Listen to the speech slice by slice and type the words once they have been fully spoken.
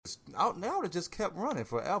I would have just kept running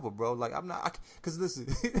forever, bro. Like cause listen,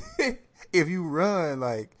 if you run,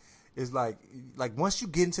 like it's like once you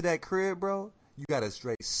get into that crib, bro, you gotta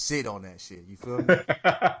straight sit on that shit. You feel me?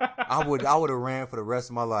 I would have ran for the rest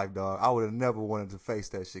of my life, dog. I would have never wanted to face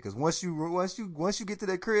that shit. Cause once you get to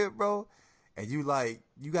that crib, bro, and you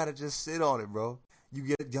gotta just sit on it, bro. You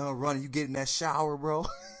get done running, you get in that shower, bro.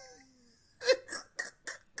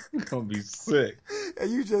 You're gonna be sick. And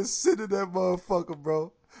you just sit in that motherfucker,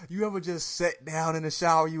 bro. You ever just sat down in the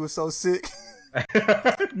shower? You were so sick.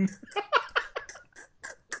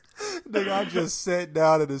 Nigga, I just sat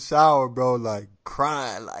down in the shower, bro, like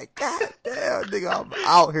crying, like God damn, nigga, I'm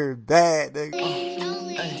out here bad, nigga.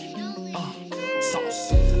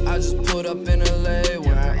 I just put up in LA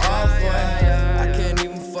wearing off-white. I can't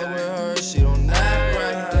even fuck with her, she don't act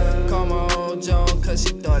right. Call my old Joan, cause she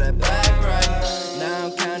throw that back right. Now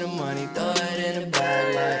I'm counting money, throw it in the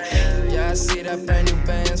bag like, yeah, I see that brand new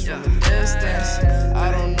bands from a distance.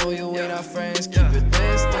 I don't know you, we not friends, keep it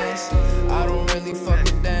distance. I don't really fuck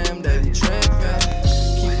with them, they be trippin'.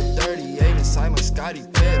 Keep it 38 inside my Scotty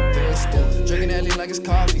Pippins. Drinking that lean like it's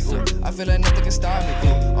coffee. Ooh. I feel like nothing can stop me.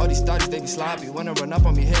 Ooh. All these thotties, they be sloppy. Wanna run up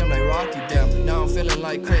on me, hit them like Rocky. Damn, now I'm feeling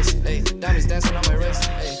like Chris. Hey, diamonds dancing on my wrist.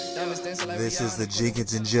 Hey, diamonds dancing like this is the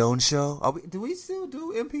Jenkins and Jones show. Do we still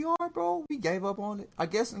do NPR, bro? We gave up on it. I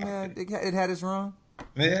guess, man, it had its run.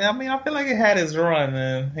 Yeah, I mean, I feel like it had its run,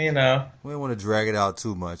 man. You know, we don't want to drag it out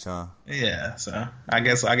too much, huh? Yeah. So I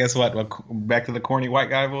guess what? Back to the corny white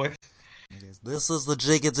guy voice. This is the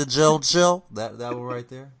Jenkins and Jones show. That one right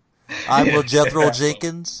there. I'm Lil Jethro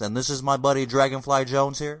Jenkins, and this is my buddy Dragonfly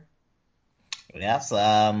Jones here. Yes,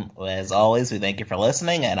 as always, we thank you for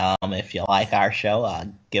listening, and if you like our show,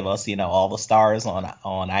 give us, all the stars on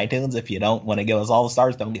iTunes. If you don't want to give us all the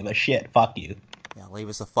stars, don't give a shit. Fuck you. Yeah, leave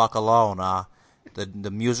us the fuck alone.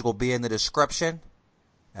 The music will be in the description,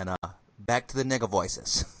 and back to the nigga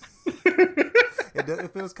voices.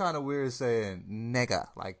 It feels kind of weird saying nigga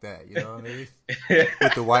like that, you know what I mean?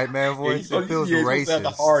 With the white man voice, it feels racist. The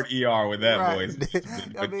hard ER with that voice.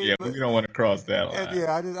 We don't want to cross that line.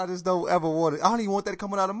 Yeah, I just don't ever want it. I don't even want that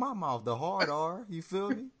coming out of my mouth. The hard R, you feel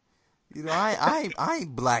me? I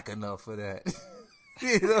ain't black enough for that.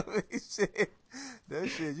 You know what I mean? Shit. That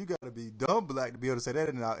shit, you gotta be dumb black to be able to say that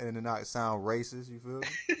and not sound racist. You feel me?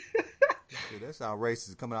 Shit, that sound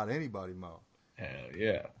racist coming out of anybody's mouth. Hell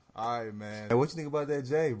yeah. All right, man. Hey, what you think about that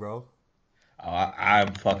Jay, bro?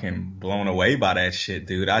 I'm fucking blown away by that shit,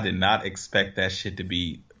 dude. I did not expect that shit to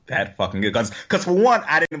be that fucking good. Cause for one,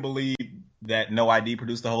 I didn't believe that No ID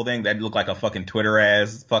produced the whole thing. That looked like a fucking Twitter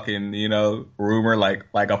ass fucking, rumor, like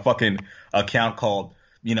a fucking account called,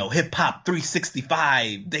 Hip Hop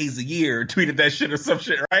 365 days a year tweeted that shit or some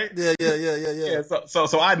shit, right? Yeah.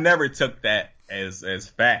 So I never took that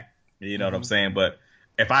as fact. You know what I'm saying? But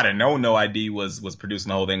if I'd have known No ID was producing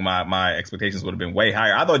the whole thing, my expectations would have been way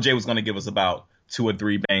higher. I thought Jay was going to give us about 2 or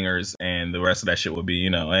 3 bangers, and the rest of that shit would be,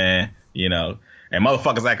 and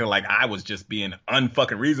motherfuckers acting like I was just being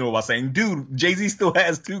unfucking reasonable by saying, dude, Jay-Z still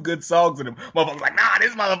has 2 good songs in him. Motherfuckers like, nah,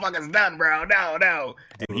 this motherfucker's done, bro. No.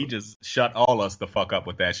 And he just shut all us the fuck up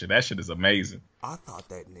with that shit. That shit is amazing. I thought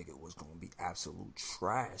that nigga was going to be absolute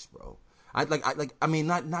trash, bro. Whatever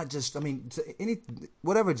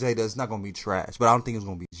Jay does, it's not gonna be trash, but I don't think it's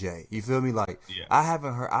gonna be Jay. You feel me? Like, yeah. I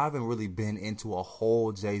haven't really been into a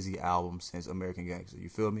whole Jay-Z album since American Gangster. You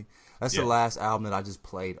feel me? That's the last album that I just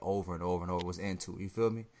played over and over and over. Was into. You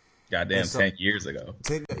feel me? Goddamn, 10 years ago.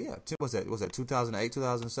 What's that? 2008,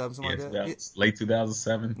 2007, something like that. Late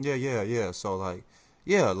 2007. Yeah. So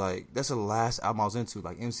that's the last album I was into.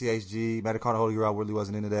 Like MCHG, Medical Holy Grail, really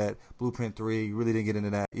wasn't into that. Blueprint 3, really didn't get into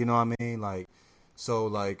that. You know what I mean? Like, so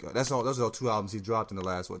like those are all 2 albums he dropped in the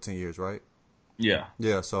last 10 years, right? Yeah.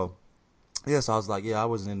 So I was like, I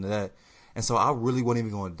wasn't into that, and so I really wasn't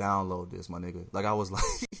even going to download this, my nigga. Like I was like,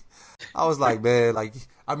 man, like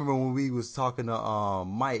I remember when we was talking to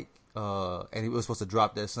Mike, and he was supposed to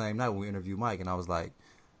drop that same night when we interviewed Mike, and I was like,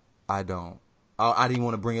 I didn't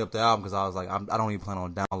want to bring up the album because I was like, I don't even plan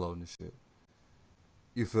on downloading this shit.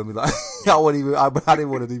 You feel me? Like I didn't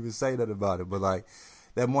want to even say that about it. But like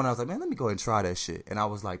that morning, I was like, man, let me go ahead and try that shit. And I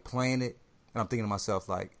was like playing it, and I'm thinking to myself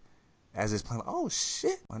like, as it's playing, oh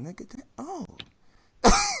shit, my nigga,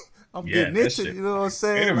 I'm getting into it. You know what I'm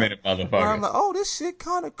saying? Wait a minute, motherfucker. I'm like, oh, this shit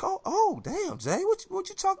kind of cool. Oh, damn, Jay, what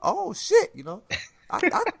you talking? Oh shit, I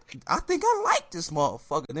think I like this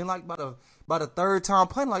motherfucker. And then like by the 3rd time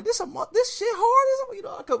playing, like this shit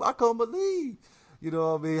hard as I couldn't believe,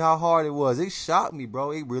 how hard it was. It shocked me,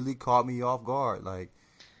 bro. It really caught me off guard. Like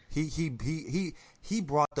he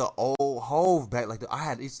brought the old Hove back. Like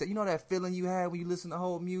that feeling you had when you listen to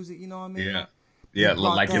Hove music. You know what I mean? Yeah. He Yeah,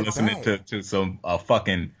 brought like you're that listening back. to some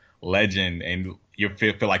fucking legend, and you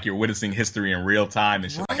feel like you're witnessing history in real time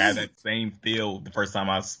and shit. Like I had Right. that same feel the first time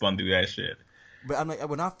I spun through that shit. But I mean,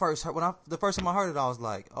 the first time I heard it, I was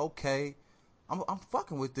like, okay, I'm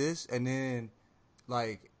fucking with this, and then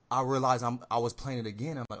like I realized I was playing it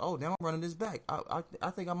again. I'm like, oh damn, I'm running this back. I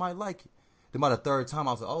think I might like it. Then by the third time,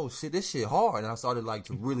 I was like, oh shit, this shit hard, and I started like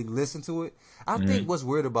to really listen to it. I think Hmm. what's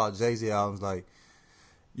weird about Jay-Z albums, like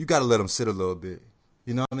you gotta let them sit a little bit.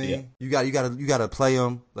 You know what I Yeah, mean? You gotta play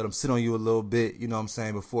them, let them sit on you a little bit. You know what I'm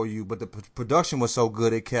saying before you. But the production was so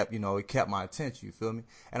good, it kept my attention. You feel me?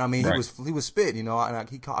 And I mean, right. he was spit. You know, and I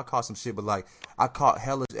caught some shit, but like I caught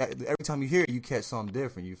hella. Every time you hear it, you catch something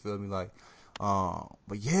different. You feel me? Like,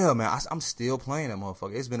 but yeah, man, I'm still playing that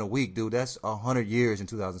motherfucker. It's been a week, dude. That's 100 years in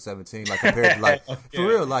 2017. Like compared to like for Yeah.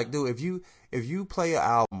 real, like dude, if you play an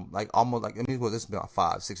album like almost like I mean, well, this has been about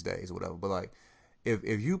 5-6 days or whatever, but like if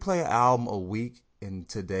you play an album a week in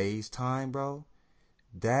today's time, bro,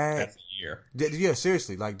 that That's a year. yeah,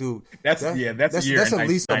 seriously, like, dude, That's a year in that's at 1998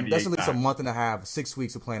 least a time. month and a half, 6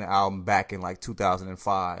 weeks of playing an album back in like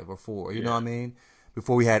 2005 or four. You know Yeah. what I mean?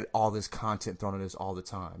 Before we had all this content thrown at us all the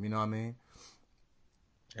time. You know what I mean?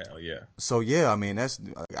 Hell yeah. So yeah, I mean that's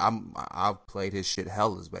I've played his shit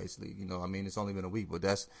hellas basically. You know, I mean it's only been a week, but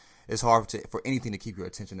it's hard for anything to keep your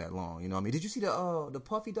attention that long. You know what I mean? Did you see the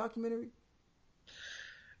Puffy documentary?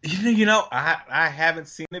 I haven't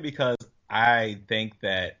seen it because I think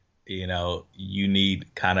that you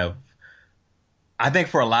need kind of. I think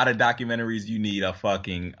for a lot of documentaries, you need a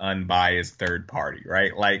fucking unbiased third party,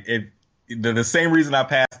 right? Like if the same reason I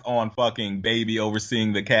passed on fucking Baby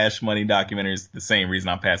overseeing the Cash Money documentary is the same reason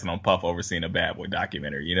I'm passing on Puff overseeing a Bad Boy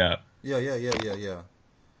documentary. You know? Yeah.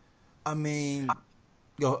 I mean,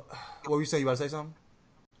 yo, what were you saying? You about to say something?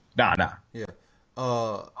 Nah. Yeah.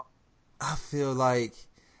 Uh, I feel like,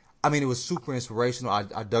 I mean, it was super inspirational.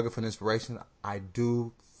 I dug it for an inspiration. I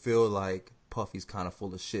do feel like Puffy's kind of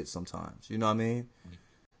full of shit sometimes. You know what I mean?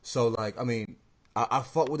 So, like, I mean, I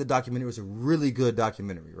fucked with the documentary. It was a really good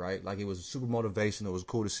documentary, right? Like, it was super motivational. It was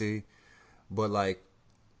cool to see. But, like,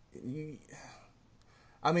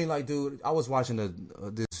 I mean, like, dude, I was watching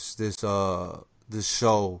this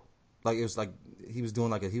show. Like, it was like he was doing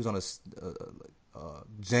like he was on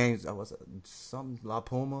James, was some La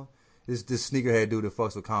Puma, this sneakerhead dude that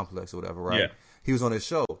fucks with Complex or whatever, right? Yeah. He was on his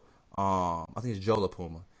show. I think it's Joe La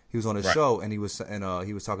Puma. He was on his Right. show and he was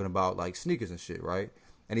talking about like sneakers and shit, right?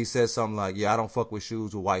 And he said something like, "Yeah, I don't fuck with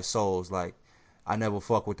shoes with white soles. Like, I never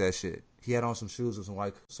fuck with that shit." He had on some shoes with some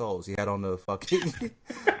white soles. He had on the fucking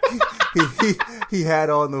he had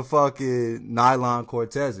on the fucking nylon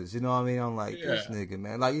Cortezes. You know what I mean? I'm like, this Yeah. nigga,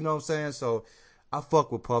 man. Like, you know what I'm saying? So I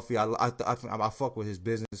fuck with Puffy. I fuck with his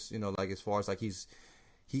business. You know, like as far as like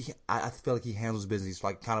I feel like he handles business. He's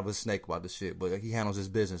like kind of a snake about the shit, but he handles his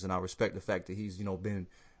business, and I respect the fact that he's been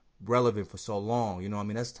relevant for so long. You know what I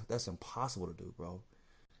mean? That's impossible to do, bro.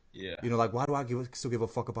 Yeah. You know, like why do I still give a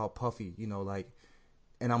fuck about Puffy? You know, like,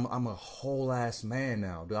 and I'm a whole ass man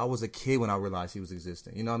now. Dude, I was a kid when I realized he was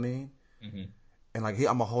existing. You know what I mean? Hmm. And like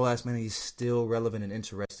I'm a whole ass man, and he's still relevant and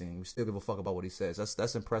interesting. We still give a fuck about what he says.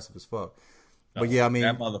 That's impressive as fuck. But yeah, I mean,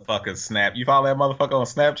 That motherfucker Snap. You follow that motherfucker on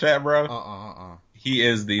Snapchat, bro? uh. He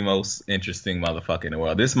is the most interesting motherfucker in the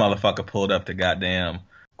world. This motherfucker pulled up to goddamn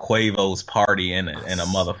Quavo's party in a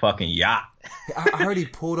motherfucking yacht. I heard he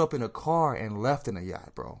pulled up in a car and left in a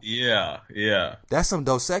yacht, bro. Yeah. That's some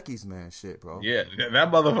Dos Equis man shit, bro. Yeah,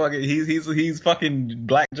 that motherfucker, he's fucking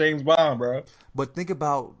Black James Bond, bro. But think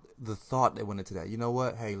about the thought that went into that. You know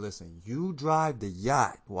what? Hey, listen, you drive the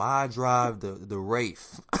yacht while I drive the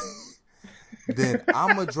Wraith. Then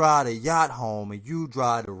I'm going to drive the yacht home and you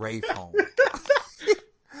drive the Wraith home.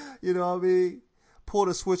 You know what I mean? Pull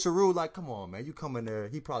the switcheroo. Like, come on, man. You come in there.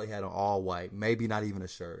 He probably had on all white. Maybe not even a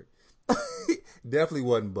shirt. Definitely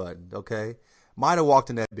wasn't buttoned, okay? Might have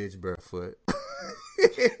walked in that bitch barefoot.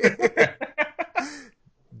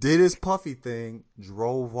 Did his Puffy thing,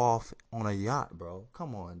 drove off on a yacht, bro.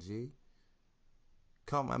 Come on, G.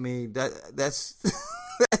 I mean, that's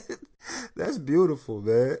that's beautiful,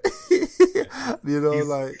 man. You know,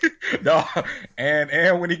 like, No,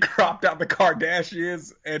 and when he cropped out the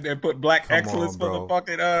Kardashians and put black come excellence on, for the bro.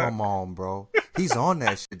 fucking Come on, bro. He's on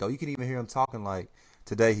that shit, though. You can even hear him talking like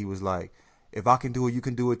today. He was like, "If I can do it, you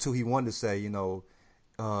can do it too." He wanted to say,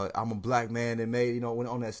 I'm a black man that made, went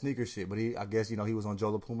on that sneaker shit. But I guess, he was on Joe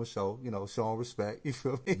La Puma show, showing respect. You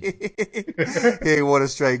feel me? He didn't want to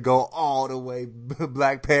straight go all the way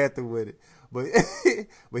Black Panther with it. But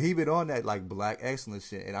but he been on that like black excellence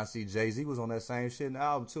shit. And I see Jay-Z was on that same shit in the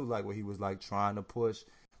album too, like where he was like trying to push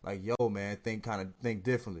like, yo man, think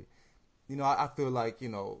differently. I feel like,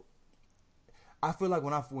 I feel like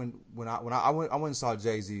when I went and saw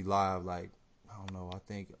Jay-Z live, like I don't know, I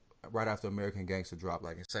think right after American Gangster dropped,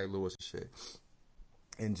 like in St. Louis and shit,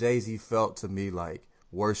 and Jay-Z felt to me like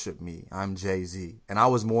worship me, I'm Jay-Z, and I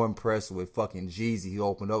was more impressed with fucking Jeezy, who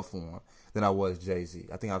opened up for him, than I was Jay-Z.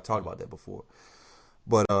 I think I've talked about that before.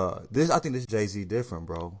 But I think this Jay-Z different,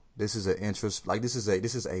 bro. This is an interest, like this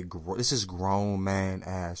is grown man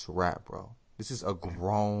ass rap, bro. This is a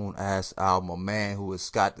grown ass album. A man who has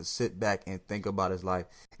got to sit back and think about his life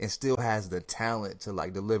and still has the talent to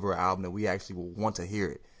like deliver an album that we actually will want to hear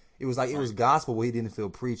it. It was like it was gospel, but he didn't feel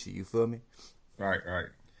preachy. You feel me? Right, right.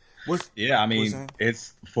 What's Yeah, I mean,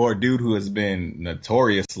 it's for a dude who has been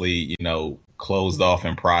notoriously, closed off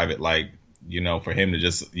in private, like, for him to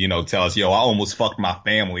just, tell us, yo, I almost fucked my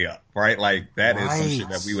family up, right? Like, that is some shit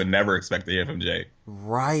that we would never expect to hear from Jay.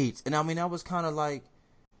 Right. And I mean, that was kind of like,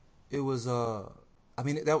 it was, I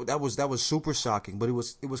mean, that was super shocking, but it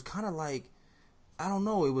was kind of like, I don't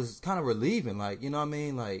know, it was kind of relieving, like, you know what I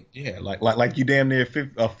mean? Like, yeah, like you damn near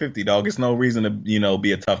 50, dog. It's no reason to,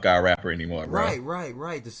 be a tough guy rapper anymore, bro.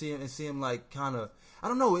 Right. To see him like kind of, I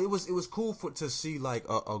don't know, it was cool to see like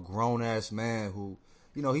a grown ass man who,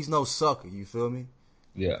 he's no sucker, you feel me?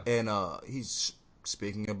 Yeah. And he's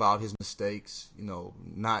speaking about his mistakes, because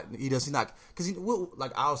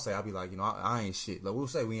like I'll be like, I ain't shit. Like we'll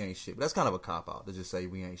say we ain't shit, but that's kind of a cop out to just say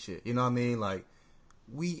we ain't shit. You know what I mean? Like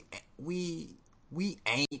we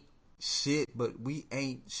ain't shit, but we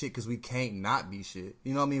ain't shit because we can't not be shit.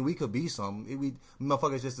 You know what I mean? We could be something. We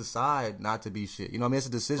motherfuckers just decide not to be shit. You know what I mean? It's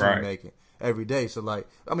a decision we're making every day. So like,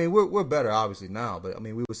 I mean, we're better obviously now, but I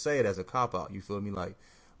mean, we would say it as a cop out. You feel me? Like,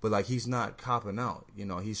 but like he's not copping out.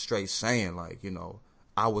 He's straight saying like,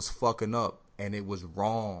 I was fucking up and it was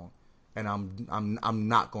wrong, and I'm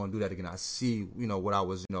not going to do that again. I see, what I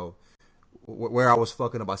was, where I was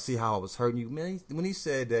fucking up. I see how I was hurting you. Man, when he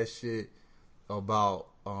said that shit about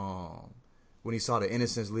when he saw the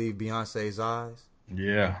innocence leave Beyonce's eyes.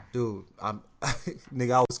 Yeah. Dude,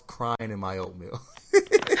 nigga, I was crying in my oatmeal.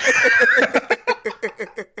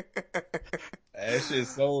 That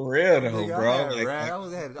shit's so real though, nigga, bro.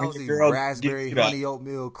 I was eating raspberry honey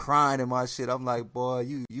oatmeal, crying in my shit. I'm like, boy,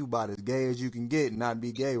 you about as gay as you can get and not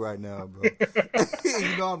be gay right now, bro.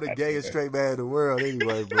 I'm the gayest straight man in the world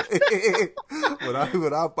anyway, bro. but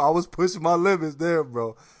I was pushing my limits there,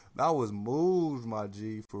 bro. I was moved, my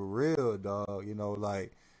G, for real, dog.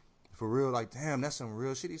 Like, for real, like, damn, that's some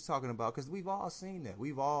real shit he's talking about. Because we've all seen that.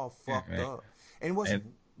 We've all fucked up. And what's...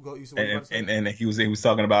 And he was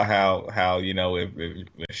talking about how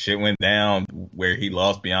if shit went down where he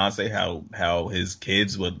lost Beyonce, how his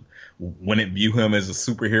kids wouldn't view him as a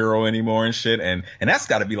superhero anymore and shit, and that's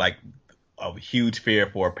got to be like a huge fear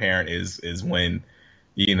for a parent is when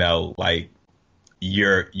like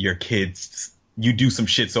your kids, you do some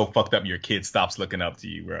shit so fucked up your kid stops looking up to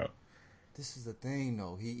you, bro. This is the thing,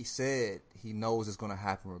 though. He said he knows it's gonna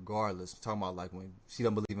happen regardless. I'm talking about like when she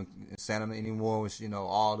don't believe in Santa anymore, when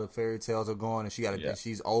all the fairy tales are gone, and and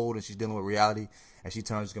she's old and she's dealing with reality, and she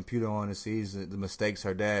turns the computer on and sees the mistakes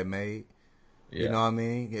her dad made. Yeah. You know what I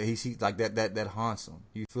mean? Yeah, he like that haunts him.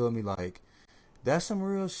 You feel me? Like that's some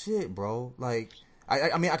real shit, bro. Like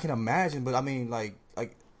I mean I can imagine, but I mean like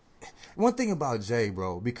one thing about Jay,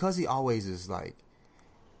 bro, because he always is like.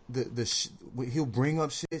 He'll bring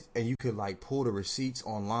up shit and you could like pull the receipts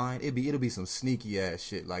online. It'll be some sneaky ass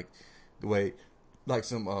shit, like the way when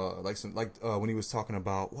he was talking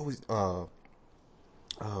about what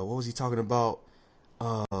was he talking about?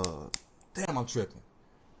 Damn, I'm tripping.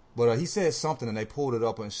 But he said something and they pulled it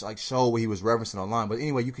up and showed what he was referencing online. But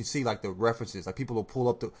anyway, you can see like the references, like people will pull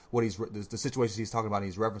up the situations he's talking about and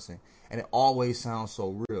he's referencing, and it always sounds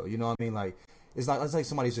so real. You know what I mean? Like. It's like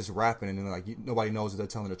somebody's just rapping and then like nobody knows if they're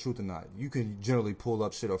telling the truth or not. You can generally pull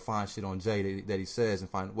up shit or find shit on Jay that he says and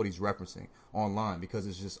find what he's referencing online because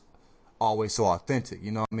it's just always so authentic.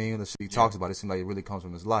 You know what I mean? The shit he talks about, it seems like it really comes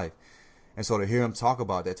from his life. And so to hear him talk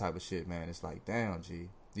about that type of shit, man, it's like, damn, G.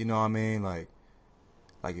 You know what I mean? Like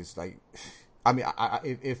it's like, I mean,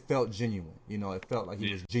 it felt genuine. It felt like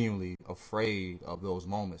he was genuinely afraid of those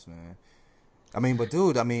moments, man. I mean, but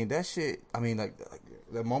dude, I mean, that shit, I mean, like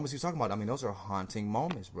the moments he's talking about, I mean, those are haunting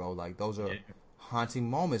moments, bro. Like, those are haunting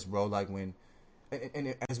moments, bro. Like, when,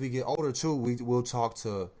 and as we get older, too, we'll talk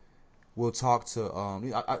to,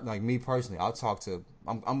 like, me personally, I'll talk to,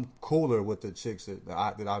 I'm cooler with the chicks that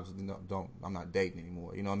I I'm not dating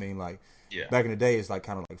anymore. You know what I mean? Like, back in the day, it's like,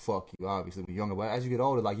 kind of like, fuck you, obviously, when you're younger. But as you get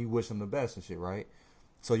older, like, you wish them the best and shit, right?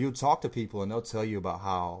 So you'll talk to people, and they'll tell you about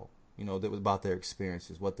how, about their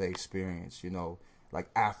experiences, what they experienced, like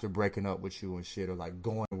after breaking up with you and shit, or like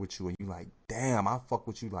going with you and you like, damn, I fuck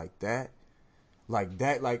with you like that. Like,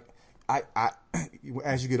 I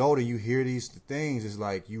as you get older, you hear these things. It's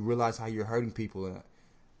like you realize how you're hurting people, and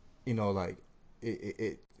you know, like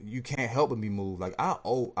it you can't help but be moved. Like I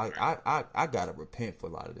gotta repent for a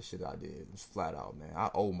lot of the shit I did. It's flat out, man. I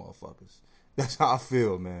owe motherfuckers. That's how I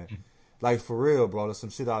feel, man. Like for real, bro. There's some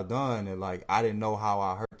shit I've done and like I didn't know how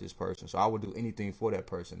I hurt this person, so I would do anything for that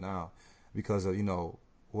person now because of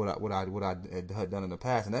what I had done in the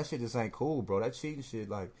past, and that shit just ain't cool, bro. That cheating shit,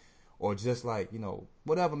 like, or just like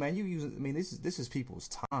whatever, man. You use, I mean, this is people's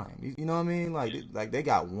time. You know what I mean? Like they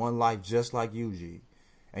got one life just like you, G,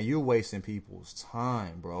 and you're wasting people's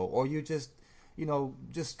time, bro. Or you're just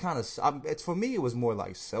just kind of. For me, it was more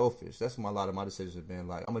like selfish. That's what a lot of my decisions have been.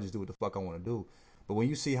 Like I'm gonna just do what the fuck I want to do. But when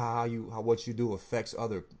you see how what you do affects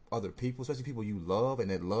other people, especially people you love and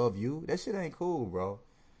that love you, that shit ain't cool, bro.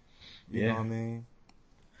 You know what I mean?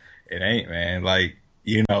 It ain't, man. Like,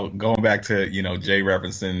 going back to, Jay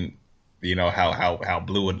referencing, how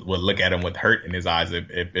Blue would look at him with hurt in his eyes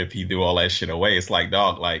if he threw all that shit away. It's like,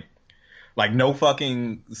 dog, like no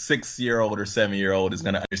fucking 6-year-old or 7-year-old is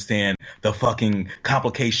going to understand the fucking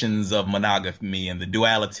complications of monogamy and the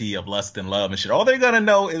duality of lust and love and shit. All they're going to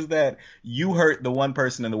know is that you hurt the one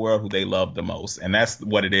person in the world who they love the most. And that's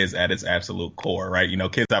what it is at its absolute core, right?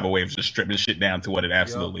 Kids have a way of just stripping shit down to what it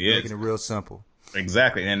absolutely is. Making it real simple.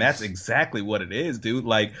 Exactly. And that's exactly what it is, dude.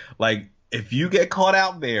 Like if you get caught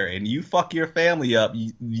out there and you fuck your family up,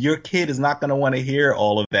 your kid is not going to want to hear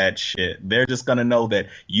all of that shit. They're just going to know that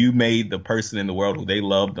you made the person in the world who they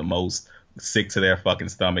love the most sick to their fucking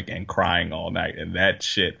stomach and crying all night and that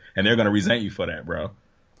shit. And they're going to resent you for that, bro.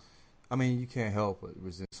 I mean, you can't help but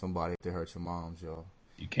resent somebody if they hurt your moms, yo.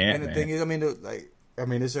 You can't, And the man. thing is,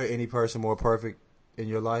 is there any person more perfect in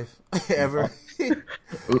your life ever?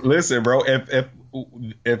 Listen, bro,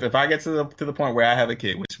 if I get to the point where I have a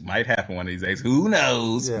kid, which might happen one of these days, who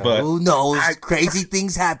knows? Yeah. But who knows? Crazy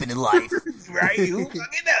things happen in life. Right? Who fucking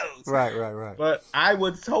knows? Right. But I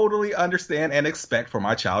would totally understand and expect for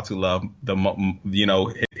my child to love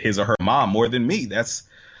his or her mom more than me. That's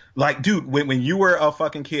like, dude, when you were a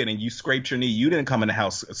fucking kid and you scraped your knee, you didn't come in the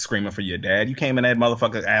house screaming for your dad. You came in that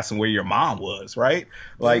motherfucker asking where your mom was, right?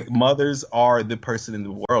 Like, mothers are the person in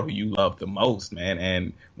the world who you love the most, man.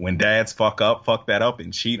 And when dads fuck that up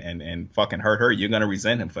and cheat and fucking hurt her, you're going to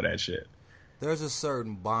resent him for that shit. There's a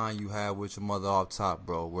certain bond you have with your mother off top,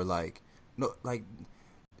 bro, where like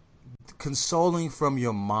consoling from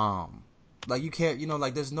your mom. Like you can't,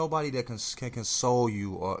 there's nobody that can console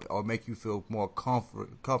you or make you feel more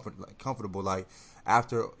comfortable, like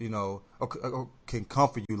after, or can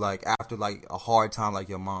comfort you like after like a hard time like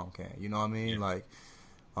your mom can. You know what I mean? Yeah. Like,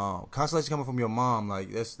 consolation coming from your mom, like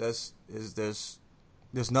there's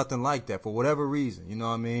nothing like that for whatever reason. You know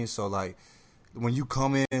what I mean? So like when you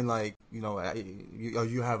come in, like you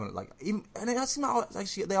having like, even, and that's not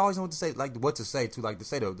like they always know what to say, like what to say to, like to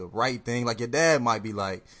say the right thing. Like your dad might be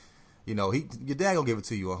like. Your dad gonna give it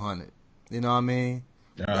to you 100. You know what I mean?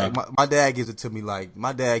 Like my dad gives it to me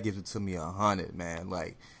 100, man.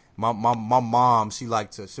 Like my mom, she'll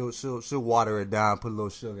water it down, put a little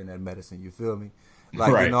sugar in that medicine. You feel me?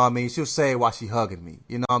 Like right. You know what I mean? She'll say it while she hugging me.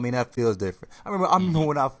 You know what I mean? That feels different. I remember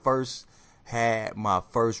when I first had my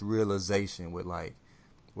first realization with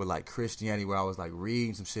Christianity, where I was like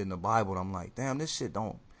reading some shit in the Bible, and I'm like, damn, this shit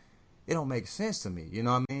don't make sense to me. You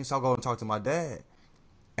know what I mean? So I go and talk to my dad.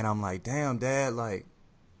 And I'm like, damn, Dad, like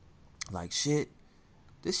shit,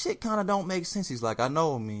 this shit kind of don't make sense. He's like, I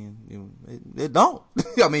know, I mean, it don't.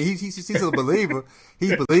 I mean, he's a believer.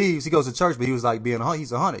 He believes, he goes to church, but he was like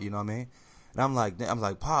he's 100, you know what I mean? And I'm like,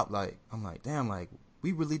 Pop, damn, like,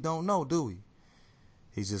 we really don't know, do we?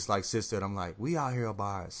 He's just like, sits there, and I'm like, we out here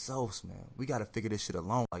by ourselves, man. We got to figure this shit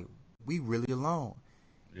alone. Like, we really alone.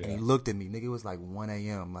 Yeah. And he looked at me, nigga, it was like 1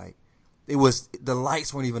 a.m., like, it was, the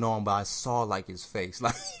lights weren't even on, but I saw like his face,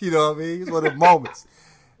 like, you know what I mean? It's one of the moments.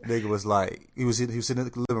 Nigga was like, he was sitting in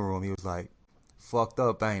the living room. He was like, "Fucked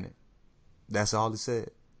up, ain't it?" That's all he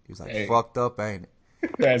said. He was like, hey. "Fucked up, ain't it?"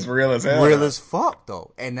 That's real as hell. Real as fuck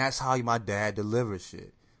though, and that's how my dad delivers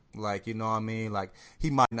shit. Like, you know what I mean? Like,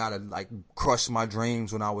 he might not have like crushed my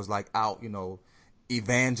dreams when I was like out,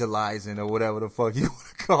 evangelizing or whatever the fuck you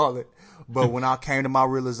want to call it. But when I came to my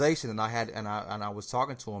realization and I was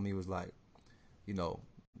talking to him, he was like,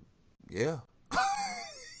 yeah.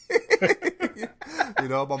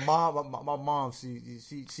 My mom,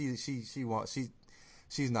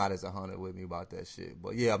 she's not as 100 with me about that shit.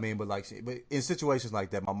 But yeah, I mean, but in situations like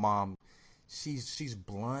that, my mom, she's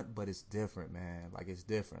blunt, but it's different, man. Like, it's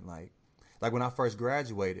different. Like when I first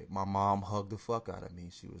graduated, my mom hugged the fuck out of me.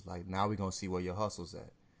 She was like, "Now we gonna see where your hustle's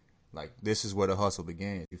at. Like, this is where the hustle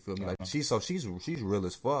began." You feel me? Like, she's real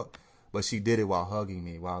as fuck. but she did it while hugging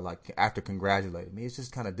me, while like after congratulating me. It's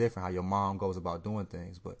just kind of different how your mom goes about doing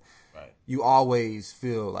things, but you always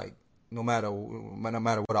feel like no matter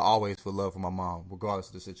what, I always feel love for my mom, regardless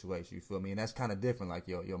of the situation. You feel me? And that's kind of different. Like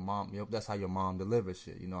your mom, that's how your mom delivers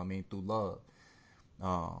shit. You know what I mean? Through love.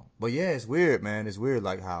 But yeah, it's weird, man. It's weird,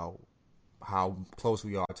 like how close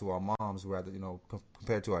we are to our moms, rather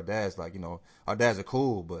compared to our dads. Like our dads are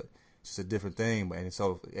cool, but it's just a different thing. But and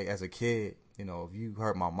so as a kid, if you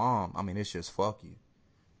hurt my mom, I mean, it's just fuck you.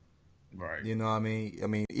 Right. You know what I mean? I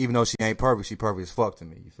mean, even though she ain't perfect, she perfect as fuck to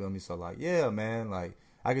me. You feel me? So like, yeah, man, like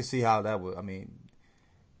I can see how that would. I mean,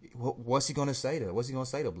 what's he gonna say to? What's he gonna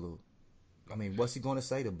say to Blue? I mean, what's he gonna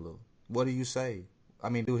say to Blue? What do you say? I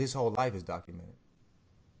mean, dude, his whole life is documented.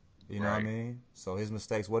 You know what I mean? So his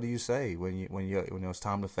mistakes. What do you say when it's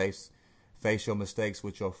time to face your mistakes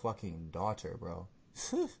with your fucking daughter, bro?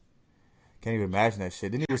 Can't even imagine that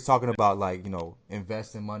shit. Then he was talking about like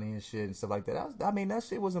investing money and shit and stuff like that. I mean, that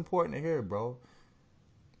shit was important to hear, bro.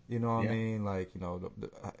 You know what I mean? Like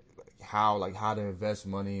how to invest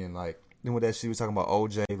money and like then with that shit he was talking about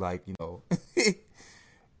OJ, like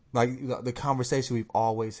like the conversation we've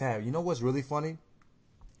always had. You know what's really funny?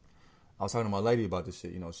 I was talking to my lady about this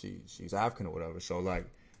shit. She's African or whatever. So like,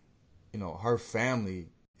 her family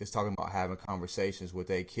is talking about having conversations with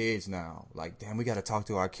their kids now. Like, damn, we got to talk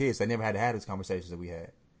to our kids. They never had to have these conversations that we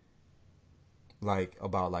had. Like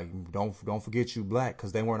about like don't forget you black,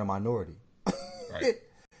 because they weren't a minority. Right.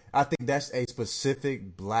 I think that's a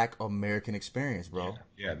specific Black American experience, bro.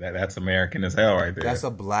 Yeah, that's American as hell right there. That's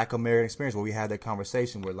a Black American experience where we had that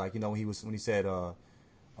conversation where like when he said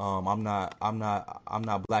I'm not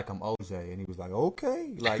black, I'm OJ, and he was like,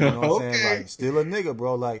 okay, like what I'm saying, like still a nigga,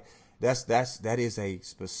 bro. Like that is a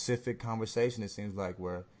specific conversation. It seems like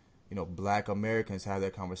where Black Americans have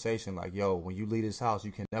that conversation, like, yo, when you leave this house,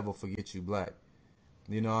 you can never forget you black.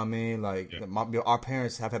 You know what I mean? Like our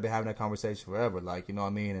parents have been having that conversation forever. Like you know what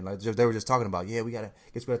I mean? And like they were just talking about, yeah, we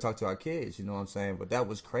better talk to our kids. You know what I'm saying? But that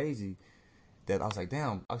was crazy. That I was like,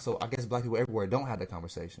 damn. So I guess black people everywhere don't have that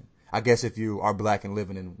conversation. I guess if you are black and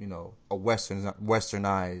living in a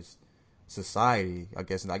westernized society, I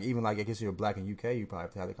guess I guess if you're black in UK, you probably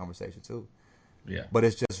have to have that conversation too. Yeah. But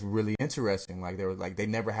it's just really interesting. Like they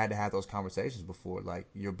never had to have those conversations before. Like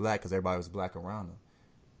you're black because everybody was black around them.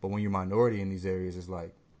 But when you're minority in these areas, it's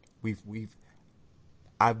like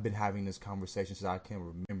I've been having this conversation since I can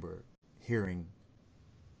remember hearing.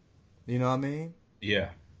 You know what I mean? Yeah.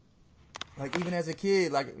 Like even as a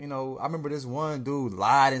kid, like I remember this one dude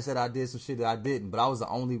lied and said I did some shit that I didn't, but I was the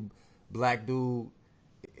only black dude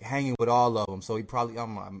hanging with all of them. So he probably I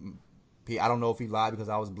don't know if he lied because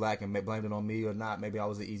I was black and blamed it on me or not. Maybe I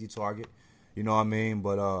was an easy target. You know what I mean?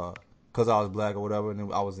 But because I was black or whatever, and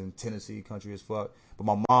then I was in Tennessee, country as fuck. But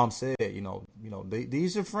my mom said,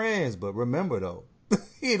 these are friends, but remember though,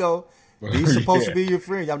 these supposed to be your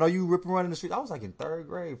friends. I know you ripping around in the street. I was like in 3rd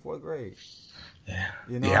grade, 4th grade. Yeah.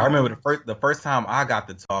 I remember the first time I got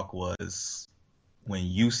to talk was when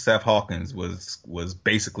Yusef Hawkins was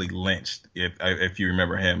basically lynched. If you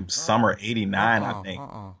remember him, summer '89, I think.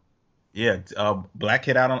 Yeah, black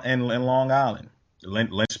kid out in Long Island,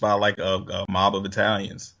 lynched by like a mob of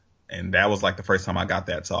Italians, and that was like the first time I got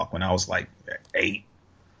that talk when I was like 8.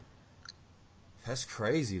 That's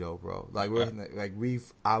crazy though, bro. Like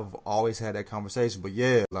I've always had that conversation, but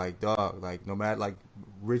yeah, like dog, like no matter like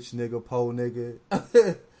rich nigga, poor nigga,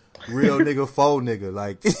 real nigga, faux nigga,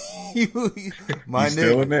 like my nigga,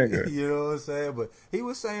 still a nigga. You know what I'm saying? But he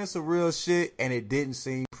was saying some real shit, and it didn't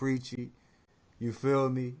seem preachy. You feel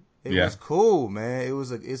me? It was cool, man.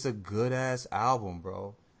 It's a good ass album,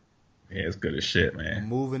 bro. Yeah, it's good as shit, man.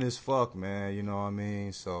 Moving as fuck, man. You know what I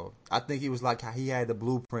mean? So I think he was like how he had the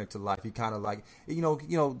blueprint to life. He kind of like he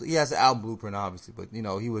has the album blueprint obviously, but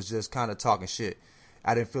he was just kind of talking shit.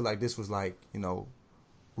 I didn't feel like this was like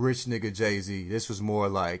rich nigga Jay-Z. This was more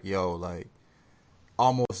like like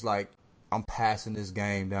almost like I'm passing this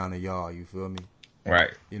game down to y'all. You feel me?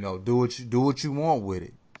 Right. Do what you want with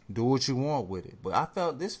it. Do what you want with it. But I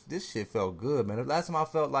felt this shit felt good, man. The last time I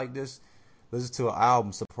felt like this. Listen to an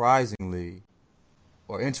album, surprisingly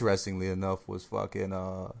or interestingly enough, was fucking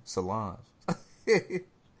Solange. He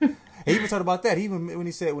even talked about that. Even when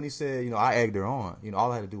he said, I egged her on.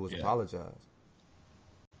 All I had to do was apologize.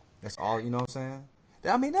 That's all. You know what I'm saying?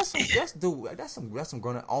 I mean, that's some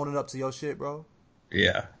grown owning up to your shit, bro.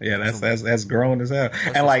 Yeah, that's grown as hell.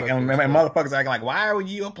 And like, and motherfuckers acting like, why are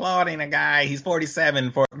you applauding a guy? He's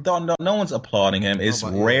 47. No one's applauding him. It's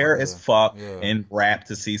rare as fuck in rap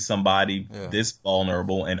to see somebody this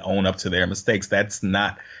vulnerable and own up to their mistakes. That's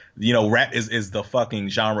not, rap is the fucking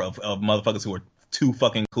genre of motherfuckers who are too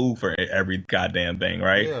fucking cool for every goddamn thing,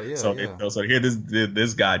 right? Yeah, So here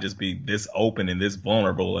this guy just be this open and this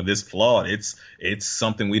vulnerable and this flawed. It's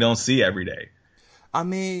something we don't see every day. I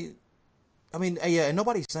mean, yeah, and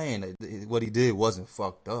nobody's saying that what he did wasn't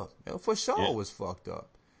fucked up. For sure, it was fucked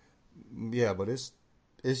up. Yeah, but it's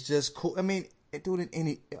just cool. I mean, dude,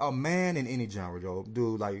 a man in any genre, yo,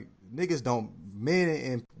 dude, like niggas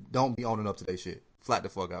men don't be owning up to their shit. Flat the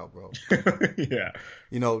fuck out, bro. Yeah.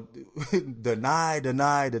 You know, deny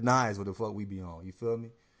is what the fuck we be on. You feel me?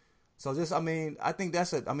 So just, I mean, I think I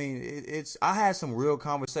had some real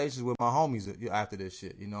conversations with my homies after this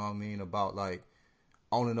shit. You know what I mean? About like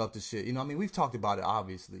owning up to shit. You know what I mean? We've talked about it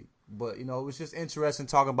obviously, but you know, it was just interesting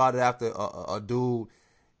talking about it after a dude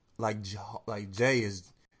like Jay is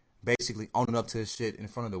basically owning up to his shit in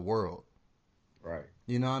front of the world. Right.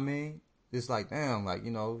 You know what I mean? It's like, damn, like,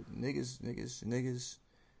 you know, niggas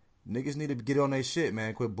need to get on their shit,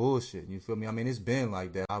 man. Quit bullshit. You feel me? I mean, it's been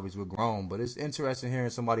like that. Obviously, we're grown, but it's interesting hearing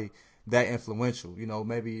somebody that influential. You know,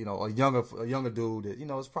 maybe, you know, a younger dude that, you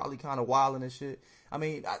know, is probably kind of wilding and shit. I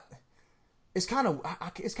mean, it's kind of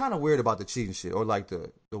weird about the cheating shit or like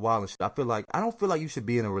the wilding shit. I don't feel like you should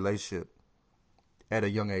be in a relationship at a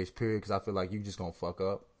young age, period, because I feel like you just gonna fuck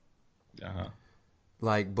up. Uh-huh.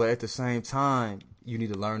 Like, but at the same time, you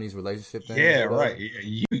need to learn these relationship things. Yeah, right.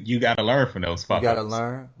 You got to learn from those fuck-ups. You got to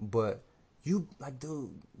learn, but you, like, dude,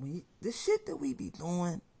 this shit that we be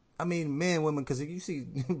doing, I mean, men, women, because if you see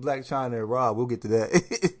Black China and Rob, we'll get to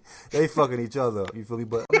that. They fucking each other up, you feel me?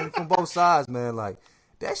 But, I mean, from both sides, man, like,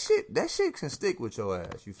 that shit can stick with your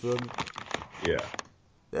ass, you feel me? Yeah.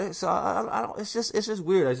 So, I don't, it's just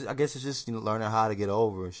weird. I guess it's just, you know, learning how to get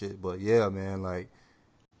over and shit. But, yeah, man, like,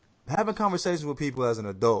 having conversations with people as an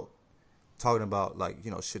adult, talking about like, you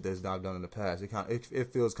know, shit that's not done in the past,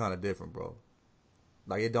 it feels kind of different, bro.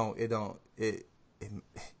 Like it I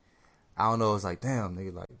don't know. It's like, damn,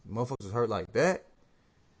 nigga, like motherfuckers hurt like that.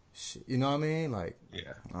 Shit, you know what I mean? Like,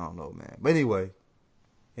 yeah, I don't know, man. But anyway,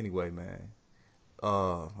 man.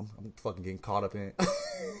 I'm fucking getting caught up in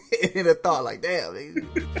in a thought like, damn,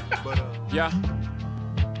 nigga. But yeah.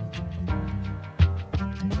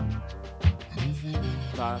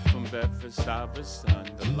 Live from Bedford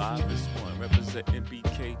Stuyvesant, the livest one, representing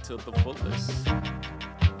BK to the fullest.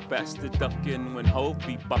 Bastard ducking when Hove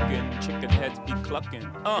be bucking, chicken heads be clucking.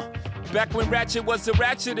 Back when Ratchet was a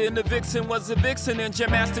ratchet and the Vixen was a vixen and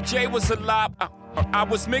Jam Master J was alive. I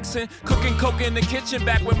was mixing, cooking coke in the kitchen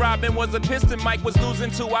back when Robin was a piston. Mike was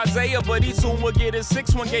losing to Isaiah, but he soon would get his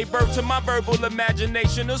 6-1. Gave birth to my verbal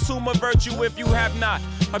imagination. Assume a virtue if you have not.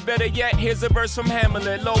 Or better yet, here's a verse from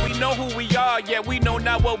Hamlet. Lord, we know who we are, yet we know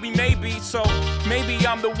not what we may be. So maybe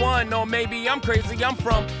I'm the one, or maybe I'm crazy. I'm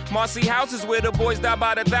from Marcy Houses where the boys died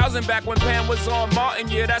by the thousand. Back when Pam was on Martin,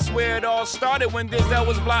 yeah, that's where it all started. When Denzel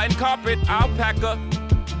was blotting carpet, Alpaca.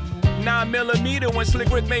 9mm when Slick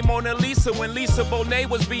Rick made Mona Lisa. When Lisa Bonet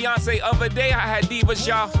was Beyonce. Other day I had divas,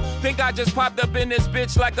 y'all. Think I just popped up in this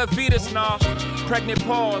bitch like a fetus, nah. Pregnant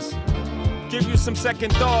pause. Give you some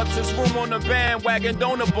second thoughts. There's room on the bandwagon,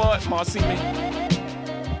 don't abort. Marcy me.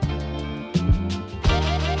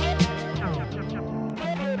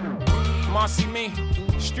 Marcy me.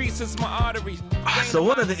 Streets is my arteries. So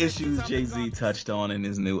one of the issues Jay-Z touched on in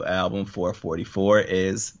his new album 444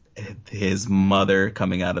 is his mother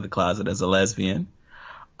coming out of the closet as a lesbian.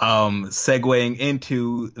 Segueing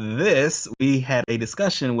into this, we had a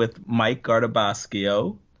discussion with Mike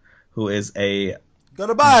Gardabaschio, who is a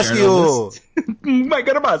journalist. Mike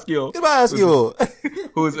Gardabaschio.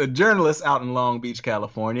 Who is a journalist out in Long Beach,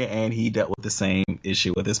 California, and he dealt with the same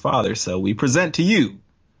issue with his father. So we present to you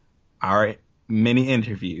our mini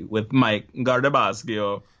interview with Mike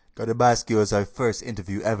Gardabaschio. Gardabaschio is our first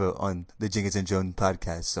interview ever on the Jenkins and Jones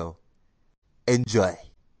podcast, so enjoy.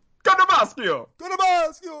 Gardabaschio!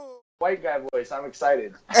 White guy voice, I'm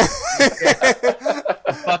excited.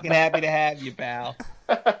 Fucking happy to have you, pal.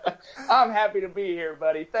 I'm happy to be here,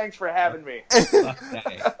 buddy. Thanks for having me.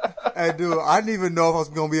 Hey, dude, I didn't even know if I was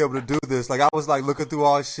going to be able to do this. Like, I was, like, looking through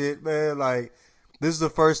all shit, man. Like, this is the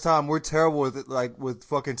first time we're terrible with it, like, with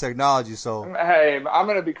fucking technology, so. Hey, I'm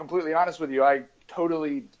going to be completely honest with you. I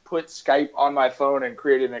totally put Skype on my phone and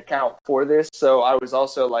created an account for this, so I was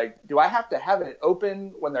also like, do I have to have it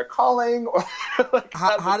open when they're calling? Or like,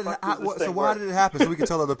 why did it happen? So we can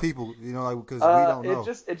tell other people, you know, like, because we don't know.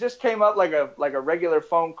 It just came up like a regular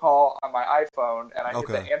phone call on my iPhone, and I hit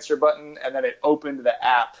the answer button, and then it opened the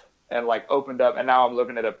app and like opened up, and now I'm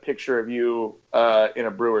looking at a picture of you in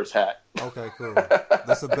a Brewers hat. Okay, cool.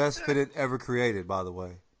 That's the best fitted ever created, by the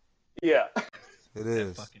way. Yeah. It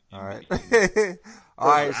is. fucking All right. NBA. All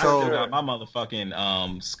right. I still So got my motherfucking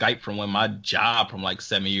Skype from when my job from like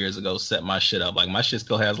 7 years ago set my shit up. Like my shit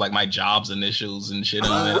still has like my job's initials and shit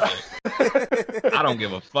on it. Like, I don't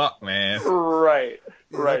give a fuck, man. Right.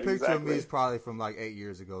 yeah, Right. that picture of me Exactly. is probably from like 8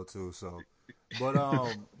 years ago too. So, but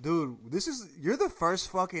dude, you're the first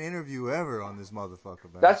fucking interview ever on this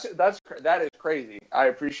motherfucker, man. That is crazy. I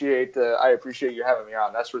appreciate you having me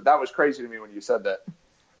on. That was crazy to me when you said that.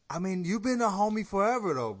 I mean, you've been a homie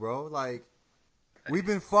forever though, bro. Like, we've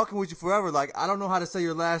been fucking with you forever. Like, I don't know how to say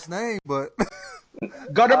your last name, but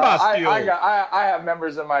I have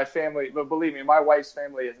members of my family, but believe me, my wife's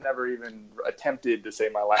family has never even attempted to say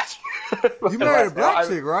my last name. you married a black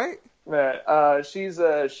chick, right? She's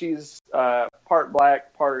part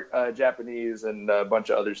black, part Japanese, and a bunch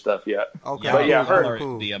of other stuff. Yeah. Okay. But yeah, cool, her-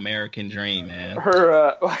 cool. The American dream, man.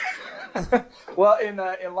 Her. Well, in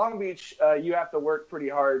Long Beach, you have to work pretty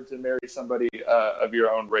hard to marry somebody of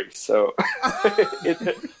your own race. So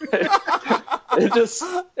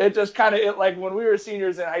it just kind of like when we were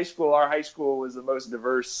seniors in high school, our high school was the most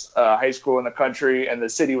diverse high school in the country, and the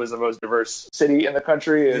city was the most diverse city in the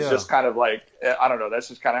country. It's just kind of like, I don't know. That's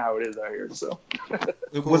just kind of how it is out here. So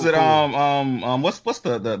Was it what's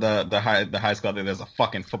the high school that there's a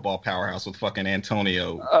fucking football powerhouse with fucking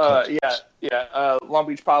Antonio? Long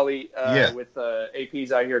Beach Poly Yeah. with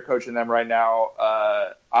APs out here coaching them right now.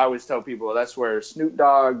 I always tell people that's where Snoop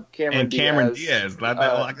Dogg, Cameron Diaz. That's what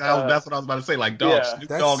I was about to say. Like, dog, yeah. Snoop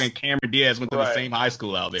Dogg and Cameron Diaz went to the Right. same high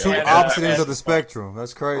school out there. Two And, opposite ends and- of the spectrum.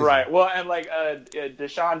 That's crazy. Right. Well, and like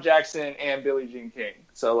Deshaun Jackson and Billie Jean King.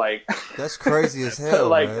 So like That's crazy as hell,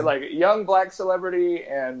 man. like young black celebrity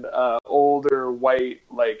and older white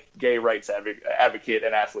like gay rights advocate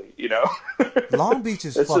and athlete. You know. Long Beach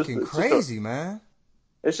is It's just- fucking it's just crazy, man.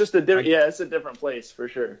 It's just a different. Yeah, it's a different place for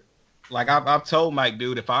sure. Like I've told Mike,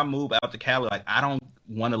 dude, if I move out to Cali, like I don't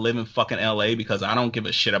want to live in fucking LA because I don't give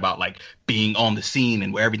a shit about like being on the scene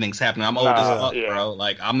and where everything's happening. I'm old as fuck, bro.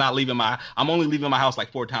 Like I'm only leaving my house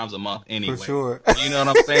like 4 times a month anyway. For sure. You know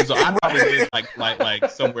what I'm saying? So I'd probably live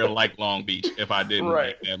like somewhere like Long Beach if I didn't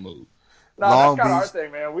make that move. No, Long that's kind of our Beach.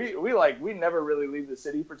 thing, man. We never really leave the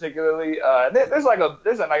city particularly. There's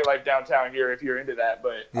a nightlife downtown here if you're into that,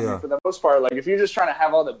 but I mean, for the most part, like if you're just trying to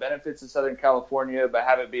have all the benefits of Southern California but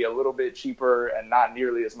have it be a little bit cheaper and not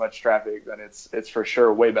nearly as much traffic, then it's for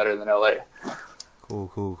sure way better than LA.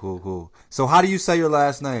 Cool. So how do you say your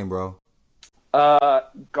last name, bro?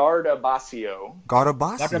 Gardabasio.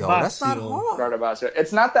 Gardabasio. That's not hard. Gardabasio.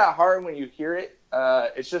 It's not that hard when you hear it.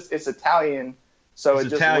 It's Italian. So It's it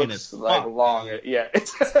just Italian looks as like fuck. long. Yeah.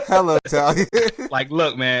 Hella Italian. Like,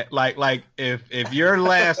 look, man, like if your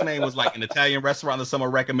last name was like an Italian restaurant that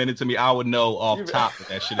someone recommended to me, I would know off top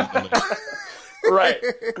that shit is delicious. Right,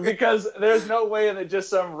 because there's no way that just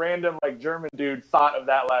some random like German dude thought of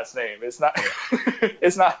that last name. It's not.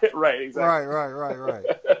 It's not right. Exactly. Right.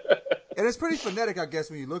 And it's pretty phonetic, I guess,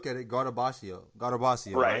 when you look at it. Gardabasio.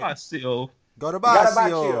 Right. I still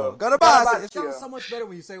Gardabasio. Gardabasio. It sounds so much better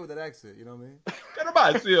when you say it with an accent. You know what I mean?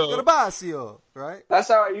 Gardabasio. Gardabasio. Right? That's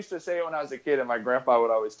how I used to say it when I was a kid, and my grandpa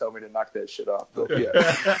would always tell me to knock that shit off. But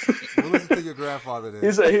yeah, We'll listen to your grandfather then.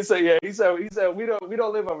 he said we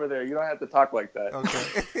don't live over there. You don't have to talk like that.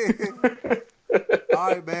 Okay. All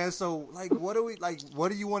right, man. So, like, what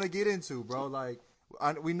do you want to get into, bro? Like,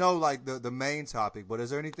 we know like the main topic, but is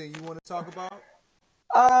there anything you want to talk about?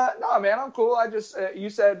 No, man, I'm cool. I just you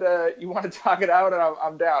said you want to talk it out, and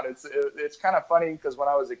I'm down. It's kind of funny because when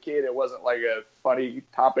I was a kid, it wasn't like a funny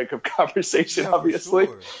topic of conversation, obviously.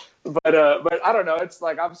 Sure. But I don't know. It's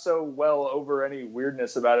like I'm so well over any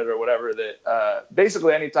weirdness about it or whatever that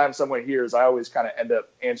basically anytime someone hears, I always kind of end up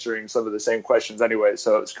answering some of the same questions anyway.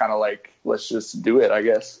 So it's kind of like let's just do it, I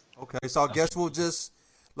guess. Okay, so I guess we'll just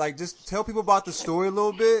tell people about the story a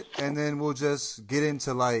little bit, and then we'll just get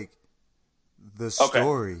into like the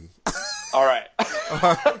story. All right.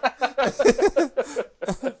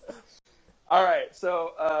 All right.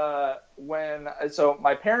 So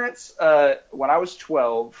my parents, when I was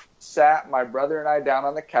 12, sat my brother and I down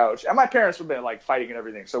on the couch, and my parents were been like fighting and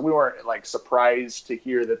everything, so we weren't like surprised to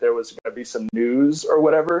hear that there was going to be some news or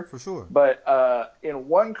whatever. For sure. But in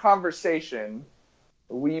one conversation,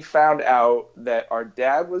 we found out that our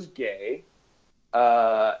dad was gay,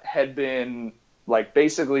 had been like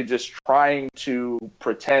basically just trying to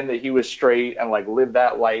pretend that he was straight and like live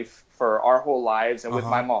that life for our whole lives and with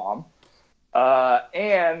my mom.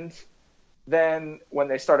 And then when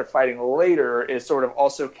they started fighting later, it sort of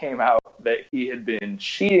also came out that he had been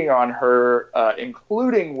cheating on her,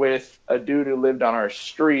 including with a dude who lived on our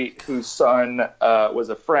street whose son was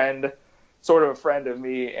a friend, sort of a friend of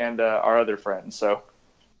me and our other friend. So.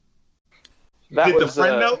 That Did the was,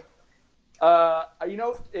 friend know? You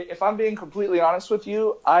know, if I'm being completely honest with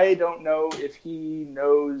you, I don't know if he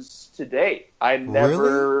knows today. I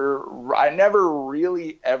never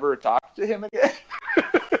really ever talked to him again.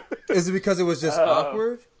 Is it because it was just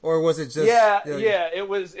awkward, or was it just? Yeah. It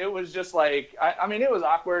was just like I mean, it was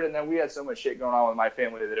awkward, and then we had so much shit going on with my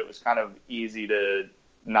family that it was kind of easy to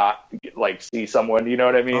not like see someone. You know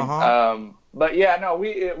what I mean? But yeah, no,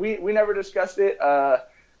 we never discussed it.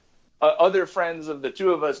 Other friends of the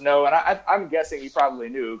two of us know, and I'm guessing he probably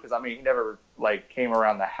knew because I mean he never like came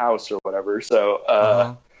around the house or whatever.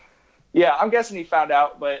 So yeah, I'm guessing he found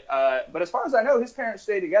out. But as far as I know, his parents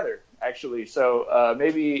stay together actually. So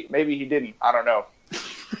maybe he didn't. I don't know.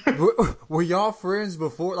 Were y'all friends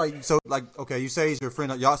before? Like so, like okay, you say he's your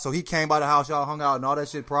friend. Y'all, so he came by the house, y'all hung out and all that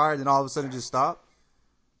shit prior, then all of a sudden just stopped.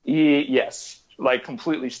 Yes, like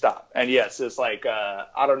completely stop. And yes, it's like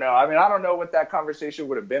I don't know. I mean, I don't know what that conversation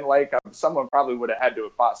would have been like. Someone probably would have had to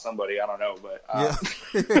have fought somebody. I don't know, but yeah,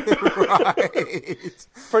 right.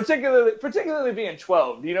 particularly being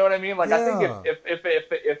 12. You know what I mean? Like I think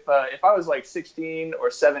if I was like 16 or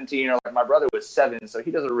 17, or like my brother was 7, so he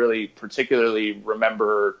doesn't really particularly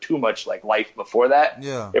remember too much like life before that.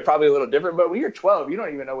 Yeah, it's probably a little different. But when you're 12, you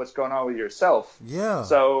don't even know what's going on with yourself. Yeah.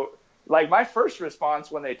 So. Like, my first response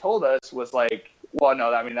when they told us was like, well,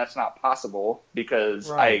 no, I mean, that's not possible because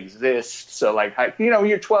I exist. So, like, you know, when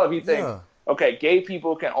you're 12, you think, okay, gay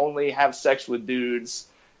people can only have sex with dudes,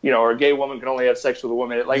 you know, or a gay woman can only have sex with a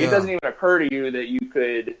woman. Like, it doesn't even occur to you that you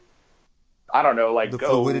could, I don't know, like, the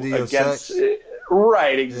go fluidity against. Of sex?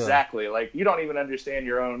 Right, exactly. Yeah. Like, you don't even understand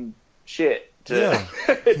your own shit to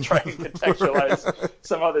try and contextualize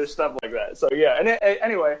some other stuff like that. So, yeah. And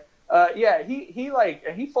anyway. Yeah,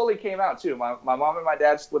 he fully came out too. My mom and my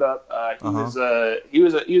dad split up. He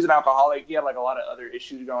was an alcoholic. He had like a lot of other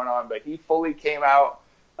issues going on, but he fully came out.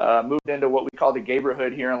 Moved into what we call the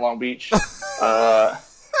gayborhood here in Long Beach.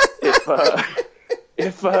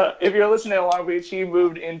 If you're listening to Long Beach, he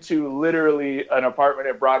moved into literally an apartment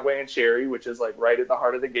at Broadway and Cherry, which is like right at the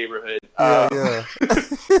heart of the gayborhood.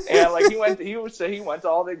 And like he went to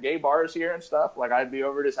all the gay bars here and stuff. Like I'd be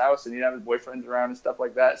over at his house and he'd have his boyfriends around and stuff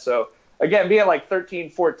like that. So again, being like 13,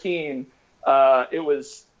 14, it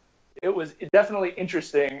was definitely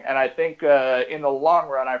interesting. And I think in the long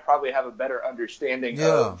run, I probably have a better understanding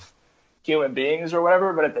of human beings or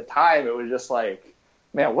whatever. But at the time, it was just like,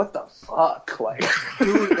 man, what the fuck? Like,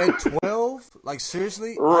 dude, at 12, like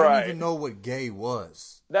seriously, I didn't even know what gay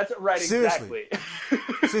was. That's right, seriously.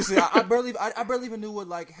 Exactly. Seriously, I barely even knew what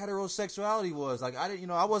like heterosexuality was. Like I didn't,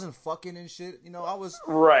 I wasn't fucking and shit. You know, I was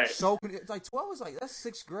so like 12 was like that's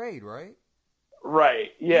 6th grade, right?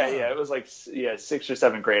 Right. Yeah. It was like 6th or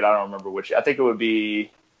 7th grade. I don't remember which. I think it would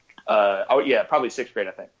be. Probably 6th grade.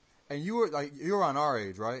 I think. And you were on our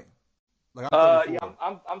age, right? Like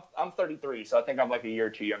I'm 33, so I think I'm like a year or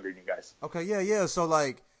two younger than you guys. Okay, yeah. So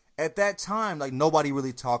like at that time, like nobody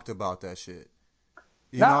really talked about that shit.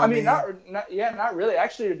 Not really.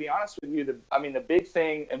 Actually, to be honest with you, the big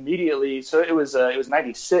thing immediately. So it was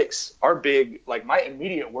 96. Our big, like my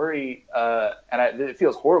immediate worry, it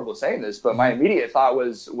feels horrible saying this, but my immediate thought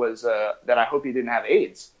was that I hope he didn't have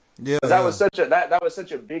AIDS. Yeah, that was such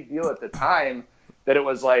a big deal at the time that it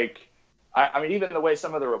was like. I mean, even the way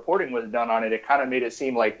some of the reporting was done on it, it kind of made it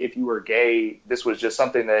seem like if you were gay, this was just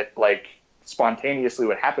something that like spontaneously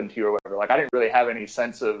would happen to you or whatever. Like I didn't really have any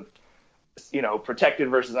sense of, protected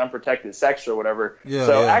versus unprotected sex or whatever.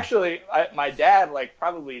 Actually, my dad, like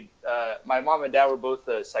probably, my mom and dad were both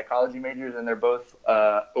psychology majors and they're both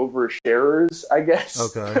oversharers, I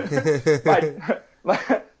guess. Okay.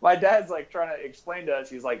 My dad's like trying to explain to us.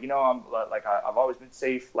 He's like, I'm like I've always been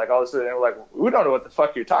safe, like all this. And we're like, we don't know what the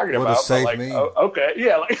fuck you're talking about. What does safe mean? Okay,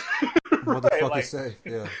 yeah, like what the fuck is safe?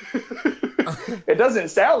 Yeah. It doesn't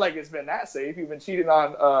sound like it's been that safe. You've been cheating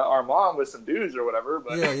on our mom with some dudes or whatever.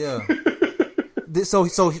 But yeah.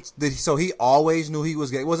 So he always knew he was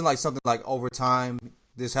gay. It wasn't like something like over time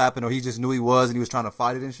this happened, or he just knew he was and he was trying to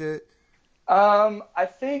fight it and shit. I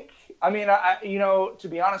think. I mean, to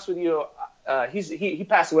be honest with you. He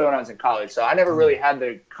passed away when I was in college, so I never really had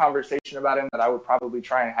the conversation about him that I would probably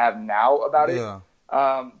try and have now about it.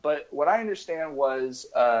 But what I understand was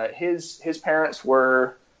his parents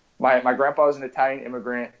were my grandpa was an Italian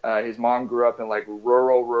immigrant. His mom grew up in like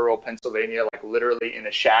rural Pennsylvania, like literally in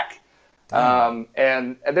a shack.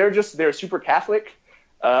 And they're super Catholic,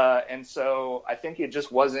 and so I think it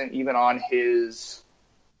just wasn't even on his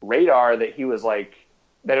radar that he was like.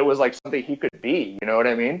 That it was like something he could be, you know what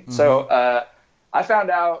I mean? Mm-hmm. So I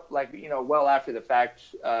found out like, well after the fact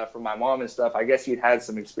from my mom and stuff, I guess he'd had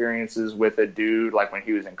some experiences with a dude like when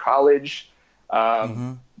he was in college.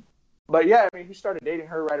 but yeah, I mean, he started dating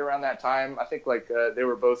her right around that time. I think like they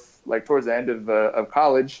were both like towards the end of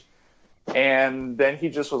college, and then he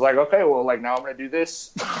just was like, okay, well, like now I'm gonna do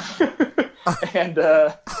this, and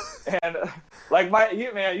like I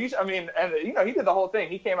mean, and you know, he did the whole thing.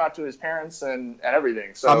 He came out to his parents and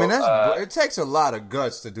everything. So I mean, it takes a lot of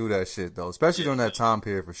guts to do that shit though, especially during that time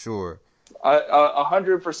period for sure.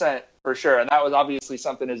 100% for sure, and that was obviously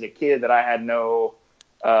something as a kid that I had no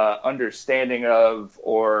understanding of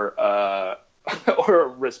or or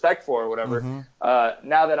respect for or whatever. Mm-hmm.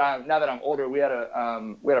 Now that I'm older, we had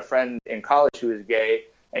a friend in college who was gay,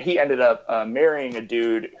 and he ended up marrying a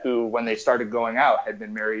dude who, when they started going out, had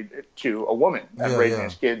been married to a woman and raising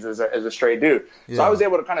his kids as a straight dude. Yeah. So I was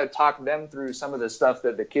able to kind of talk them through some of the stuff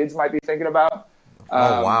that the kids might be thinking about.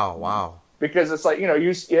 Oh wow. Because it's like, you know,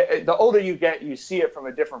 the older you get, you see it from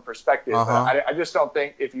a different perspective. I just don't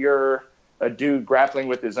think if you're a dude grappling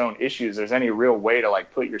with his own issues, there's any real way to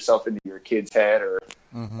like put yourself into your kid's head or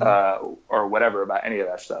whatever about any of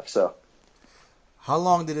that stuff. So, how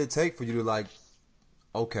long did it take for you to like,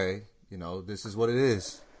 okay, you know, this is what it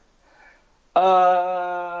is?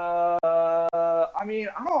 I mean,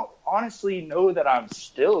 I don't honestly know that I'm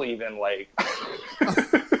still even like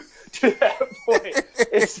to that point.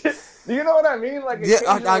 Do you know what I mean? Like,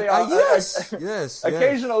 yes.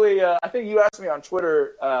 Occasionally, I think you asked me on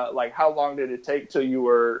Twitter, like, how long did it take till you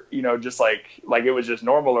were, you know, just like it was just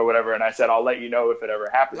normal or whatever, and I said I'll let you know if it ever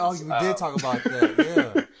happens. Oh, you did talk about that,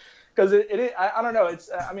 yeah. Because I don't know.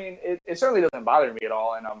 I mean, it certainly doesn't bother me at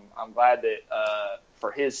all, and I'm glad that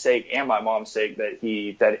for his sake and my mom's sake that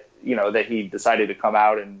he decided to come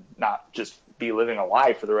out and not just be living a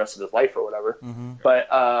lie for the rest of his life or whatever. Mm-hmm. But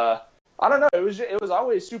I don't know. It was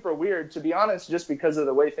always super weird, to be honest, just because of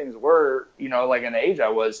the way things were. You know, like in the age I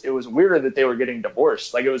was, it was weirder that they were getting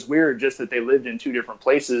divorced. Like, it was weird just that they lived in two different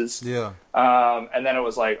places. Yeah. And then it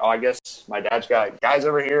was like, oh, I guess my dad's got guys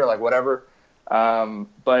over here, like whatever.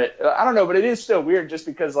 But I don't know. But it is still weird just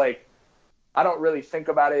because, like, I don't really think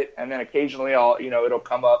about it, and then occasionally it'll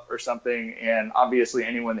come up or something, and obviously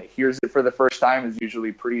anyone that hears it for the first time is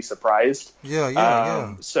usually pretty surprised.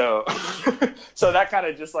 Yeah. So that kind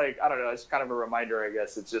of just like, I don't know, it's kind of a reminder, I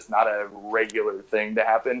guess. It's just not a regular thing to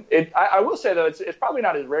happen. I will say though, it's probably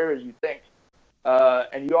not as rare as you think,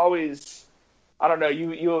 and you always, I don't know,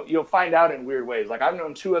 you'll find out in weird ways. Like, I've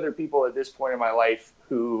known two other people at this point in my life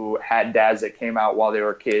who had dads that came out while they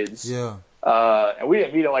were kids. Yeah. And we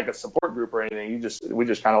didn't meet in like a support group or anything. We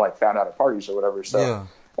just kind of like found out at parties or whatever. So yeah.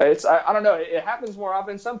 I don't know. It happens more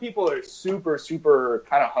often. Some people are super, super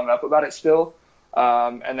kind of hung up about it still.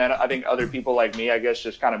 And then I think other people like me, I guess,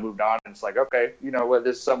 just kind of moved on. And it's like, okay, you know what?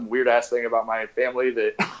 There's some weird ass thing about my family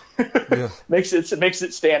that makes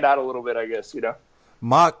it stand out a little bit, I guess, you know.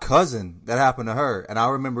 My cousin, that happened to her. And I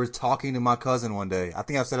remember talking to my cousin one day. I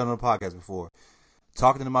think I've said it on the podcast before.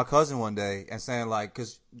 Talking to my cousin one day and saying, like,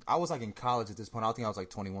 because I was like in college at this point. I think I was like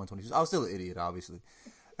 21, 22. I was still an idiot, obviously.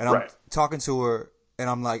 And I'm talking to her, and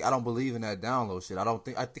I'm like, I don't believe in that download shit. I don't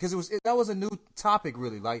think, because that was a new topic,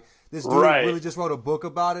 really. Like, this dude really just wrote a book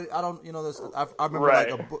about it. I don't, you know, I remember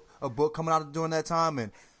like a book coming out during that time,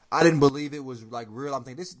 and I didn't believe it was like real. I'm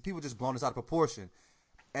thinking, people just blowing this out of proportion.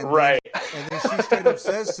 And then she straight up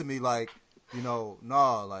says to me, like, you know,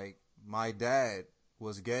 nah, like, my dad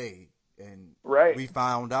was gay. And we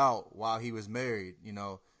found out while he was married, you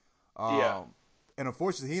know. And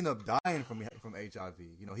unfortunately, he ended up dying from HIV.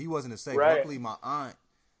 You know, he wasn't as safe. Luckily, my aunt,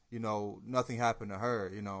 you know, nothing happened to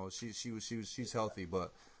her. You know, she's healthy.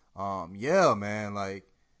 But yeah, man, like,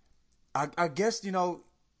 I guess, you know,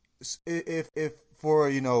 if for,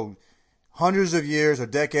 you know, hundreds of years or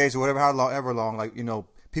decades or whatever, however long, like, you know,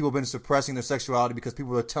 people have been suppressing their sexuality because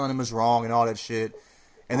people are telling them it's wrong and all that shit,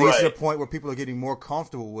 and they get to the point where people are getting more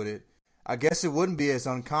comfortable with it. I guess it wouldn't be as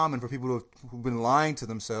uncommon for people who've been lying to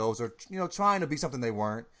themselves or, you know, trying to be something they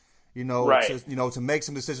weren't, you know, to make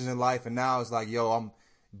some decisions in life. And now it's like, yo, I'm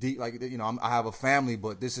deep, like, you know, I have a family,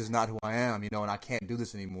 but this is not who I am, you know, and I can't do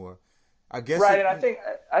this anymore. I guess. Right. And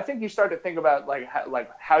I think you start to think about like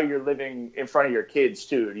how you're living in front of your kids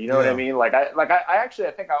too. You know what I mean? Like I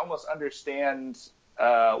think I almost understand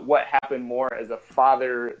what happened more as a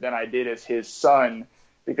father than I did as his son,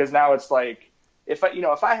 because now it's like, if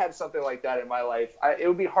I had something like that in my life, it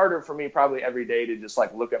would be harder for me probably every day to just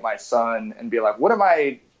like look at my son and be like, what am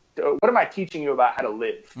I teaching you about how to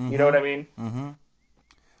live? Mm-hmm. You know what I mean? Mm-hmm.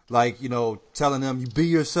 Like, you know, telling them you be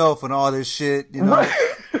yourself and all this shit, you know?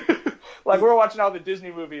 Like, we're watching all the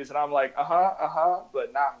Disney movies and I'm like,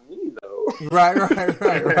 but not me though. Right.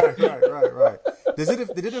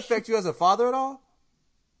 Did it affect you as a father at all?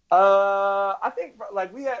 I think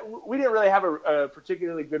like we didn't really have a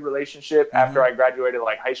particularly good relationship after I graduated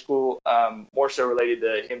like high school. More so related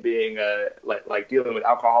to him being like dealing with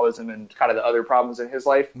alcoholism and kind of the other problems in his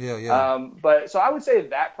life. Yeah. But so I would say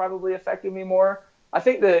that probably affected me more. I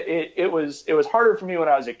think that it was harder for me when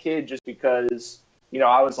I was a kid just because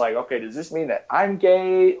I was like, okay, does this mean that I'm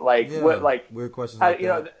gay? Like what? Like weird questions. Like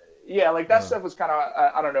that. Yeah, like that stuff was kind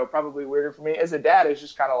of I don't know, probably weirder for me. As a dad, it's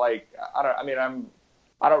just kind of like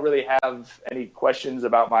I don't really have any questions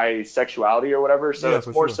about my sexuality or whatever. So it's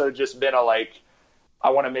more so just been I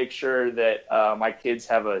want to make sure that my kids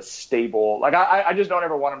have a stable, like I just don't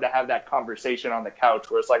ever want them to have that conversation on the couch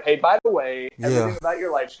where it's like, hey, by the way, everything about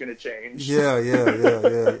your life's going to change. Yeah.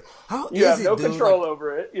 You have no control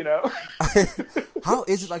over it, How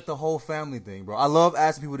is it like the whole family thing, bro? I love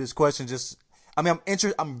asking people this question. I'm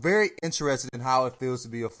very interested in how it feels to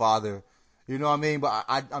be a father. You know what I mean? But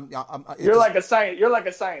you're like a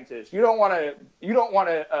scientist. You don't want to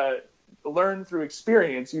learn through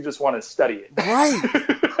experience. You just want to study it. Right.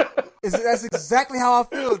 That's exactly how I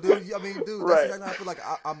feel, dude. I mean, dude, that's exactly how I feel. Like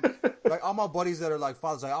I'm like all my buddies that are like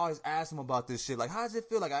fathers. I always ask them about this shit. Like, how does it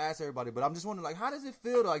feel? Like I ask everybody, but I'm just wondering, like, how does it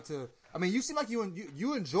feel to? I mean, you seem like you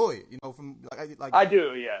enjoy it. From like I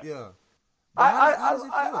do, yeah. Yeah.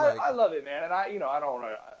 I love it, man, and I don't.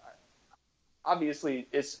 Obviously,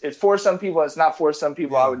 it's for some people. It's not for some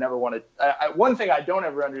people. Yeah. I would never want to. One thing I don't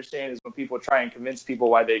ever understand is when people try and convince people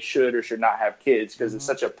why they should or should not have kids because it's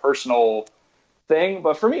such a personal thing.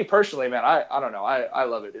 But for me personally, man, I don't know. I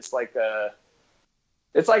love it. It's like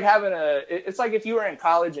having it's like if you were in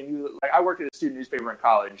college and I worked at a student newspaper in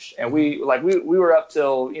college and we were up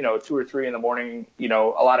till 2 or 3 in the morning. A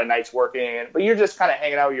lot of nights working, but you're just kind of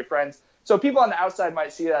hanging out with your friends. So people on the outside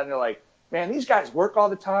might see that and they're like, man, these guys work all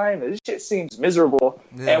the time. This shit seems miserable.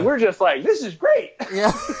 Yeah. And we're just like, this is great.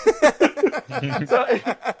 Yeah. So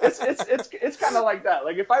it's kind of like that.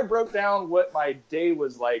 Like if I broke down what my day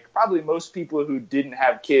was like, probably most people who didn't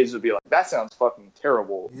have kids would be like, that sounds fucking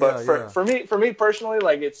terrible. But for me personally,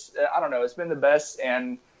 like I don't know, it's been the best.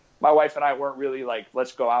 And my wife and I weren't really like,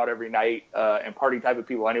 let's go out every night and party type of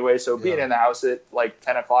people anyway. So being in the house at like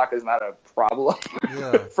 10 o'clock is not a problem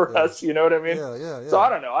for us. You know what I mean? Yeah. So I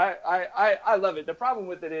don't know. I love it. The problem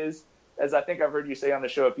with it is, as I think I've heard you say on the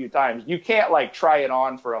show a few times, you can't like try it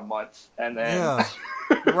on for a month and then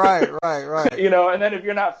right. And then if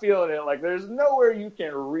you're not feeling it, like there's nowhere you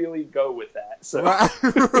can really go with that. So right.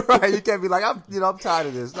 You can't be like, I'm tired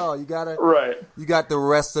of this. No, you gotta you got the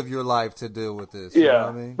rest of your life to deal with this. You know what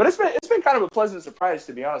I mean? But it's been kind of a pleasant surprise,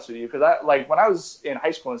 to be honest with you, because I like when I was in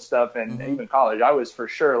high school and stuff and even college, I was for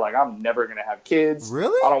sure like, I'm never gonna have kids.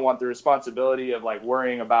 Really? I don't want the responsibility of like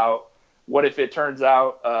worrying about what if it turns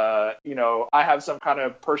out I have some kind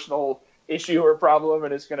of personal issue or problem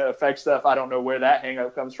and it's going to affect stuff. I don't know where that hang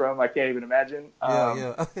up comes from. I can't even imagine. But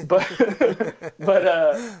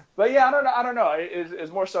yeah, I don't know.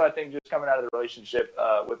 It's more so I think just coming out of the relationship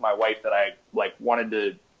with my wife that I like wanted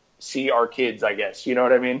to see our kids, I guess. You know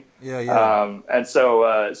what I mean? Yeah. And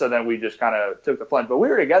so then we just kind of took the plunge. But we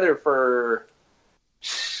were together for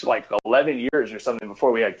like 11 years or something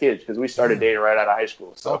before we had kids because we started dating right out of high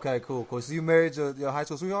school. So. Okay, cool. So you married your high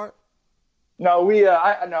school sweetheart? No,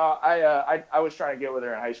 I was trying to get with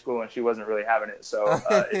her in high school and she wasn't really having it. So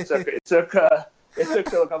it took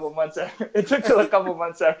till a couple months. It took till a couple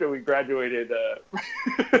months after we graduated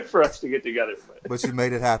for us to get together. But you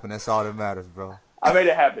made it happen. That's all that matters, bro. I made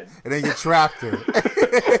it happen. And then you trapped her.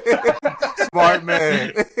 Smart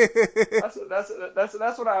man.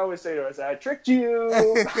 That's what I always say to her. I say, I tricked you.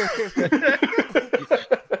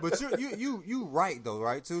 But you right though,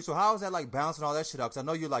 right too. So how is that like bouncing all that shit out? Because I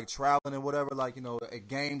know you're like traveling and whatever, like at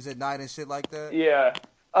games at night and shit like that. Yeah.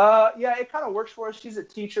 It kind of works for us. She's a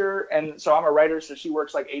teacher, and so I'm a writer. So she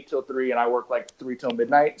works like 8 till 3, and I work like 3 till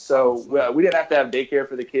midnight. So we didn't have to have daycare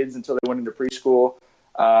for the kids until they went into preschool.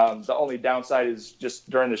 The only downside is just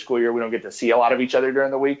during the school year, we don't get to see a lot of each other during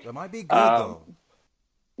the week. That might be good though.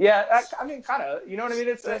 Yeah, I mean, kind of. You know what I mean?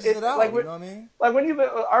 It's like you know what I mean? Like when we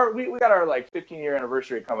got our like 15-year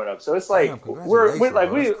anniversary coming up, so it's like we've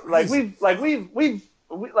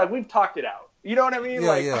talked it out. You know what I mean?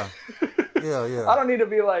 Yeah. I don't need to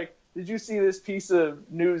be like, did you see this piece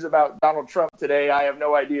of news about Donald Trump today? I have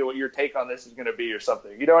no idea what your take on this is going to be or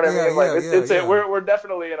something. You know what I mean? We're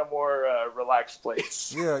definitely in a more relaxed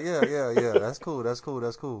place. Yeah. That's cool.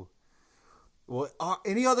 Well,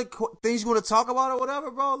 any other things you want to talk about or whatever,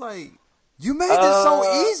 bro? Like, you made this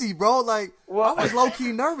so easy, bro. Like, I was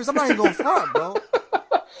low-key nervous. I'm not even going to front, bro.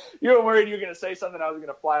 You were worried you were gonna say something. I was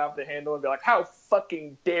gonna fly off the handle and be like, "How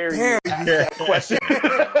fucking dare you ask that question?"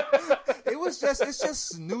 It's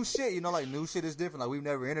just new shit, you know. Like new shit is different. Like we've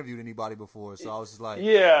never interviewed anybody before, so I was just like,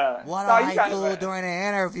 yeah, what do I do during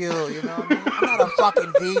an interview? You know what I mean? I'm not a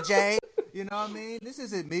fucking VJ. You know what I mean? This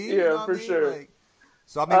isn't me. Yeah, you know what for I mean? sure. Like,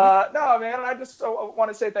 so I mean, no, man. I just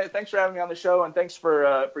want to say thanks for having me on the show, and thanks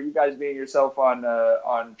for you guys being yourself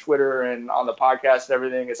on Twitter and on the podcast and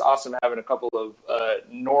everything. It's awesome having a couple of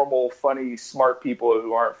normal, funny, smart people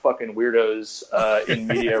who aren't fucking weirdos in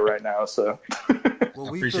media right now. So,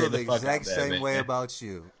 well, we feel the exact same way about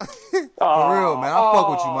you. For Aww, real, man. I fuck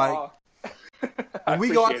with you, Mike. When we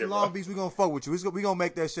go out to it, Long bro. Beach, we gonna fuck with you. We gonna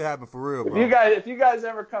make that shit happen for real, bro. If you guys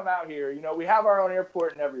ever come out here, you know we have our own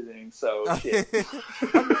airport and everything. So shit.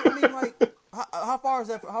 I mean, like, how far is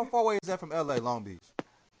that? How far away is that from LA, Long Beach?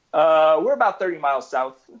 We're about 30 miles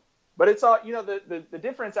south, but it's all the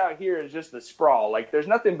difference out here is just the sprawl. Like there's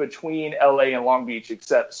nothing between LA and Long Beach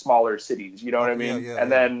except smaller cities. You know what I mean?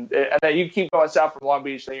 And then you keep going south from Long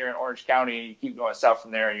Beach, then you're in Orange County, and you keep going south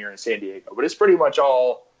from there, and you're in San Diego. But it's pretty much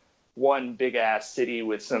all one big ass city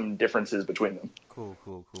with some differences between them. Cool.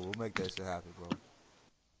 We'll make that shit happen, bro.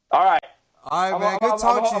 All right, man. Good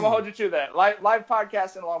talking to you. I'm gonna hold you to that. Live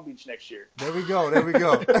podcast in Long Beach next year. There we go. There it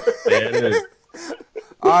is.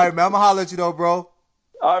 All right, man. I'm gonna holler at you though, bro.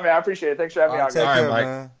 All right, man. I appreciate it. Thanks for having me out, Take guys. care, Mike.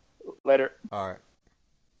 man. Later. All right.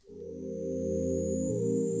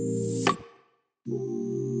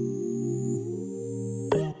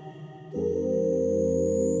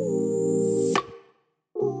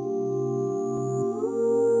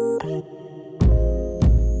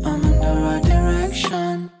 I'm in the right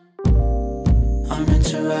direction. I'm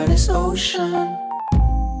into ride this ocean.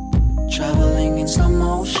 Traveling in slow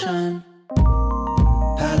motion.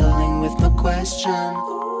 Paddling with no question.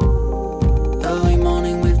 Early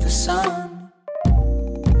morning with the sun.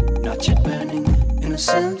 Not yet burning,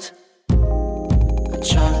 innocent. I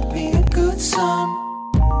try to be a good son.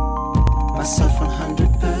 Myself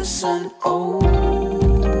 100%. Oh.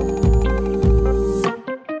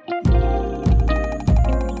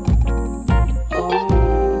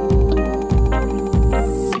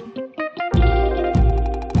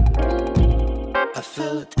 I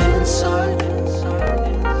feel it inside.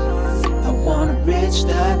 I wanna reach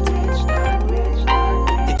that.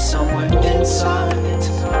 It's somewhere inside.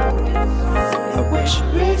 I wish I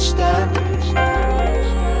reached that.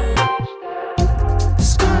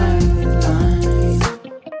 Skyline,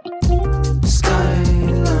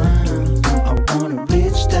 skyline. I wanna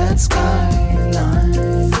reach that skyline.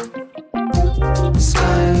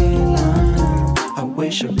 Skyline. I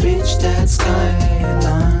wish I reached that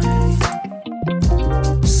skyline.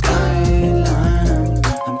 Skyline,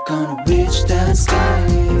 I'm gonna reach that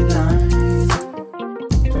skyline.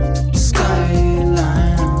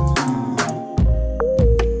 Skyline.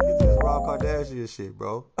 Get this Rob Kardashian shit,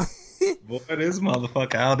 bro. Boy, this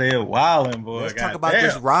motherfucker out there wilding, boy. Let's talk about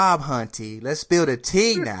this Rob hunty. Let's spill the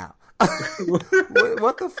tea now.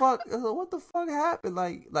 what the fuck? What the fuck happened?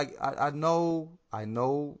 Like I know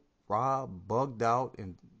Rob bugged out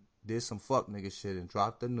and did some fuck nigga shit and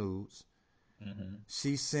dropped the nudes. Mm-hmm.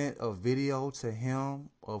 She sent a video to him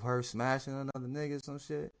of her smashing another nigga or some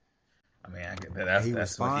shit. I mean,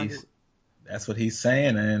 that's what he's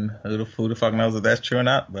saying, and who the fuck knows if that's true or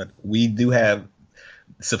not? But we do have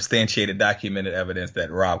substantiated, documented evidence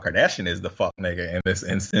that Rob Kardashian is the fuck nigga in this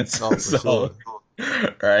instance. Oh, for sure.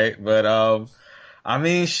 Right? But I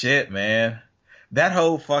mean, shit, man. That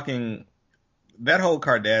whole Kardashian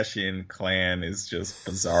clan is just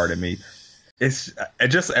bizarre to me. It's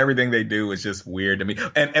just everything they do is just weird to me.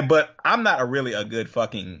 But I'm not really a good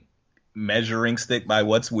fucking measuring stick by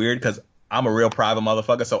what's weird because I'm a real private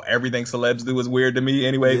motherfucker. So everything celebs do is weird to me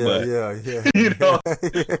anyway. Yeah. You know,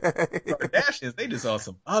 Kardashians, they just on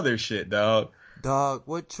some other shit, dog. Dog,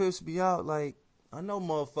 what trips me out? Like, I know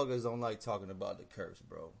motherfuckers don't like talking about the curse,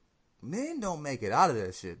 bro. Men don't make it out of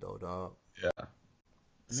that shit though, dog. Yeah.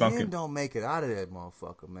 Men don't make it out of that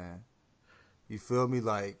motherfucker, man. You feel me?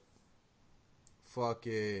 Like,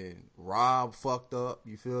 fucking Rob fucked up.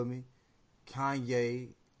 You feel me? Kanye,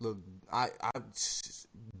 look, I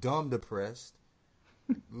dumb depressed.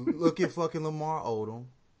 Look at fucking Lamar Odom.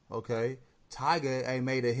 Okay, Tiger ain't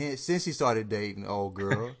made a hint since he started dating old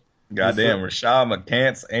girl. Goddamn, Rashad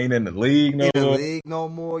McCants ain't in the league no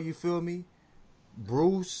more. You feel me?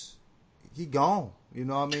 Bruce, he gone. You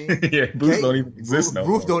know what I mean? Yeah, Bruce don't even exist no more.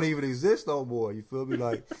 Bruce don't even exist no more. You feel me?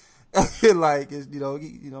 Like, like it's, you know,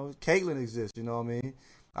 Caitlyn exists. You know what I mean?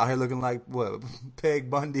 Out here looking like what? Peg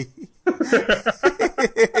Bundy. You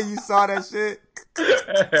saw that shit?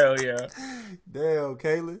 Hell yeah. Damn,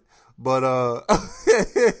 Caitlyn. But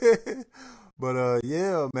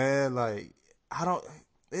yeah, man. Like I don't.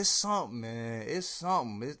 It's something, man. It's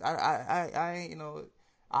something. I ain't,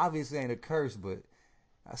 obviously ain't a curse, but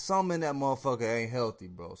something in that motherfucker ain't healthy,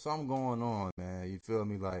 bro. Something going on, man. You feel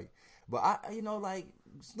me? Like, but like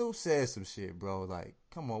Snoop said some shit, bro. Like,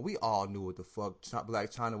 come on, we all knew what the fuck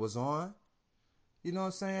Black China was on. You know what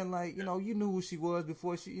I'm saying? Like, you knew who she was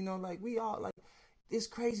before she, like we all like. It's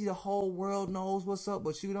crazy. The whole world knows what's up,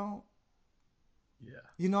 but you don't. Yeah.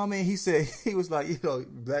 You know what I mean? He said, he was like,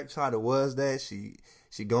 Black China was that. She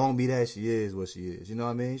gonna be that. She is what she is. You know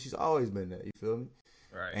what I mean? She's always been that. You feel me?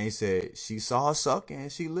 Right. And he said, she saw her sucking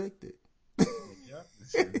and she licked it. Yeah,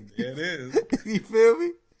 it is. You feel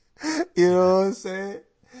me? You know what I'm saying?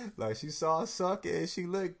 Like, she saw her sucking and she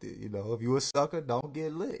licked it. If you a sucker, don't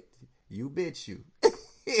get licked. You bitch you.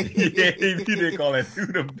 Yeah, he didn't call that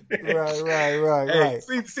dude a bitch. Right.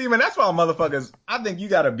 See, man, that's why motherfuckers. I think you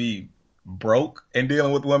gotta be broke and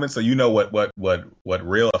dealing with women, so you know what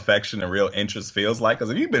real affection and real interest feels like.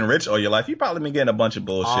 Because if you've been rich all your life, you probably been getting a bunch of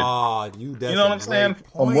bullshit. You know what I'm saying?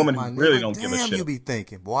 Point, a woman who really don't damn, give a shit. You be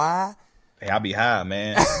thinking, boy. Hey, I be high,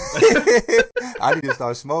 man. I need to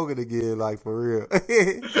start smoking again, like for real.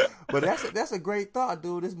 But that's a great thought,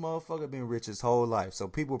 dude. This motherfucker been rich his whole life, so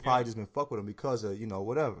people probably just been fuck with him because of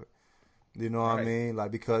whatever. You know what I mean?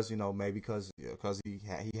 Like because maybe because he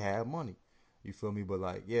had money. You feel me? But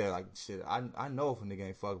like like shit. I know if a nigga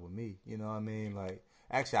ain't fuck with me. You know what I mean? Like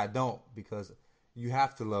actually I don't, because you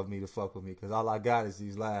have to love me to fuck with me, because all I got is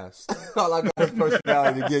these laughs. All I got is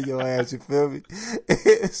personality to get your ass. You feel me?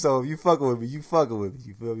 So if you fucking with me, you fucking with me.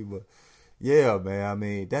 You feel me? But yeah, man. I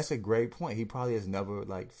mean, that's a great point. He probably has never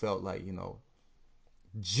like felt like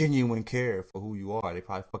genuine care for who you are. They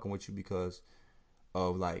probably fucking with you because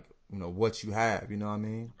of like what you have. You know what I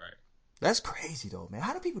mean? Right. That's crazy though, man.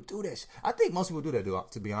 How do people do that? I think most people do that,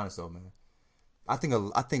 dude. To be honest though, man. I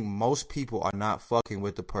think most people are not fucking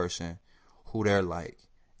with the person who they're like,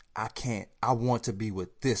 I want to be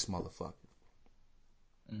with this motherfucker.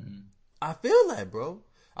 Mm-hmm. I feel that, bro.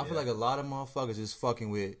 I feel like a lot of motherfuckers is fucking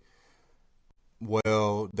with,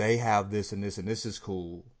 well, they have this and this and this is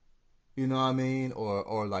cool. You know what I mean?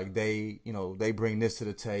 Or like they bring this to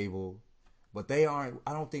the table, but they aren't,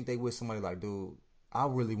 I don't think they with somebody like, dude, I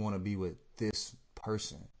really want to be with this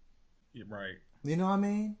person. You're right. You know what I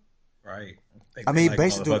mean? Right. I mean, like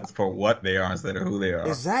basically for what they are instead of who they are.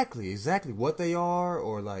 Exactly what they are,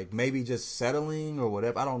 or like maybe just settling or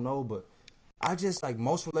whatever. I don't know, but I just like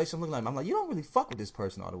most relationships. I'm like, you don't really fuck with this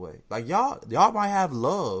person all the way. Like y'all might have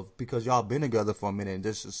love because y'all been together for a minute and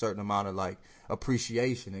there's a certain amount of like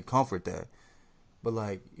appreciation and comfort there. But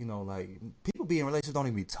like like people be in relationships don't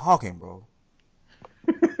even be talking, bro.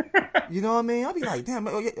 You know what I mean? I'll be like, damn,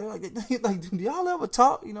 like do y'all ever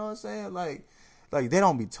talk? You know what I'm saying? Like they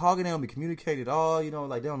don't be talking, they don't be communicating at all.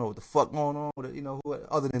 Like they don't know what the fuck going on with it.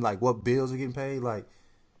 Other than like what bills are getting paid. Like,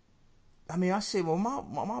 I mean, well,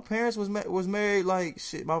 my parents was married. Like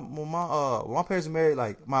shit, when my parents were married.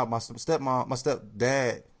 Like my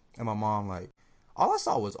stepdad and my mom. Like all I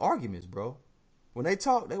saw was arguments, bro. When they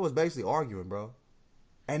talked, they was basically arguing, bro.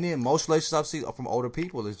 And then most relationships I see from older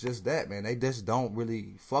people is just that, man. They just don't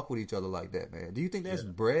really fuck with each other like that, man. Do you think that's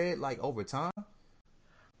bred like over time?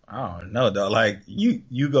 I don't know, though. Like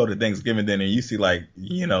you go to Thanksgiving dinner and you see like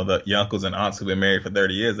your uncles and aunts who've been married for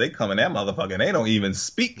 30 years. They come in that motherfucker and they don't even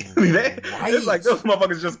speak. It's like those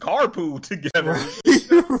motherfuckers just carpool together. Right.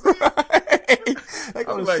 They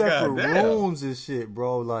go to like, separate rooms and shit,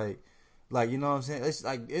 bro. Like you know what I'm saying? It's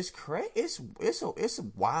like it's crazy. It's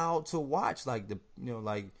wild to watch. Like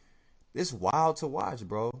it's wild to watch,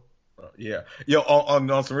 bro. Yeah.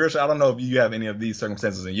 On some real shit, I don't know if you have any of these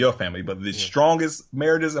circumstances in your family, but the strongest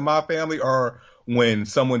marriages in my family are when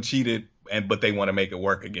someone cheated but they want to make it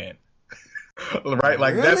work again. Right?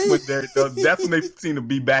 Like really? that's when they seem to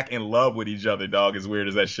be back in love with each other, dog, as weird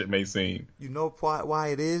as that shit may seem. You know why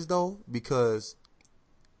it is though? Because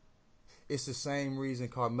it's the same reason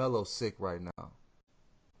Carmelo's sick right now.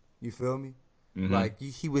 You feel me? Mm-hmm. Like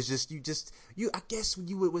he was just I guess when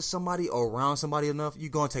you with somebody or around somebody enough, you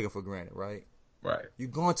gonna take it for granted, right? Right. You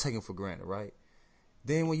gonna take it for granted, right?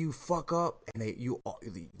 Then when you fuck up and they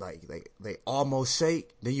almost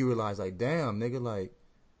shake, then you realize like, damn, nigga, like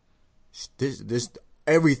this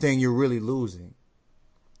everything you're really losing.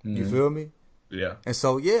 Mm-hmm. You feel me? Yeah. And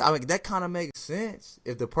so I mean that kind of makes sense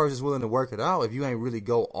if the person's willing to work it out. If you ain't really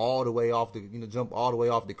go all the way off the jump all the way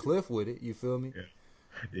off the cliff with it, you feel me?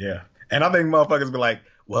 Yeah. And I think motherfuckers be like,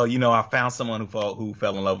 well, I found someone who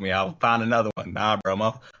fell in love with me. I'll find another one. Nah,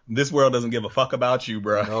 bro. This world doesn't give a fuck about you,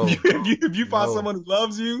 bro. No. if you find someone who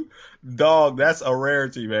loves you, dog, that's a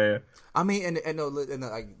rarity, man. I mean, and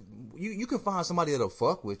like you can find somebody that'll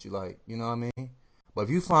fuck with you, like, you know what I mean? But if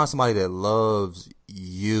you find somebody that loves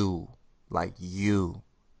you, like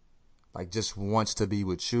just wants to be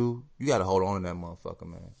with you, you gotta hold on to that motherfucker,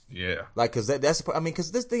 man. Yeah. Like, cause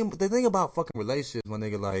cause the thing about fucking relationships, my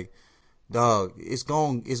nigga, like, dog, it's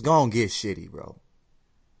gonna get shitty, bro.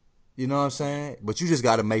 You know what I'm saying? But you just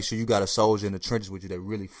gotta make sure you got a soldier in the trenches with you that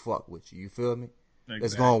really fuck with you. You feel me? Exactly.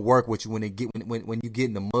 It's gonna work with you when you get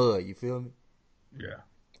in the mud. You feel me? Yeah.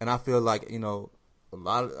 And I feel like, you know,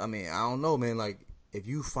 I don't know, man. Like, if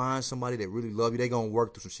you find somebody that really love you, they gonna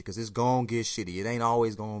work through some shit, cause it's gonna get shitty. It ain't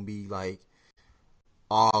always gonna be like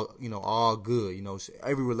all good. You know,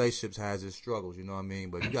 every relationship has its struggles. You know what I mean?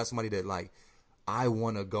 But if you got somebody that like, I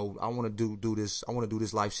want to do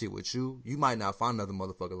this life shit with you, you might not find another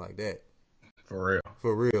motherfucker like that. For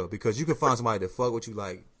real, because you can find somebody that fuck with you,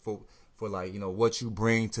 like, for like, you know, what you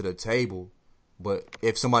bring to the table. But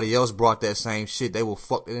if somebody else brought that same shit, they will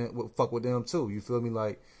fuck with them too. You feel me?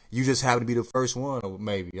 Like, you just happen to be the first one, or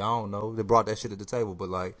maybe, I don't know, that brought that shit to the table, but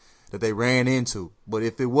like, that they ran into. But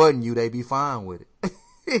if it wasn't you, they be fine with it.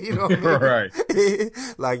 You know what I mean? Right.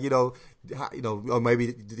 Like, you know, or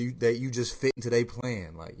maybe that you just fit into their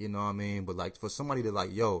plan. Like, you know what I mean? But like, for somebody to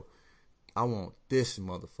like, yo, I want this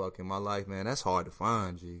motherfucker in my life, man, that's hard to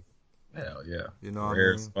find, G. Hell yeah. You know what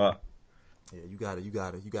Rare I mean? spot. Yeah, you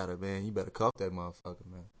gotta, man. You better cuff that motherfucker,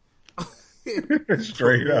 man.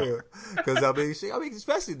 Straight up. Because I mean,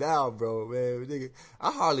 especially now, bro, man. Nigga,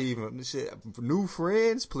 I hardly even new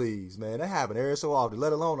friends, please, man. That happen every so often.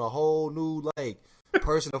 Let alone a whole new like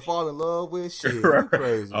person to fall in love with. Shit, Right. you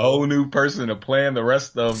crazy. A whole new person to plan the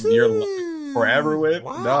rest of your life forever with.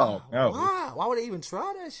 Wow. No. Why would they even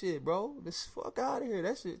try that shit, bro? This fuck out of here.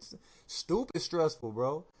 That shit's stupid stressful,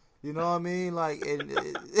 bro. You know what I mean? Like,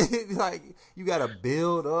 like, you gotta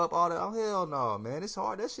build up all that. Oh, hell no, man. It's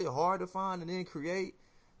hard. That shit hard to find and then create.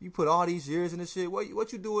 You put all these years in the shit. What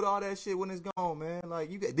you do with all that shit when it's gone, man?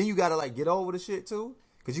 Like, then you gotta like get over the shit too,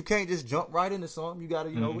 because you can't just jump right into something. You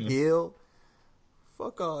gotta, you know, heal.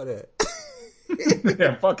 Fuck all that.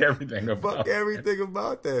 Yeah, fuck everything about. Fuck everything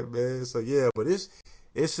about that, man. So yeah, but it's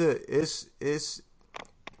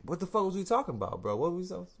what the fuck was we talking about, bro? What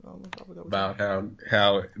was we about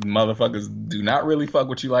how motherfuckers do not really fuck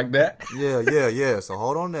with you like that? Yeah. So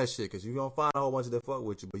hold on to that shit, because you're going to find a whole bunch of that fuck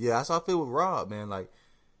with you. But yeah, that's how I feel with Rob, man. Like,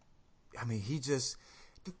 I mean, he just,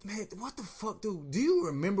 man, what the fuck, dude? Do you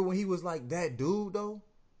remember when he was like that dude, though?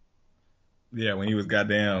 Yeah, when he was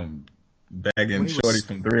goddamn bagging shorty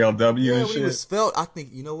from 3LW and shit. He was felt, I think,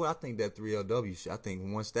 you know what? I think that 3LW shit, I think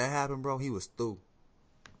once that happened, bro, he was through.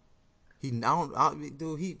 He been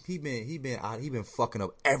fucking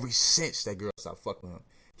up ever since that girl stopped fucking with him.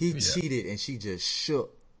 He cheated and she just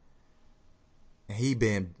shook. And he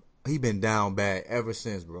been down bad ever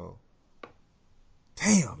since, bro.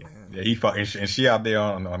 Damn, man. Yeah, he fucking, and she out there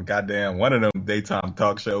on goddamn one of them daytime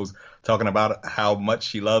talk shows talking about how much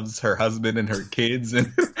she loves her husband and her kids, and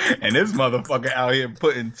this motherfucker out here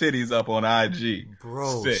putting titties up on IG.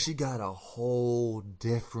 Bro, Sick. She got a whole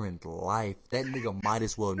different life. That nigga might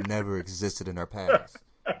as well never existed in her past.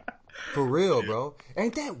 For real, bro.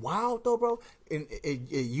 Ain't that wild though, bro? And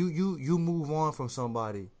you move on from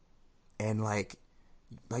somebody, and like,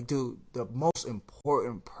 dude, the most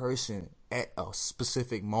important person at a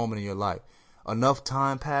specific moment in your life, enough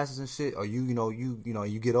time passes and shit, or you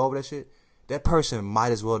get over that shit, that person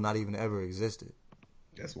might as well not even ever existed.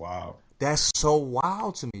 That's wild. That's so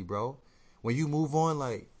wild to me, bro. When you move on,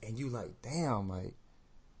 like, and you like, damn, like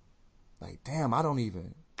damn, I don't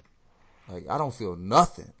even, like, I don't feel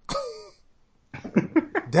nothing.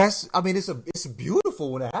 It's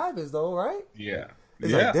beautiful when it happens though, right? Yeah.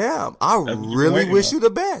 It's like, damn, I really wish you the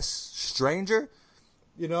best, stranger.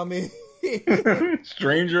 You know what I mean?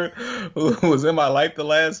 Stranger who was in my life the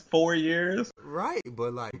last 4 years. Right,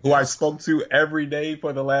 but like, who I spoke to every day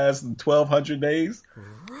for the last 1,200 days.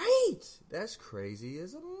 Right. That's crazy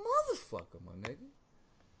as a motherfucker, my nigga.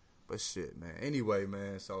 But shit, man. Anyway,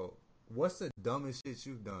 man, so what's the dumbest shit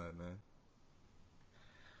you've done, man?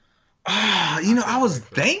 I was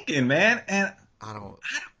thinking, man, and I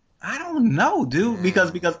don't know, dude, yeah.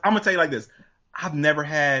 because I'm gonna tell you like this. I've never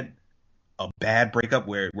had a bad breakup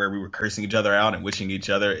where we were cursing each other out and wishing each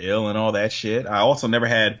other ill and all that shit. I also never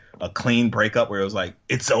had a clean breakup where it was like,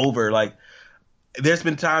 it's over. Like, there's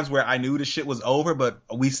been times where I knew the shit was over, but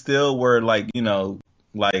we still were like,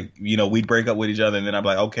 we'd break up with each other, and then I'd be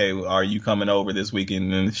like, okay, are you coming over this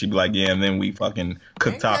weekend? And she'd be like, yeah, and then we fucking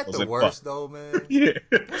cook tacos. Ain't that the worst though, man? Yeah.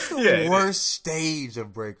 That's the worst stage of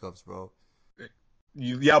breakups, bro.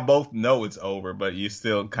 Y'all both know it's over, but you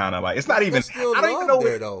still kind of like, it's not even. I don't even know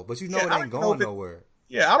there though, but you know it ain't going nowhere.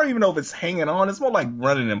 Yeah, I don't even know if it's hanging on. It's more like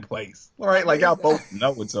running in place, right? Like y'all both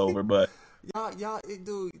know it's over, but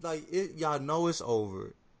y'all know it's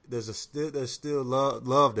over. There's still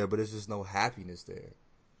love there, but there's just no happiness there.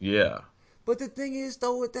 yeah. But the thing is,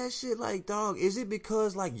 though, with that shit, like, dog, is it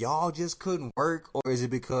because like y'all just couldn't work, or is it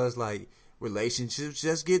because like relationships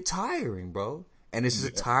just get tiring, bro? And this is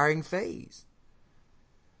a tiring phase.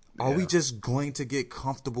 Are we just going to get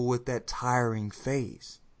comfortable with that tiring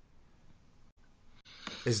phase?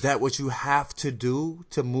 Is that what you have to do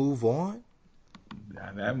to move on?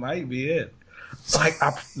 That might be it. Like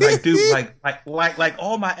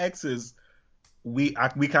all my exes, we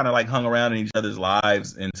kind of like hung around in each other's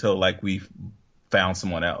lives until like we found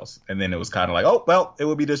someone else, and then it was kind of like, oh well, it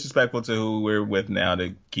would be disrespectful to who we're with now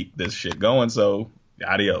to keep this shit going, so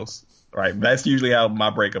adios. Right? That's usually how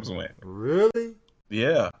my breakups went. Really?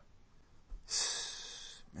 Yeah.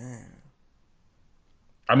 Man.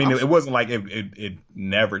 I mean, it wasn't like it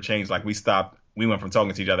never changed. Like we went from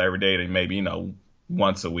talking to each other every day to maybe,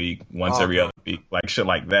 once a week, once every other week, like shit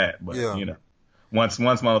like that. But, once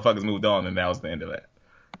motherfuckers moved on, then that was the end of that.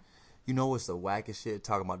 You know what's the wackest shit?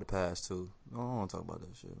 Talking about the past, too. I don't want to talk about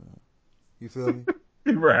that shit, man. You feel me?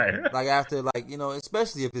 Right. Like, after, like,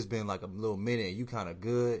 especially if it's been, like, a little minute and you kind of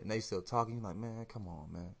good and they still talking, you're like, man, come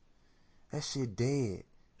on, man. That shit dead.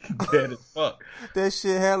 Dead as fuck. That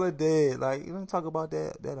shit hella dead. Like, you don't talk about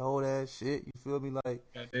that old ass shit. You feel me? Like,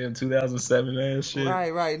 goddamn 2007 ass shit.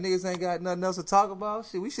 Right. Niggas ain't got nothing else to talk about.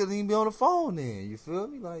 Shit, we shouldn't even be on the phone then. You feel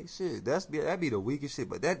me? Like, shit, that'd be the weakest shit.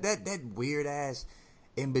 But that weird ass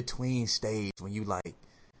in between stage when you like,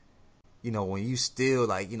 when you still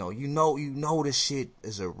like, you know the shit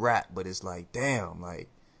is a rap, but it's like, damn, like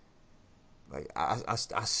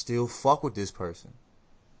I still fuck with this person.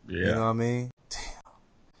 Yeah. You know what I mean? Damn.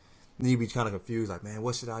 Then you be kind of confused, like, man,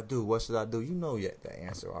 what should I do? What should I do? You know the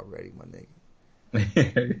answer already, my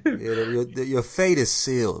nigga. Your fate is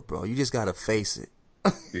sealed, bro. You just gotta face it.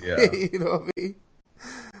 Yeah. You know what I mean?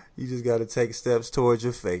 You just gotta take steps towards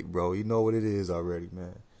your fate, bro. You know what it is already,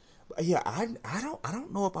 man. But yeah, I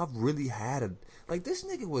don't know if I've really had this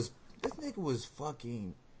nigga was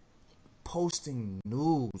fucking posting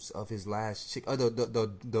news of his last chick,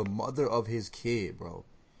 the mother of his kid, bro.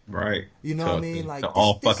 Right. You know what I mean? Like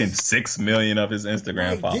all fucking 6 million of his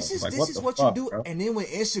Instagram followers. This is what you do. Bro? And then when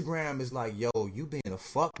Instagram is like, yo, you being a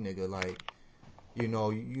fuck nigga, like, you know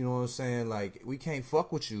what I'm saying? Like, we can't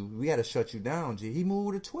fuck with you. We gotta shut you down, G. He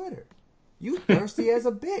moved to Twitter. You thirsty as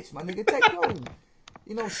a bitch, my nigga. Take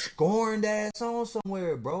your, scorned ass on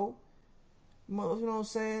somewhere, bro. You know what I'm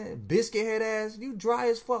saying? Biscuit head ass. You dry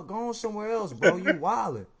as fuck. Go on somewhere else, bro. You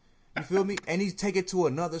wildin'. You feel me? And he take it to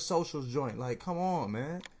another socials joint. Like, come on,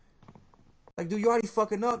 man. Like, dude, you already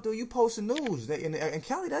fucking up, dude. You posting news. In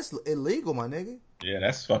Cali, that's illegal, my nigga. Yeah,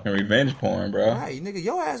 that's fucking revenge porn, bro. Right, nigga,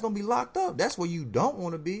 your ass gonna be locked up. That's where you don't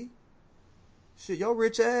want to be. Shit, your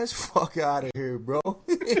rich ass, fuck out of here, bro. For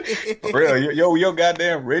real, your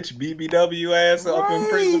goddamn rich BBW ass up in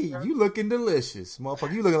prison, bro. You looking delicious,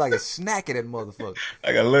 motherfucker. You looking like a snack at that motherfucker.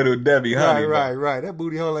 Like a little Debbie honey. Right. That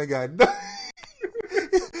booty hole ain't got nothing.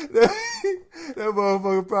 That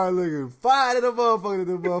motherfucker probably looking fine at the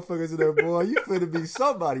motherfuckers in there, boy. You finna be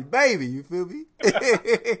somebody, baby. You feel me?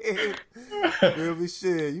 Feel me?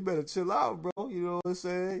 Shit, you better chill out, bro. You know what I'm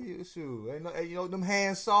saying? Shoot, ain't them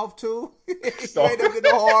hands soft too? You ain't done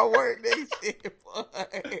no hard work, nigga. Shit, boy.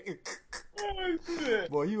 Oh, shit.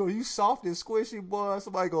 Boy, you soft and squishy, boy.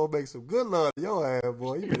 Somebody gonna make some good love to your ass,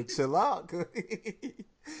 boy. You better chill out.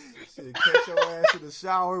 Shit, catch your ass in the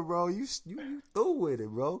shower, bro. You through with it,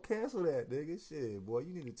 bro. Cancel that, nigga. Shit, boy.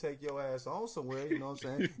 You need to take your ass on somewhere, you know what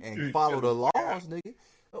I'm saying? And follow the laws, nigga.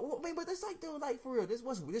 I mean, but it's like, dude, like, for real,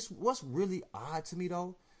 what's really odd to me,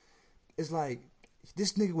 though, is like,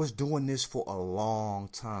 this nigga was doing this for a long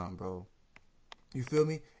time, bro. You feel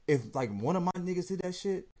me? If, like, one of my niggas did that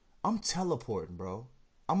shit, I'm teleporting, bro.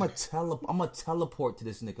 I'm a teleport to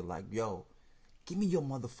this nigga, like, yo, give me your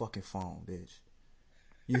motherfucking phone, bitch.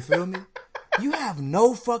 You feel me? You have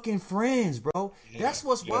no fucking friends, bro. That's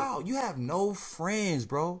what's wild. You have no friends,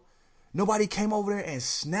 bro. Nobody came over there and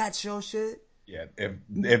snatched your shit. Yeah,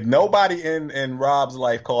 if nobody in Rob's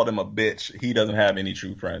life called him a bitch, he doesn't have any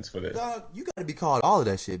true friends for this. Dog, you gotta be called all of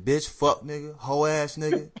that shit, bitch, fuck nigga, hoe ass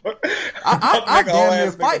nigga. I damn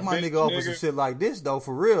near fight my nigga over some shit like this though,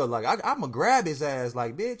 for real. Like I'ma grab his ass,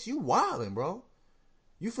 like, bitch, you wildin', bro.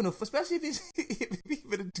 You finna, especially if he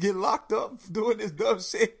finna get locked up doing this dumb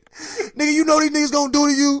shit, nigga. You know these niggas gonna do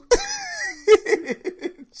to you.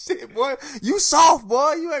 Shit, boy, you soft,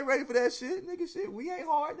 boy. You ain't ready for that shit, nigga. Shit, we ain't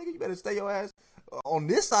hard, nigga. You better stay your ass on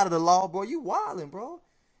this side of the law, bro. You wildin', bro.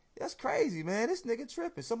 That's crazy, man. This nigga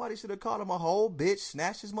tripping. Somebody should have called him a whole bitch,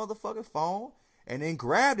 snatched his motherfucking phone, and then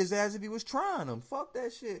grabbed his ass if he was trying him. Fuck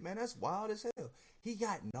that shit, man. That's wild as hell. He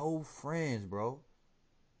got no friends, bro.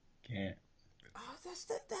 Can't. Oh, it's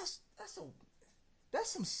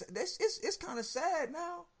kind of sad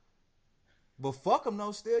now. But fuck him,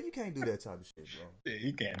 no. Still, you can't do that type of shit, bro. Yeah,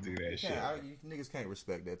 you can't do that shit. You niggas can't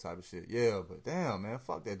respect that type of shit. Yeah, but damn, man,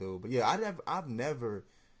 fuck that dude. But yeah, I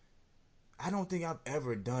don't think I've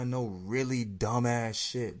ever done no really dumbass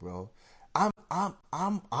shit, bro. I'm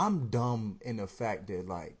dumb in the fact that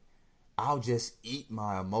like I'll just eat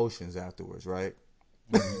my emotions afterwards, right?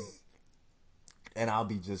 And I'll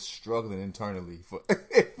be just struggling internally for,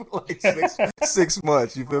 for like 6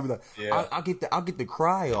 months. You feel me? Like, yeah. I'll get the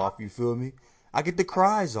cry off. You feel me? I get the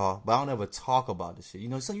cries off, but I don't ever talk about the shit. You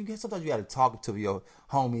know, so sometimes you got to talk to your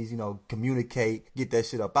homies. You know, communicate, get that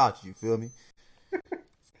shit up out you. You feel me?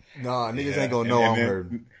 Nah, niggas ain't gonna know I'm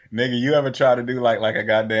hurting. Nigga, you ever try to do like a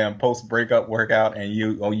goddamn post breakup workout and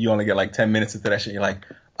you only get like 10 minutes into that shit? You're like,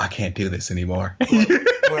 I can't do this anymore.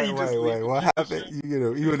 Wait, what happened?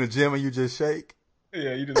 You in the gym and you just shake?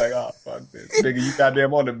 Yeah, you just like, oh, fuck this. Nigga, you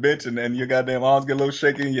goddamn on the bench and then your goddamn arms get a little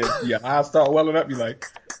shaky and your eyes start welling up. You're like,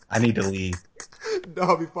 I need to leave.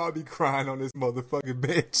 Dog, before I be crying on this motherfucking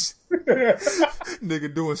bench.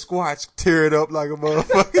 Nigga doing squats, tear it up like a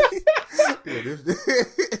motherfucker.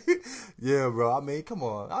 Yeah, bro. I mean, come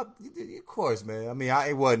on. Of course, man. I mean,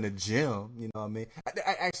 it wasn't a gym. You know what I mean?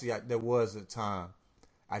 Actually, there was a time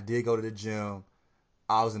I did go to the gym.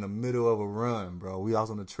 I was in the middle of a run, bro. We was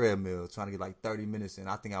on the treadmill trying to get like 30 minutes in.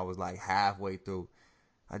 I think I was like halfway through.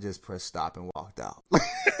 I just pressed stop and walked out.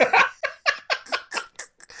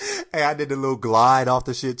 Hey, I did the little glide off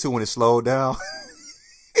the shit too when it slowed down.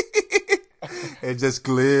 It just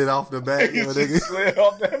glid off the back. You know, just glid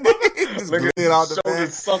off that motherfucker. Just glid off the back.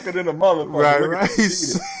 Sunken in the motherfucker. Right.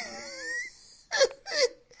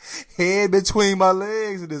 Head between my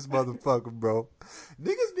legs in this motherfucker, bro.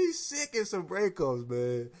 Niggas be sick in some breakups,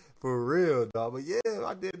 man. For real, dog. But yeah,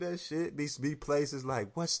 I did that shit. Be places like,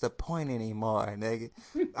 what's the point anymore, nigga?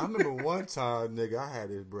 I remember one time, nigga, I had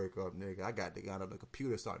this breakup, nigga. I got on the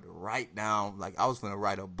computer, started to write down, like, I was gonna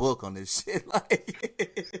write a book on this shit. Like,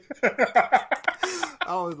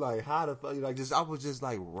 I was like, how the fuck? Like, I was just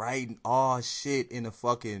like writing all shit in the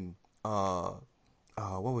fucking, what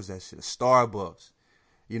was that shit? Starbucks.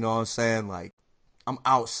 You know what I'm saying? Like, I'm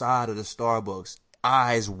outside of the Starbucks.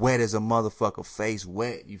 Eyes wet as a motherfucker, face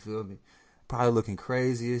wet, you feel me? Probably looking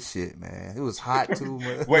crazy as shit, man. It was hot too.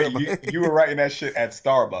 Wait, you were writing that shit at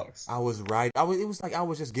Starbucks? I was right. It was like I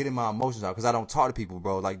was just getting my emotions out because I don't talk to people,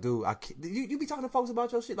 bro. Like, dude, you be talking to folks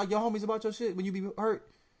about your shit, like your homies about your shit when you be hurt.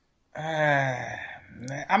 I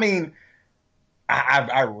mean,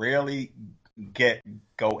 I rarely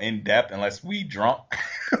go in depth unless we drunk,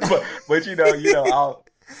 but you know,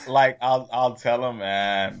 I'll tell them,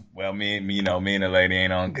 man. Well, me and the lady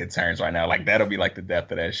ain't on good terms right now. Like that'll be like the depth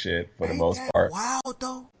of that shit for the most part. Wild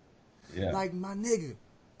though. Yeah. Like my nigga,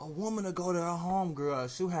 a woman to go to her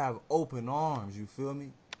homegirl, she'll have open arms. You feel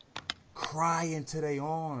me? Cry into their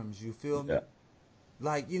arms. You feel me? Yeah.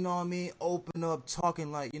 Like, you know what I mean? Open up,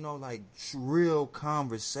 talking like, you know, like real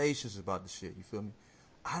conversations about the shit. You feel me?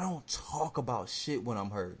 I don't talk about shit when I'm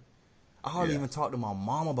hurt. I hardly even talk to my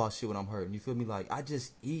mom about shit when I'm hurting. You feel me? Like, I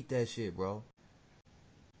just eat that shit, bro.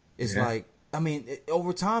 It's like, I mean,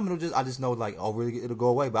 over time, I just know, like, oh, really, it'll go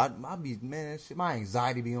away. But I be, man, shit, my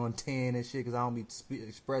anxiety be on 10 and shit because I don't be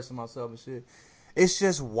expressing myself and shit. It's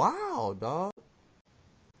just wild, dog.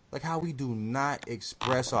 Like, how we do not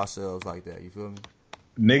express ourselves like that. You feel me?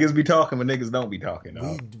 Niggas be talking, but niggas don't be talking,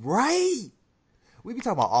 dog. Right. We be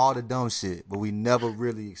talking about all the dumb shit, but we never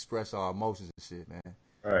really express our emotions and shit, man.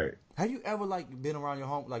 Right. Have you ever like been around your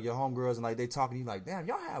homegirls and like they talking to you like, damn,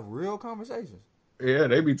 y'all have real conversations? Yeah,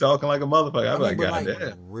 they be talking like a motherfucker. I'm like,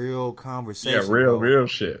 goddamn. Real conversations. Yeah, real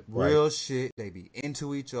shit. Real shit. They be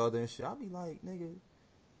into each other and shit. I be like, nigga,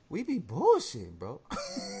 we be bullshitting, bro.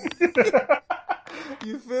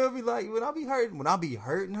 You feel me? Like when I be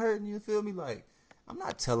hurting, you feel me? Like I'm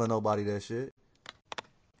not telling nobody that shit.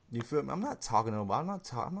 You feel me? I'm not talking about. I'm not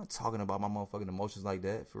talking about my motherfucking emotions like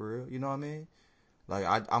that for real. You know what I mean? Like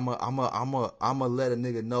I'm a let a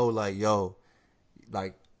nigga know like, yo,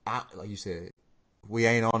 like you said, we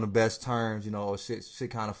ain't on the best terms, you know, or shit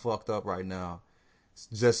kind of fucked up right now.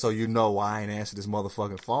 Just so you know why I ain't answered this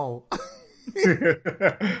motherfucking phone.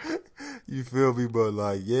 You feel me? But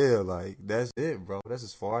like, yeah, like that's it, bro. That's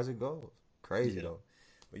as far as it goes. Crazy though.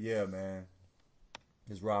 But yeah, man.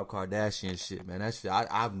 This Rob Kardashian shit, man. That shit,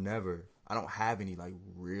 I don't have any like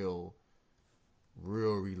real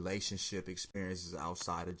relationship experiences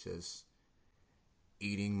outside of just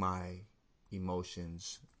eating my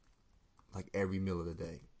emotions like every meal of the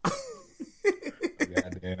day.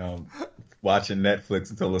 Goddamn, watching Netflix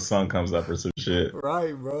until the sun comes up or some shit.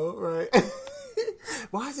 Right, bro. Right.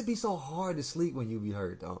 Why does it be so hard to sleep when you be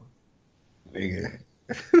hurt, though? Nigga.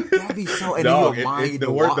 That'd be so. And Dog, then your mind,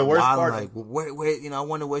 the worst part. Like, where, you know, I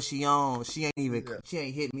wonder what she on. She ain't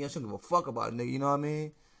hitting me. I shouldn't give a fuck about it, nigga. You know what I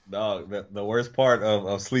mean? Dog, the worst part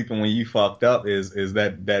of sleeping when you fucked up is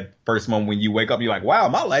that first moment when you wake up, you're like, wow,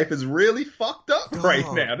 my life is really fucked up right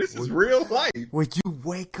now. This is real life. When you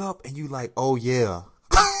wake up and you like, oh yeah.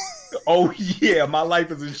 Oh yeah, my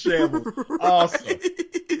life is in shambles. Awesome.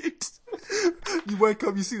 You wake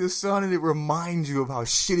up, you see the sun, and it reminds you of how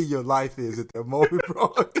shitty your life is at that moment,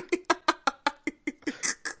 bro.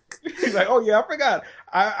 He's like, oh yeah, I forgot.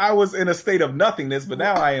 I was in a state of nothingness, but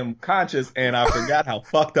now I am conscious, and I forgot how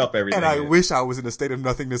fucked up everything and I is. wish I was in a state of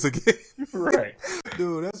nothingness again. Right.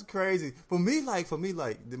 Dude, that's crazy. For me, my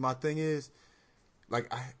thing is,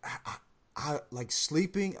 like, I like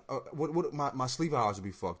sleeping. My sleep hours would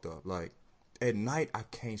be fucked up. Like, at night, I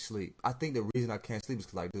can't sleep. I think the reason I can't sleep is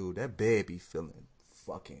because, like, dude, that bed be feeling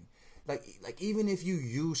fucking like even if you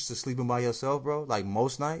used to sleeping by yourself, bro, like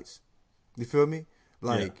most nights, you feel me?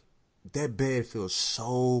 Like, that bed feels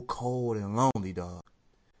so cold and lonely, dog.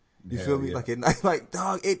 You feel me? Yeah. Like at night, like,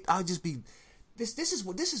 dog, I'll just be. This is.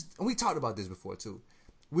 And we talked about this before too.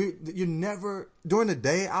 You never during the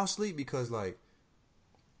day I'll sleep because like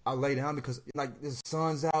I lay down because like the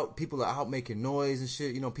sun's out, people are out making noise and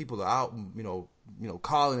shit. You know, people are out, you know,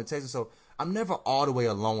 calling and texting. So I'm never all the way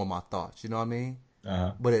alone with my thoughts. You know what I mean?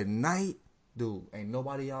 Uh-huh. But at night, dude, ain't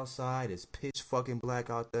nobody outside. It's pitch fucking black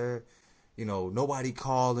out there. You know, nobody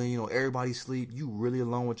calling. You know, everybody sleep. You really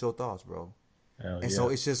alone with your thoughts, bro. So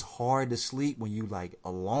it's just hard to sleep when you like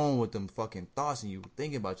alone with them fucking thoughts and you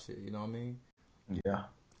thinking about shit. You know what I mean? Yeah.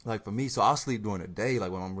 Like for me, so I'll sleep during the day.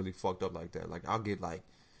 Like when I'm really fucked up like that. Like I'll get like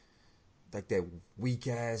that weak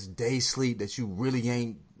ass day sleep that you really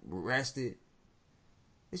ain't rested.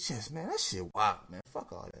 It's just, man, that shit wild, man.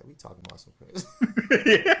 Fuck all that. We talking about some crazy.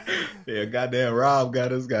 Yeah, goddamn Rob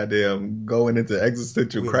got us goddamn going into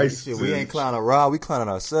existential crisis. Shit, we ain't clowning Rob, we clowning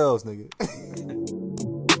ourselves, nigga.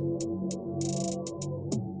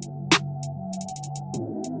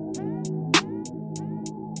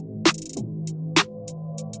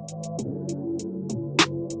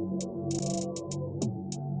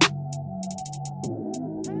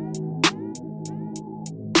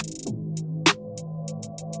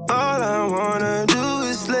 All I wanna do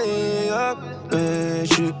is lay up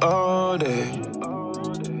with you all day,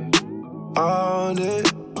 all day.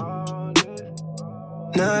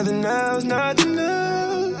 Nothing else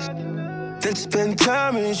than spend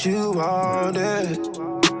time with you all day.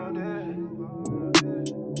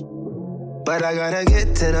 But I gotta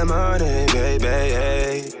get to the money,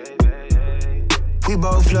 baby. We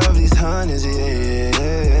both love these honeys, yeah.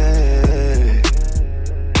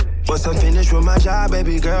 Once I'm finished with my job,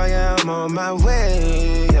 baby girl, yeah, I'm on my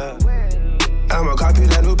way, yeah. I'ma copy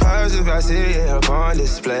that new purse if I see it up on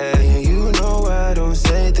display. And you know I don't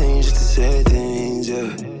say things just to say things, yeah.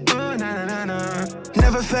 Ooh, nah, nah, nah.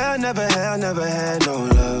 Never felt, never held, never had no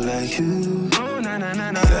love like you. Ooh, nah, nah,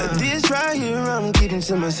 nah, nah. Got this right here, I'm keeping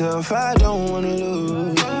to myself, I don't wanna lose.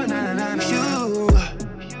 Ooh, nah, nah, nah, nah. You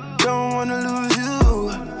don't wanna lose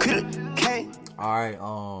you. Can't. Alright,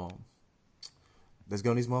 let's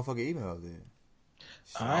go on these motherfucking emails then.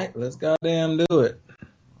 Alright, let's goddamn do it. Alright,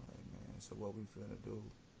 man. So what we finna do?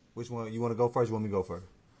 Which one? You wanna go first or you want me to go first?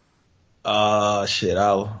 Shit,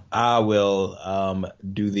 I will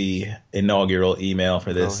do the inaugural email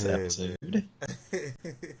for this episode.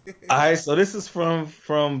 Alright, so this is from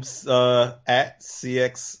at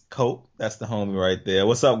CX Cope. That's the homie right there.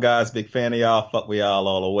 What's up, guys? Big fan of y'all. Fuck with y'all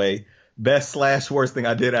all the way. Best/worst thing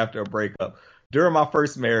I did after a breakup. During my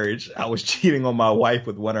first marriage, I was cheating on my wife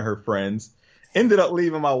with one of her friends. Ended up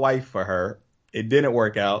leaving my wife for her. It didn't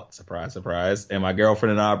work out. Surprise, surprise. And my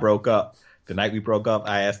girlfriend and I broke up. The night we broke up,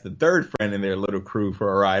 I asked the third friend in their little crew for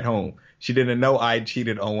a ride home. She didn't know I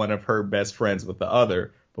cheated on one of her best friends with the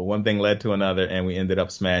other, but one thing led to another, and we ended up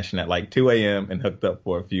smashing at like 2 a.m. and hooked up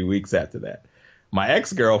for a few weeks after that. My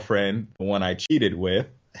ex-girlfriend, the one I cheated with,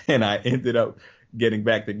 and I ended up getting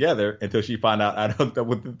back together until she found out I'd hooked up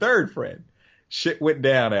with the third friend. Shit went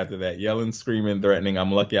down after that. Yelling, screaming, threatening.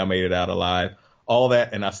 I'm lucky I made it out alive. All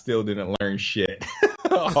that, and I still didn't learn shit.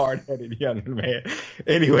 Hard-headed young man.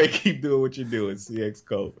 Anyway, keep doing what you're doing, CX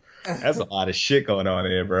Code. That's a lot of shit going on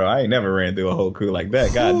here, bro. I ain't never ran through a whole crew like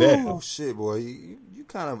that. Goddamn. Oh, shit, boy. You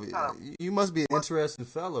kind of... You must be an interesting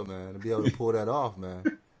fella, man, to be able to pull that off,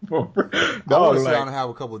 man. I want to sit down and have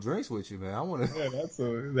a couple drinks with you, man. I want to. Yeah,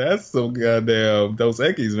 that's some goddamn Dos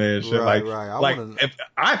Equis, man. Shit. Right, like, if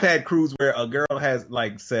I've had crews where a girl has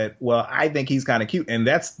like said, "Well, I think he's kind of cute," and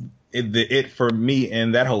that's it for me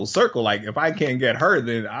in that whole circle. Like, if I can't get her,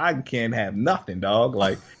 then I can't have nothing, dog.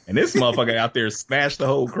 Like, and this motherfucker out there smashed the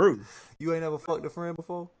whole crew. You ain't ever fucked a friend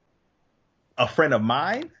before? A friend of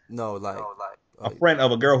mine? No, like a friend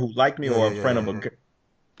of a girl who liked me, or a friend of a girl.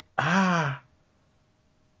 I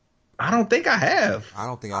don't think I have. I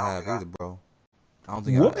don't think I have either, bro. I don't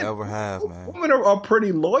think I ever have, man. Women are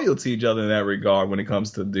pretty loyal to each other in that regard when it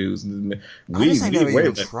comes to dudes. I just ain't never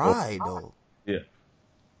even tried, though. Yeah.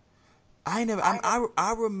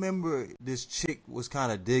 I remember this chick was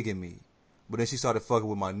kind of digging me, but then she started fucking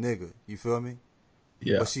with my nigga. You feel me?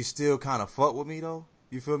 Yeah. But she still kind of fucked with me, though.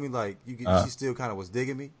 You feel me? Like, she still kind of was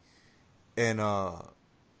digging me. And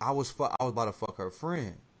I was about to fuck her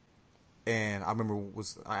friend. And I remember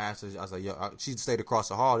I asked her, I was like, yo, she stayed across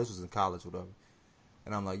the hall. This was in college or whatever.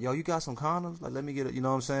 And I'm like, yo, you got some condoms? Like, let me get it. You know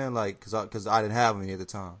what I'm saying? Like, cause I didn't have any at the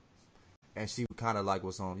time. And she kind of like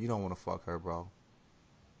was on, you don't want to fuck her, bro.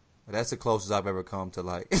 That's the closest I've ever come to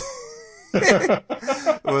like,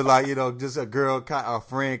 with like, you know, just a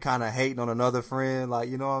friend kind of hating on another friend. Like,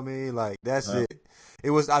 you know what I mean? Like, that's it.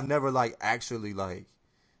 I've never like actually like,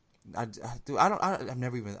 I've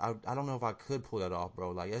never even, I don't know if I could pull that off,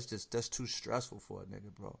 bro. Like, that's too stressful for a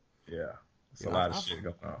nigga, bro. Yeah. It's a lot of shit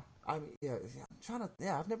going on. I mean,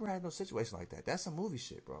 I've never had no situation like that. That's some movie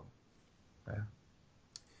shit, bro. Yeah.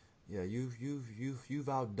 Yeah, you've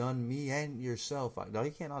outdone me and yourself. No,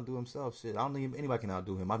 he can't outdo himself. Shit, I don't think anybody can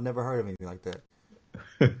outdo him. I've never heard of anything like that.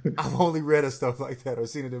 I've only read of stuff like that or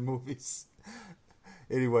seen it in movies.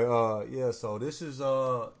 Anyway, yeah. So this is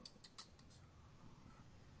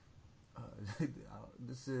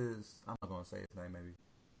this is. I'm not gonna say his name. Maybe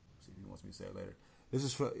see if he wants me to say it later. This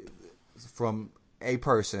is from a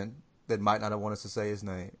person that might not want us to say his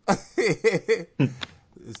name.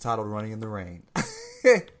 It's titled "Running in the Rain."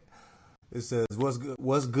 It says,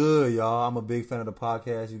 what's good, y'all? I'm a big fan of the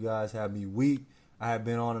podcast. You guys have me weak. I have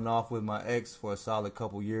been on and off with my ex for a solid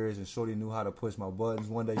couple years, and Shorty knew how to push my buttons.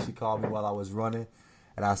 One day she called me while I was running,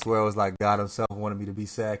 and I swear it was like God himself wanted me to be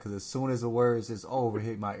sad, because as soon as the words "it's over"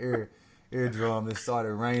 hit my eardrum, it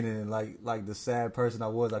started raining, and like the sad person I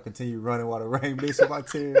was, I continued running while the rain mixed with my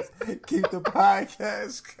tears. Keep the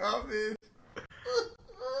podcast coming.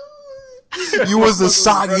 You was the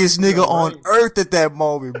soggiest nigga on earth at that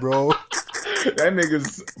moment, bro. That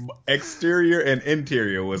nigga's exterior and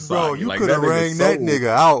interior was soggy. Bro, you like, could have rang that nigga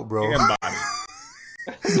out, bro.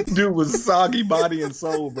 Dude was soggy body and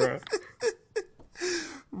soul, bro.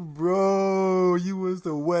 Bro, you was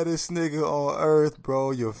the wettest nigga on earth,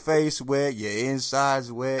 bro. Your face wet, your insides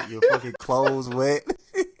wet, your fucking clothes wet.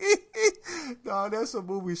 No, that's some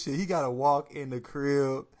movie shit. He gotta walk in the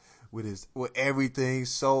crib with everything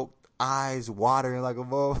soaked, eyes watering like a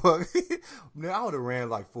motherfucker. Man, I would have ran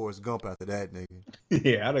like Forrest Gump after that, nigga.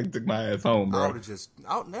 Yeah, I done took my ass home, bro. I would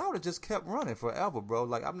have just kept running forever, bro.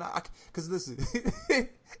 Like, cause listen,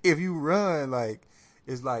 if you run, like,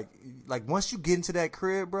 it's like once you get into that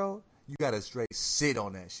crib, bro, you gotta straight sit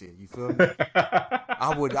on that shit. You feel me?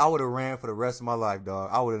 I would have ran for the rest of my life, dog.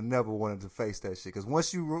 I would have never wanted to face that shit. Cause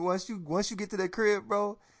once you get to that crib,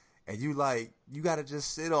 bro, and you gotta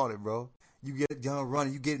just sit on it, bro. You get done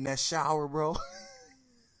running, you get in that shower, bro.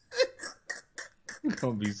 You're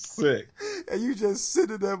gonna be sick. And you just sit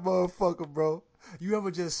in that motherfucker, bro. You ever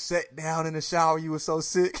just sat down in the shower, you were so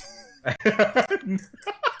sick?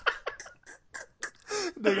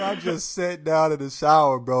 Nigga, I just sat down in the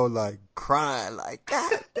shower, bro, like crying, like,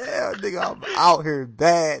 God damn, nigga, I'm out here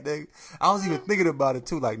bad, nigga. I was even thinking about it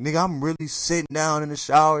too, like, nigga, I'm really sitting down in the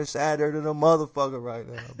shower sadder than a motherfucker right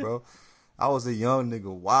now, bro. I was a young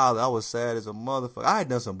nigga, wild. I was sad as a motherfucker. I had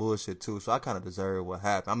done some bullshit too, so I kind of deserved what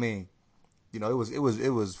happened. I mean, you know, it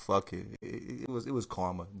was fucking, it was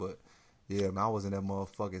karma, but yeah, man, I was in that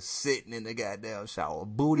motherfucker sitting in the goddamn shower,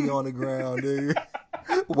 booty on the ground, nigga,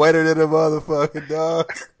 wetter than a motherfucker,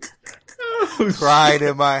 dog. Crying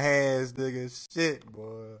in my hands, nigga. Shit,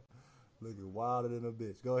 boy, looking wilder than a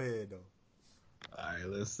bitch. Go ahead though. All right,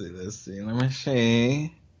 let's see. Let me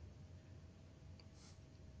see.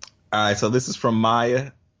 All right, so this is from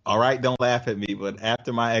Maya. All right, don't laugh at me, but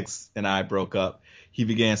after my ex and I broke up, he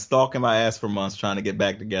began stalking my ass for months trying to get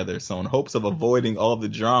back together. So in hopes of avoiding all the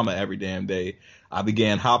drama every damn day, I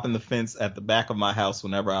began hopping the fence at the back of my house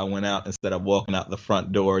whenever I went out instead of walking out the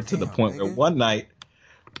front door, to the point where one night,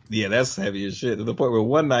 yeah, that's heavy as shit, to the point where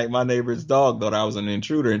one night my neighbor's dog thought I was an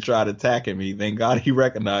intruder and tried attacking me. Thank God he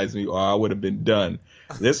recognized me, or I would have been done.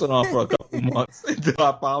 This went on for a couple couple months until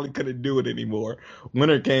I finally couldn't do it anymore.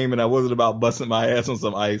 Winter came and I wasn't about busting my ass on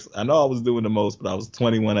some ice. I know I was doing the most, but I was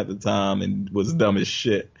 21 at the time and was dumb as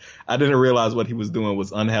shit. I didn't realize what he was doing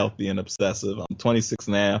was unhealthy and obsessive. I'm 26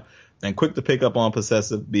 now and quick to pick up on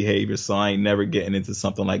possessive behavior, so I ain't never getting into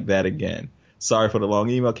something like that again. Sorry for the long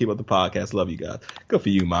email. Keep up the podcast. Love you guys. Good for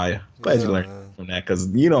you, Maya. Glad you learned from that, because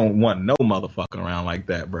you don't want no motherfucker around like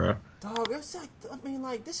that, bro. Dog, it's like, I mean,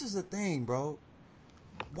 like, this is the thing, bro.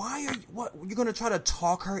 Why are you, what, you're gonna try to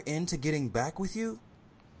talk her into getting back with you?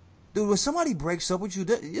 Dude, when somebody breaks up with you,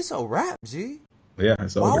 it's a wrap, G. Yeah,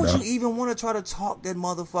 it's over. Why would you even want to try to talk that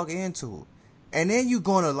motherfucker into it? And then you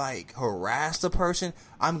gonna, like, harass the person?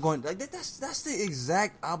 I'm going, like, that's the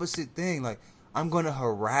exact opposite thing. Like, I'm gonna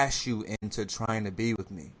harass you into trying to be with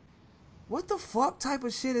me. What the fuck type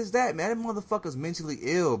of shit is that, man? That motherfucker's mentally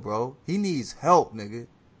ill, bro. He needs help, nigga.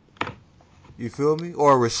 You feel me?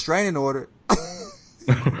 Or a restraining order.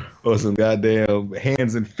 Or some goddamn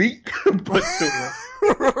hands and feet put to him.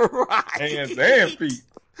 Right. Hands and feet.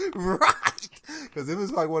 Right. Because if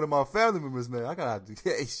it's like one of my family members, man, I gotta have to,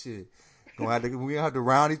 hey, shit. We gonna have to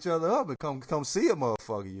round each other up and come see a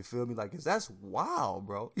motherfucker. You feel me? Like, 'cause that's wild,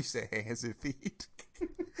 bro. You said hands and feet.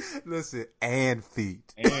 Listen, and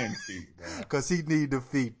feet. And feet, bro. Because he need the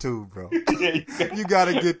feet too, bro. You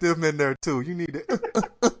gotta get them in there too. You need to,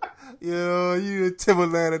 you know, you need to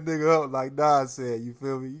Timberland a nigga up like Don said. You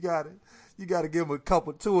feel me? You gotta give him a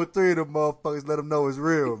couple, 2 or 3 of them motherfuckers. Let them know it's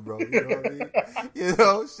real, bro. You know what I mean? You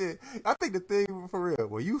know, shit. I think the thing for real,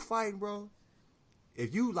 when you fighting, bro,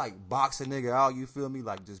 if you like box a nigga out, you feel me?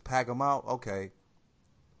 Like just pack him out, okay.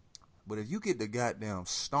 But if you get the goddamn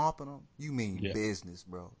stomping him, you mean business,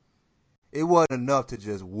 bro. It wasn't enough to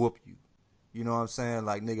just whoop you. You know what I'm saying?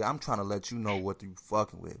 Like, nigga, I'm trying to let you know what you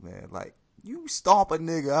fucking with, man. Like, you stomp a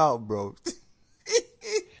nigga out, bro.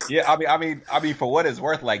 Yeah, I mean, for what it's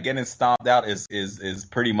worth, like getting stomped out is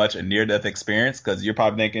pretty much a near death experience, because you're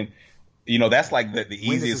probably thinking, you know, that's like the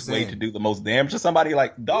easiest way to do the most damage to somebody.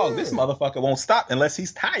 Like, dog, this motherfucker won't stop unless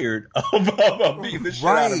he's tired of beating the shit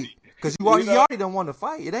out of me. Because you already don't want to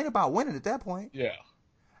fight. It ain't about winning at that point. Yeah.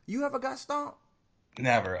 You ever got stomped?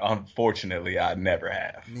 Never. Unfortunately, I never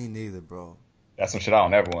have. Me neither, bro. That's some shit I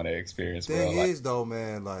don't ever want to experience, bro. Thing is, though,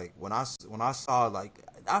 man, like when I saw, like,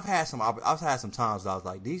 I've had some times that I was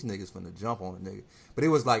like, these niggas finna jump on a nigga, but it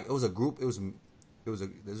was a group. It was in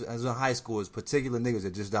high school. It was particular niggas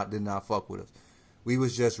that just did not fuck with us. We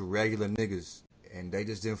was just regular niggas, and they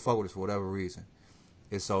just didn't fuck with us for whatever reason.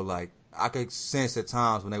 And so, like, I could sense at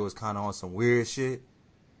times when they was kind of on some weird shit,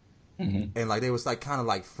 and like they was like kind of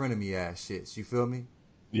like frenemy ass shits. You feel me?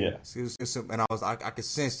 Yeah. And I could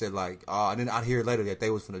sense that, like, and then I'd hear later that they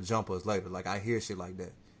was finna jump us later. Like, I hear shit like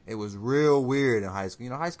that. It was real weird in high school. You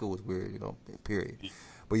know, high school was weird, you know, period.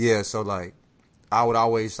 But yeah, so like, I would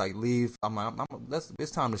always like leave. I'm like,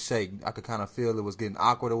 it's time to shake. I could kind of feel it was getting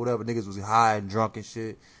awkward or whatever. Niggas was high and drunk and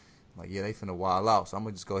shit. I'm like, yeah, they finna wild out. So I'm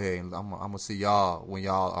gonna just go ahead and I'm gonna see y'all when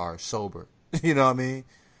y'all are sober. You know what I mean?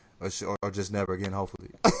 Or just never again,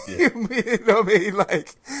 hopefully. Yeah. You know what I mean?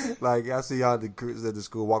 Like I see y'all at the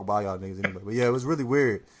school, walk by y'all niggas anyway. But yeah, it was really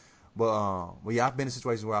weird. But yeah, I've been in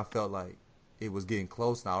situations where I felt like it was getting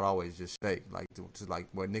close, and I would always just shake, like to like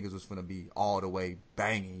where niggas was finna be all the way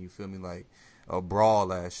banging. You feel me? Like a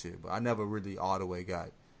brawl ass shit. But I never really all the way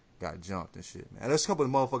got jumped and shit, man. There's a couple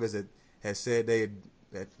of motherfuckers that had said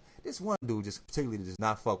that this one dude just particularly does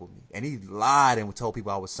not fuck with me, and he lied and told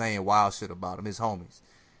people I was saying wild shit about him, his homies.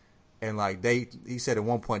 And like he said at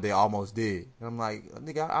one point they almost did, and I'm like,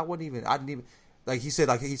 nigga, I didn't even, like he said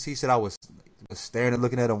I was staring and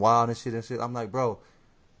looking at him wild and shit. I'm like, bro,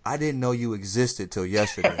 I didn't know you existed till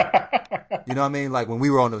yesterday. You know what I mean? Like when we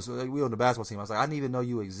were on the basketball team, I was like, I didn't even know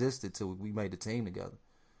you existed till we made the team together.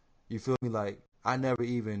 You feel me? Like I never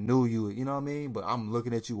even knew you. You know what I mean? But I'm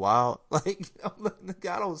looking at you wild. Like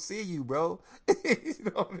I don't see you, bro. You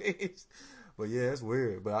know what I mean? But yeah, it's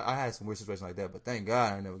weird. But I had some weird situations like that. But thank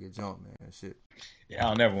God I never get jumped, man. That shit. Yeah, I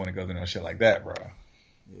don't never want to go through no shit like that, bro.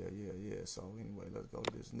 Yeah. So anyway, let's go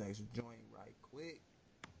to this next joint right quick.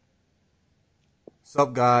 What's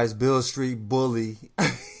up, guys? Bill Street Bully.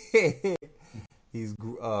 He's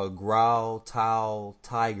Growl Towel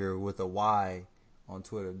Tiger with a Y on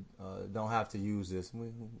Twitter. Don't have to use this.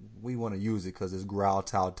 We want to use it because it's Growl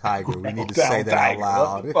Towel Tiger. We need to say that out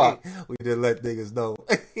loud. We need to let niggas know.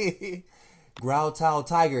 Growl Towel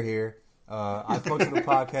Tiger here. I functioned the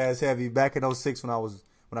podcast heavy back in 06 when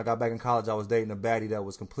I got back in college. I was dating a baddie that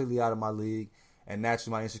was completely out of my league, and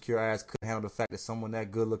naturally my insecure ass couldn't handle the fact that someone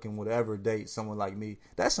that good looking would ever date someone like me.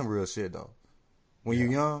 That's some real shit though. When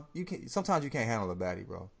you're young, sometimes you can't handle a baddie,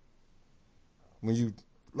 bro. When you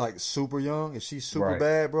like super young, if she's super Right.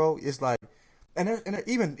 bad, bro, it's like,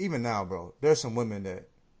 even now, bro, there's some women that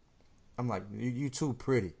I'm like, you too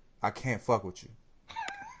pretty. I can't fuck with you.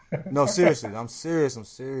 No, seriously, I'm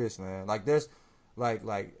serious, man. Like there's, like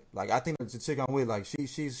I think the chick I'm with, like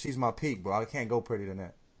she's my peak, bro. I can't go prettier than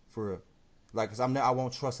that, for real. Like, cause I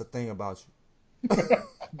won't trust a thing about you.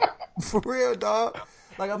 For real, dog.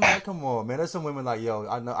 Like, I'm like, come on, man. There's some women like, yo,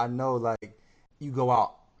 I know, like, you go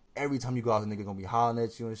out, every time you go out, the nigga gonna be hollering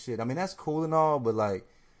at you and shit. I mean, that's cool and all, but like,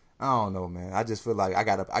 I don't know, man. I just feel like I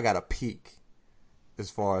got a peak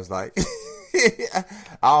as far as like,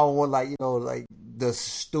 I don't want, like, you know, like the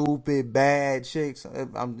stupid bad chicks.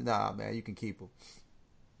 Nah, man, you can keep them.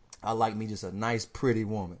 I like me just a nice, pretty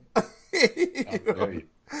woman.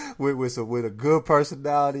 With a good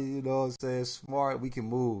personality, you know what I'm saying? Smart, we can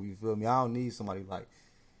move, you feel me? I don't need somebody like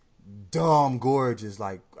dumb, gorgeous,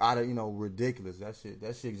 like out of, you know, ridiculous. That shit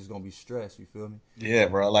just gonna be stress, you feel me? Yeah,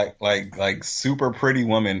 bro. Like super pretty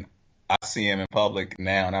women. I see him in public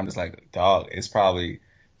now, and I'm just like, dog. It's probably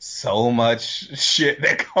so much shit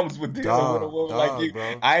that comes with dealing with a woman like you.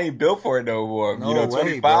 Bro. I ain't built for it no more. No you know, way,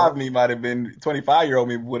 25 bro. me might have been 25-year-old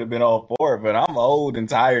me would have been all for it, but I'm old and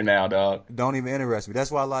tired now, dog. Don't even interest me.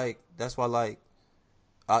 That's why I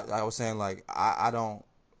was saying, like, I don't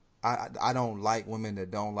like women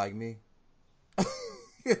that don't like me.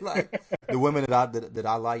 Like, the women that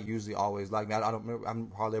I like usually always like me. I don't remember,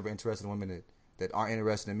 I'm hardly ever interested in women that aren't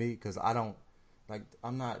interested in me, because I don't, like,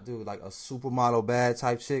 I'm not, dude, like a supermodel bad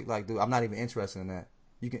type chick. Like, dude, I'm not even interested in that.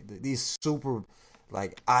 You can, these super,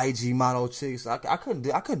 like, IG model chicks. I couldn't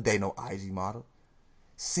date no IG model.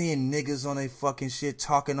 Seeing niggas on they fucking shit,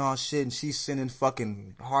 talking all shit, and she's sending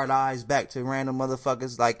fucking hard eyes back to random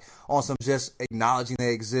motherfuckers, like, on some just acknowledging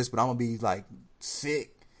they exist, but I'm gonna be, like,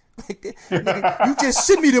 sick. Like, nigga, you just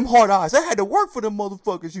send me them hard eyes. I had to work for them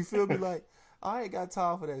motherfuckers, you feel me? Like, I ain't got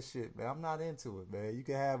time for that shit, man. I'm not into it, man. You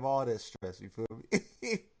can have all that stress, you feel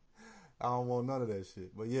me? I don't want none of that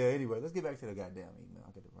shit. But yeah, anyway, let's get back to the goddamn email.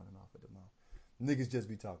 I'll get it running off at the mouth. Niggas just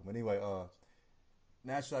be talking. But anyway,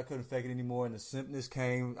 naturally, I couldn't fake it anymore, and the simpness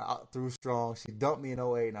came out through strong. She dumped me in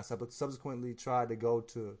 '08, and I subsequently tried to go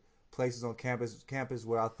to places on campus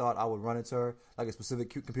where I thought I would run into her, like a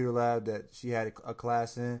specific computer lab that she had a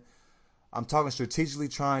class in. I'm talking strategically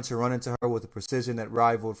trying to run into her with a precision that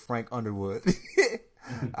rivaled Frank Underwood.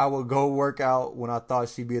 I would go work out when I thought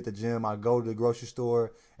she'd be at the gym. I'd go to the grocery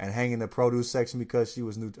store and hang in the produce section because she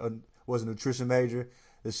was a nutrition major.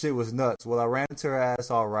 The shit was nuts. Well, I ran into her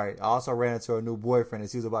ass all right. I also ran into her new boyfriend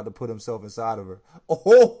as he was about to put himself inside of her.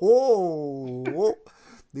 Oh.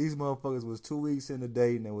 These motherfuckers was 2 weeks into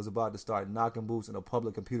dating and was about to start knocking boots in a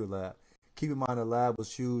public computer lab. Keep in mind the lab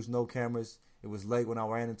was huge, no cameras. It was late when I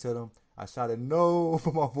ran into them. I shouted no,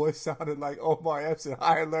 but my voice sounded like Omar Epps in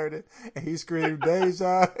Higher Learning, and he screamed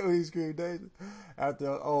Deja. He screamed Deja after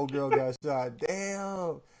the old girl got shot.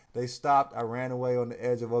 Damn. They stopped. I ran away on the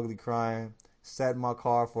edge of ugly crying. Sat in my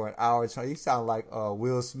car for an hour. He sounded like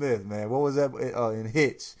Will Smith, man. What was that in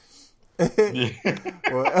Hitch?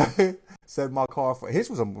 Well, sat in my car for Hitch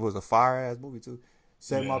was a fire ass movie too.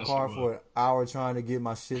 Sat in my car for an hour trying to get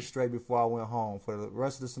my shit straight before I went home. For the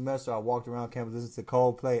rest of the semester, I walked around campus listening to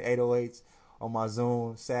Coldplay 808s on my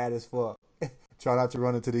Zoom, sad as fuck. Try not to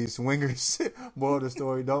run into these swingers. Moral of the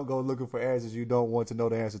story: don't go looking for answers you don't want to know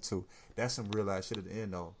the answer to. That's some real ass shit at the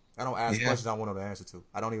end, though. I don't ask questions I want to know the answer to.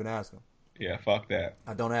 I don't even ask them. Yeah, fuck that.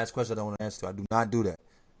 I don't ask questions I don't want to answer to. I do not do that.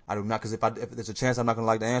 I do not, because if there's a chance I'm not gonna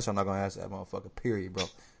like the answer, I'm not gonna ask that motherfucker. Period, bro.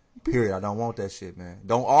 Period. I don't want that shit, man.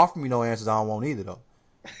 Don't offer me no answers I don't want either, though.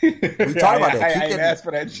 We talk about that. I ain't asked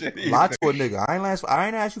for that shit either. Lie to a nigga. I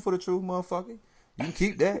ain't asked you for the truth, motherfucker. You can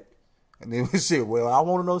keep that. And then shit. Well, I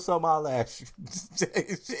want to know something. I'll ask you.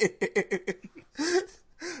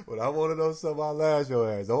 Well, I want to know something. I'll ask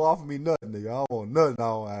your ass. Don't offer me nothing, nigga. I don't want nothing. I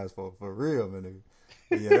don't ask for real, man, nigga.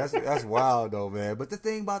 But yeah, that's wild though, man. But the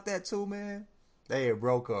thing about that too, man, they had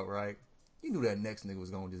broke up, right? You knew that next nigga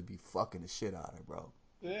was gonna just be fucking the shit out of her, bro.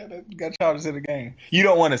 Yeah, you got charges in the game. You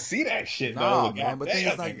don't want to see that shit, nah, though. Man, but thing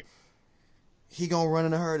is, like, he gonna run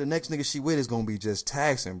into her. The next nigga she with is gonna be just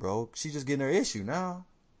taxing, bro. She just getting her issue now.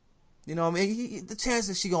 You know what I mean? The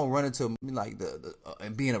chances she gonna run into like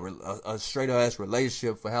and be in a straight ass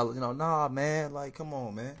relationship for hell, you know? Nah, man. Like, come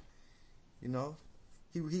on, man. You know,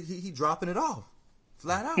 he dropping it off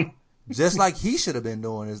flat out, just like he should have been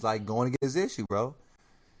doing. Is like going to get his issue, bro.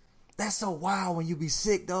 That's so wild when you be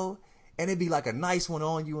sick though. And it be like a nice one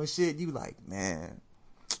on you and shit. You like, man,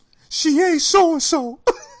 she ain't so and so.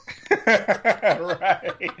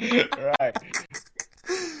 Right.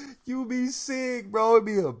 You be sick, bro. It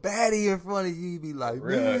be a baddie in front of you. You be like,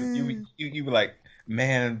 man. You be like,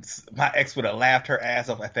 man, my ex would have laughed her ass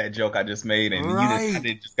off at that joke I just made, and I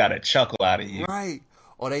Right. just got a chuckle out of you. Right.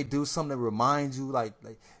 Or they do something that reminds you, like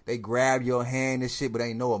they grab your hand and shit, but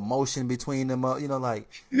ain't no emotion between them. Like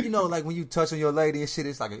when you touch on your lady and shit,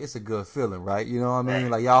 it's a good feeling, right? You know what I mean?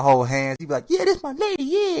 Right. Like y'all hold hands, you be like, yeah, this my lady,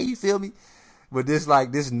 yeah, you feel me? But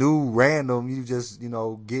this new random, you just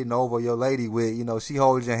getting over your lady with, she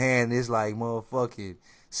holds your hand, it's like motherfucking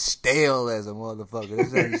stale as a motherfucker.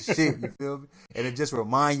 This ain't shit, you feel me? And it just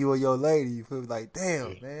remind you of your lady, you feel me? Like,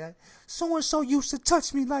 damn, man, so and so used to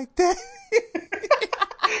touch me like that.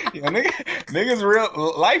 Yeah, niggas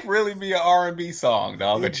real life really be an R&B song,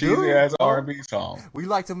 dog. A It cheesy do, ass bro. R&B song. We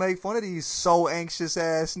like to make fun of these so anxious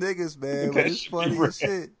ass niggas, man, but That it's should be funny real. as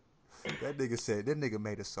shit. That nigga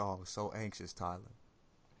made a song, So Anxious, Tyler.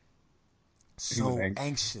 He was So anxious.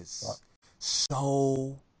 anxious.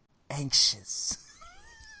 So anxious.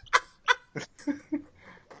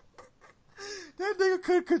 That nigga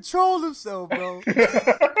couldn't control himself, bro.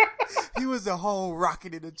 He was at home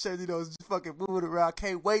rocking in the church, just fucking moving around.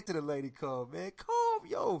 Can't wait till the lady come, man. Calm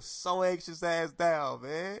yo so anxious ass down,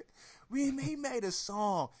 man. He made a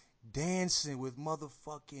song dancing with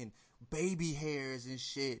motherfucking baby hairs and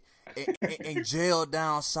shit, and gel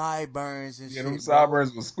down sideburns and Yeah, shit. them Bro.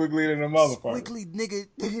 sideburns was squiggly than a motherfucker. Squiggly nigga,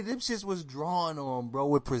 them shits was drawn on, bro,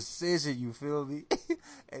 with precision. You feel me?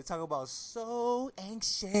 And talk about so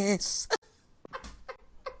anxious.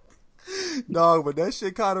 Dog, but that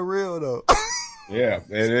shit kind of real though. Yeah,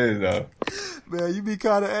 it is though. Man, you be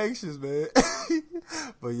kind of anxious, man.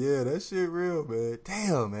 But yeah, that shit real, man.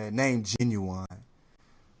 Damn, man. Name Genuine.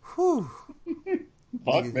 Whew.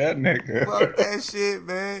 Fuck that nigga. Fuck that shit,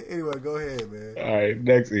 man. Anyway, go ahead, man. All right,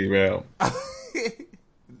 next email. All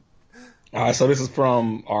right, so this is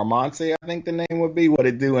from Armonte, I think the name would be. What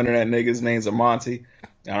it do, internet niggas? Name's Armonte.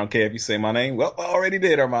 I don't care if you say my name. Well, I already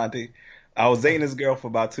did, Armonte. I was dating this girl for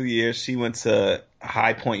about 2 years. She went to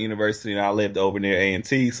High Point University, and I lived over near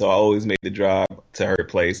A&T, so I always made the drive to her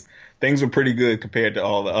place. Things were pretty good compared to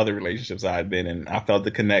all the other relationships I had been in. I felt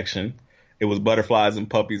the connection. It was butterflies and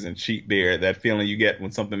puppies and cheap beer, that feeling you get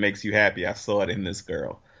when something makes you happy. I saw it in this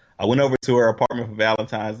girl. I went over to her apartment for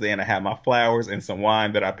Valentine's Day, and I had my flowers and some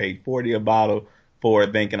wine that I paid $40 a bottle for,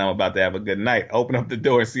 thinking I'm about to have a good night. Open up the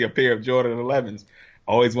door and see a pair of Jordan 11s.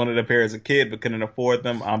 Always wanted a pair as a kid, but couldn't afford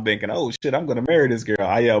them. I'm thinking, oh shit, I'm gonna marry this girl.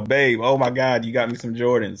 I yell, babe, oh my God, you got me some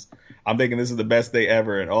Jordans. I'm thinking this is the best day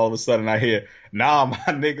ever, and all of a sudden I hear, nah, my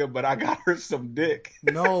nigga, but I got her some dick.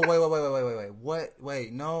 No, wait. What?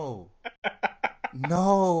 Wait, no.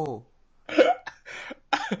 No.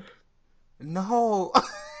 No.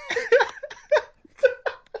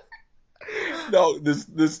 No, this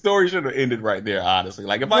story should have ended right there, honestly.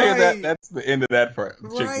 Like, if I hear that, that's the end of that for chick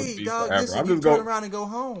would Right, be dog. forever. Listen, I'm you just turn going, around and go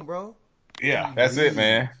home, bro. yeah, that's it,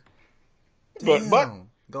 man. Damn. But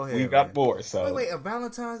Go ahead, we got man. more, so. Wait, a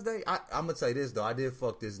Valentine's Day? I'm gonna tell you this though. I did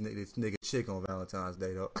fuck this nigga chick on Valentine's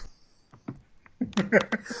Day though.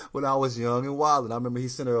 When I was young and wild, and I remember he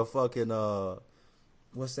sent her a fucking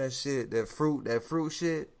what's that shit? That fruit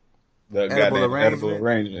shit. The goddamn edible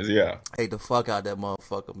arrangements, yeah. Ate the fuck out that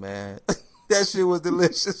motherfucker, man. That shit was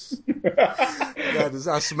delicious.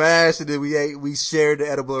 I smashed it, and we shared the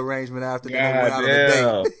edible arrangement after, and then went out on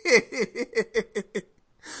a date.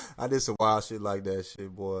 I did some wild shit like that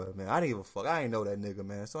shit, boy. Man, I didn't give a fuck. I ain't know that nigga,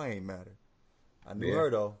 man, so I ain't matter. I knew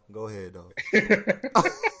her though. Go ahead though.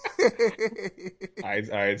 All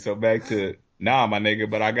right. So back to my nigga,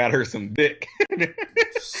 but I got her some dick.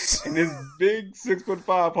 And this big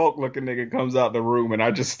 6'5" Hulk looking nigga comes out the room, and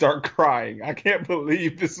I just start crying. I can't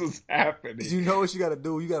believe this was happening. You know what you got to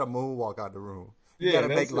do? You got to moonwalk out the room. You got to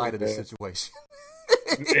make light of the situation.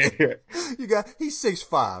 He's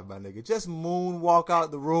 6'5", my nigga. Just moonwalk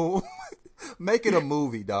out the room. Make it a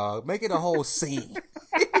movie, dog. Make it a whole scene.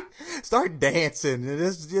 Start dancing and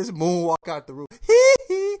just moonwalk out the room.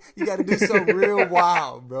 You got to do something real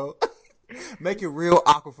wild, bro. Make it real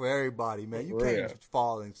awkward for everybody, man. You can't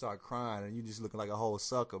fall and start crying and you just looking like a whole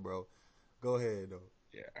sucker, bro. Go ahead, though.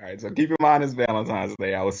 Yeah, all right. So keep in mind it's Valentine's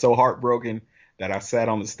Day. I was so heartbroken that I sat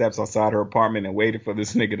on the steps outside her apartment and waited for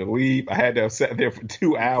this nigga to leave. I had to have sat there for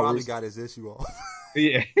 2 hours. He probably got his issue off.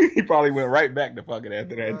 Yeah, he probably went right back to fucking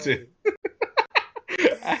after that, too.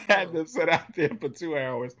 I had to sit out there for 2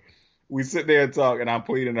 hours. We sit there and talk, and I'm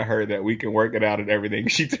pleading to her that we can work it out and everything.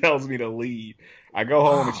 She tells me to leave. I go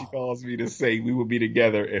home, and she calls me to say we would be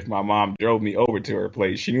together if my mom drove me over to her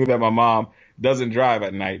place. She knew that my mom doesn't drive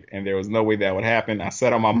at night, and there was no way that would happen. I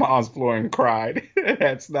sat on my mom's floor and cried.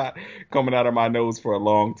 That's not coming out of my nose for a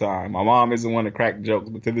long time. My mom isn't one to crack jokes,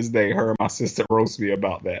 but to this day, her and my sister roast me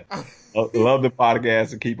about that. Love the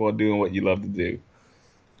podcast and keep on doing what you love to do.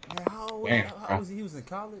 How old? Damn, How was he? He was in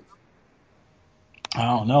college. I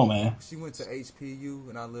don't know, man. She went to HPU,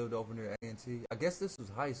 and I lived over near A&T. I guess this was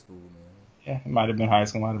high school, man. Yeah, it might have been high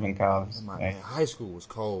school, might have been college. Man, high school was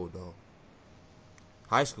cold though.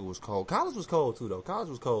 High school was cold. College was cold too, though. College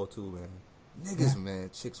was cold too, man. Niggas, man,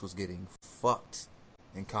 chicks was getting fucked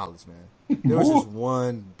in college, man. There was this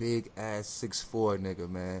one big ass 6'4" nigga,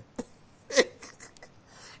 man.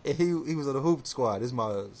 And he was on the hoop squad. This is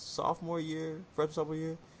my sophomore year, sophomore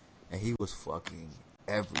year, and he was fucking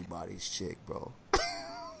everybody's chick, bro.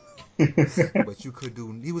 But you could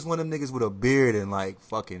do. He was one of them niggas with a beard and like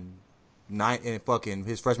fucking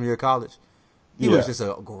his freshman year of college. He was just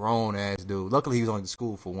a grown ass dude. Luckily, he was only in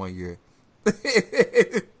school for 1 year.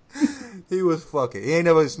 He was fucking. He ain't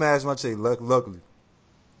never smashed my chick. Luckily,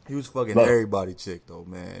 he was fucking everybody chick though,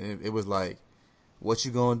 man. It was like, what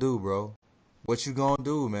you gonna do, bro? What you gonna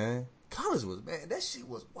do, man? College was, man. That shit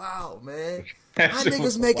was wild, man. How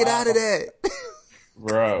niggas make it out of that,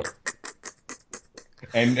 bro?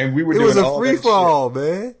 And we were it doing was a all free that for all,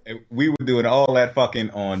 man. And we were doing all that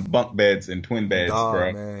fucking on bunk beds and twin beds,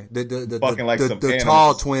 bro. Man. The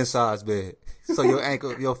tall twin size bed, so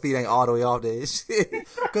your feet ain't all the way off there and shit.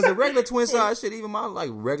 Because the regular twin size shit, even my like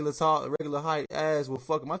regular height ass will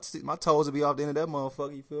fuck my toes will be off the end of that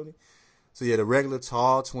motherfucker. You feel me? So yeah, the regular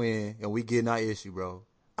tall twin, and we getting our issue, bro.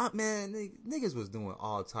 Man, niggas was doing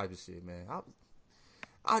all types of shit, man.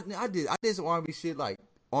 I did some R&B shit like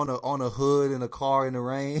on a hood in a car in the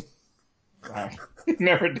rain. I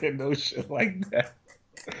never did no shit like that.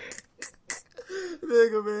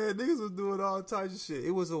 Nigga, man, niggas was doing all types of shit.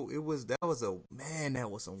 That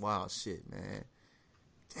was some wild shit, man.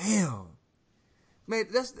 Damn. Man,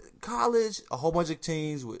 that's college, a whole bunch of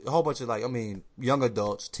teens, a whole bunch of young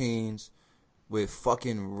adults, teens, with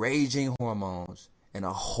fucking raging hormones and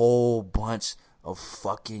a whole bunch of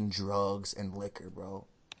fucking drugs and liquor, bro.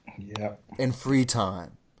 Yeah. And free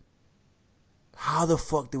time. How the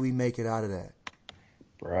fuck do we make it out of that?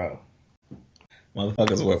 Bro.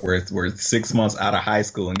 Motherfuckers were 6 months out of high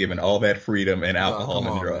school and given all that freedom and alcohol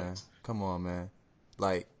and drugs. Man. Come on, man.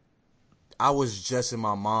 Like, I was just in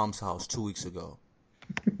my mom's house 2 weeks ago.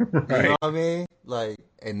 Right. You know what I mean? Like,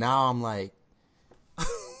 and now I'm like,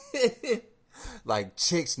 like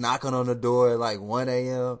chicks knocking on the door at like 1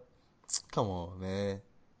 a.m. Come on, man.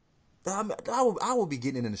 I would be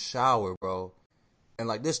getting in the shower, bro. And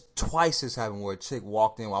like this twice has happened where a chick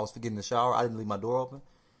walked in while I was getting in the shower. I didn't leave my door open.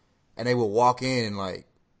 And they would walk in and like,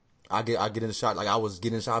 I get in the shower. Like I was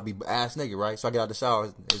getting in the shower, I'd be ass naked, right? So I get out the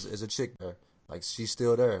shower, there's a chick there. Like she's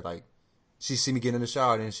still there. Like she see me getting in the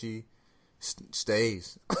shower, then she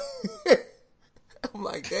stays. I'm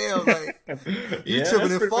like, damn, like you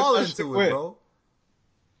tripping and falling into it, bro.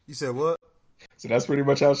 You said what? So that's pretty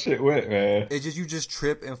much how shit went, man. You just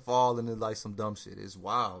trip and fall into like some dumb shit. It's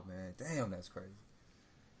wild, man. Damn, that's crazy.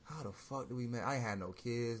 How the fuck did we make? I ain't had no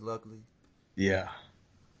kids, luckily. Yeah.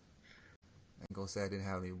 I ain't gonna say I didn't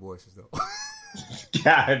have any abortions though.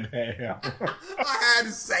 God damn. I had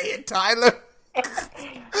to say it, Tyler.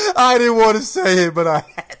 I didn't want to say it, but I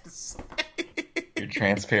had to say it. Your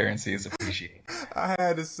transparency is appreciated. I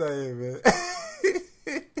had to say it, man.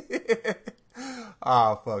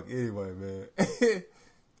 Fuck. Anyway, man.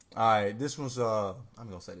 Alright, this one's I'm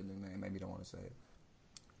gonna say the nickname, maybe you don't want to say it.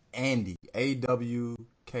 Andy, AWKLEMA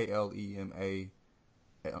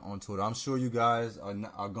on Twitter. I'm sure you guys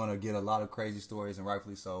are gonna get a lot of crazy stories, and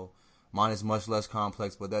rightfully so. Mine is much less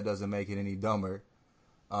complex, but that doesn't make it any dumber.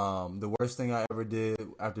 The worst thing I ever did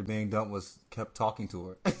after being dumped was kept talking to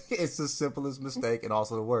her. It's the simplest mistake and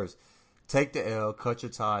also the worst. Take the L, cut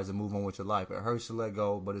your ties, and move on with your life. It hurts to let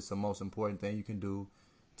go, but it's the most important thing you can do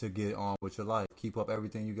to get on with your life. Keep up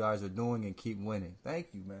everything you guys are doing and keep winning.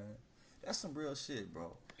 Thank you, man. That's some real shit,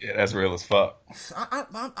 bro. Yeah, that's real as fuck.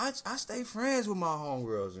 I stay friends with my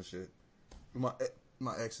homegirls and shit, my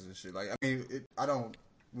exes and shit. Like, I mean,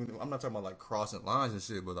 I'm not talking about like crossing lines and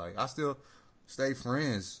shit, but like I still stay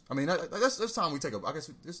friends. I mean, that's time we take I guess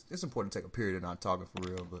it's important to take a period of not talking for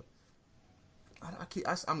real, but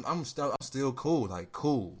I'm still cool, like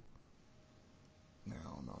cool. Man, I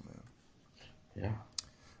don't know, man. Yeah.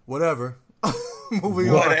 Whatever. Moving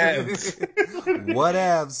on.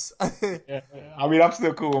 Whatevs. I mean, I'm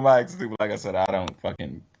still cool with my ex too, but like I said, I don't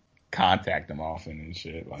fucking contact them often and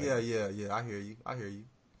shit. Like, yeah. I hear you. All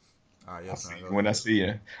right, I'll see you when I see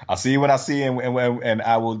you. I'll see you when I see you, and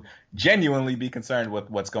I will genuinely be concerned with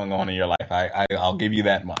what's going on in your life. I'll give you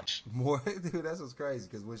that much. More, dude, that's what's crazy.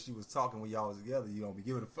 Because when she was talking when y'all was together, you don't be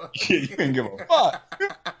giving a fuck. You didn't give a fuck.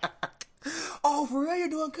 Oh, for real, you're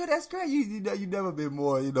doing good. That's great. You never been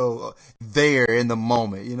more, there in the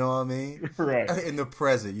moment. You know what I mean? Right. In the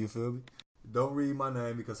present. You feel me? Don't read my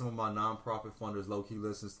name because some of my nonprofit funders low-key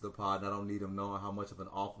listens to the pod, and I don't need them knowing how much of an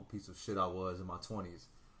awful piece of shit I was in my 20s.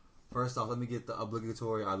 First off, let me get the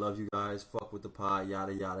obligatory I love you guys, fuck with the pod,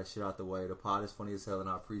 yada yada, shit out the way. The pod is funny as hell, and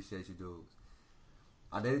I appreciate you dudes.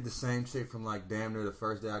 I dated the same chick from like damn near the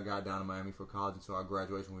first day I got down to Miami for college until our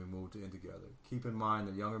graduation when we moved in together. Keep in mind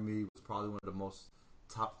the younger me was probably one of the most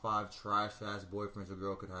top 5 trash-ass boyfriends a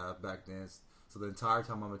girl could have back then. So the entire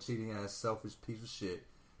time I'm a cheating-ass, selfish piece of shit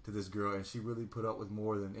to this girl, and she really put up with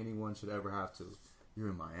more than anyone should ever have to. You're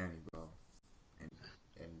in Miami, bro. And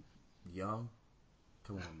young?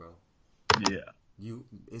 Come on, bro. Yeah.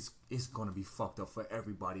 It's gonna be fucked up for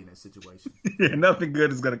everybody in that situation. Yeah, nothing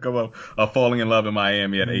good is gonna come up of falling in love in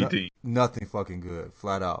Miami at 18. Nothing fucking good,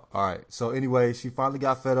 flat out. All right. So anyway, she finally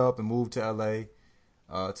got fed up and moved to LA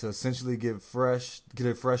to essentially get a fresh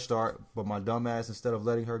start. But my dumb ass, instead of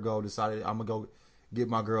letting her go, decided I'm gonna go get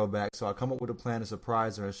my girl back. So I come up with a plan to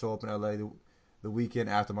surprise her and show up in LA the weekend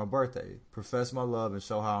after my birthday, profess my love and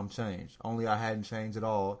show how I'm changed. Only I hadn't changed at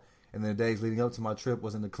all. And the days leading up to my trip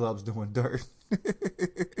was in the clubs doing dirt.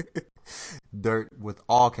 Dirt with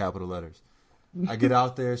all capital letters. I get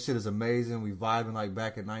out there, shit is amazing. We vibing like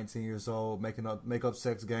back at 19 years old, makeup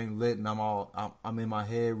sex game lit, and I'm in my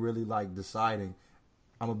head really like deciding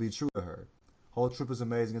I'm gonna be true to her. Whole trip is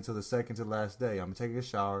amazing until the second to last day. I'm taking a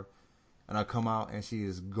shower, and I come out and she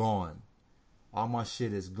is gone. All my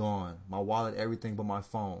shit is gone. My wallet, everything but my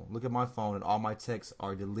phone. Look at my phone and all my texts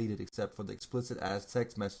are deleted except for the explicit ass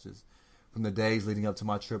text messages from the days leading up to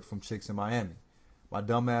my trip from chicks in Miami. My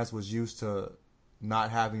dumb ass was used to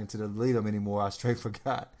not having to delete them anymore. I straight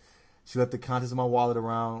forgot. She left the contents of my wallet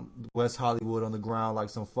around West Hollywood on the ground like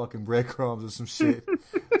some fucking breadcrumbs or some shit.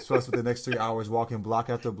 So I spent the next 3 hours walking block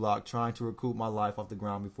after block trying to recoup my life off the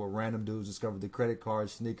ground before random dudes discovered the credit card,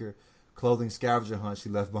 sneaker, clothing scavenger hunt she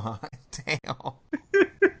left behind. Damn.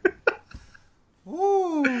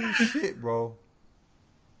 Ooh, shit, bro.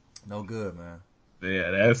 No good, man.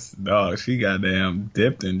 Yeah, that's dog. She goddamn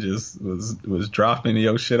dipped and just was dropping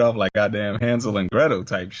your shit off like goddamn Hansel and Gretel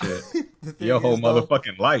type shit. Your whole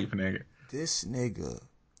motherfucking life, nigga. This nigga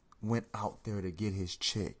went out there to get his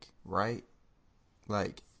chick, right?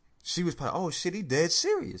 Like, she was probably, oh shit, he dead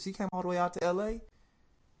serious. He came all the way out to LA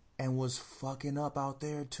and was fucking up out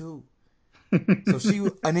there too. So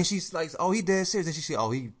and then she's like, oh, he dead serious. And she said,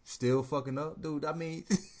 oh, he still fucking up? Dude, I mean,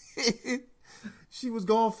 she was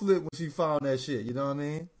gonna flip when she found that shit, you know what I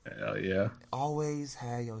mean? Hell yeah. Always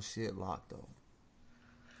have your shit locked, though.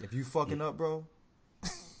 If you fucking up, bro.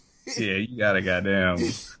 Yeah, you gotta goddamn.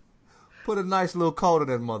 Put a nice little code on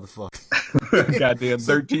that motherfucker. Goddamn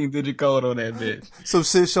 13-digit code on that bitch. Some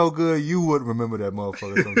shit so good, you wouldn't remember that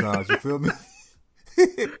motherfucker sometimes, you feel me?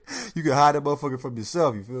 You can hide that motherfucker from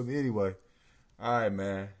yourself, you feel me? Anyway. All right,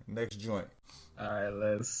 man. Next joint. All right,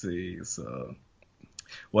 let's see. So,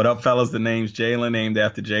 what up, fellas? The name's Jalen, named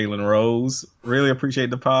after Jalen Rose. Really appreciate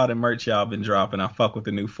the pod and merch y'all been dropping. I fuck with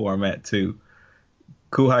the new format, too.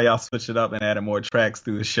 Cool how y'all switched it up and added more tracks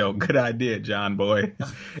through the show. Good idea, John boy.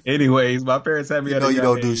 Anyways, my parents had me at a young you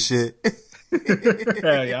don't age. do shit.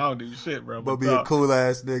 Hell yeah, I don't do shit, bro. But be a cool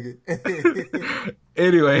ass nigga.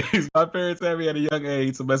 Anyways, my parents had me at a young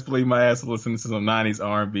age, so best believe my ass was listening to some 90s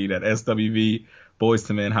R&B, that SWV, Boys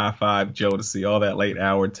to Men, High Five, Jodeci, all that late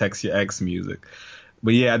hour text your ex music.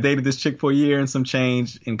 But yeah, I dated this chick for a year and some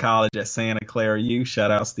change in college at Santa Clara U. Shout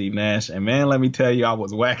out Steve Nash. And man, let me tell you, I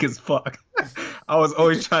was whack as fuck. I was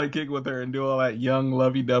always trying to kick with her and do all that young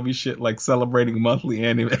lovey-dovey shit like celebrating monthly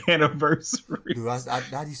anniversary. Dude,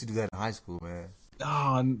 I used to do that in high school, man.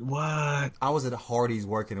 Oh, what? I was at Hardee's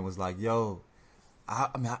working and was like, yo,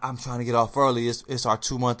 I'm trying to get off early. It's our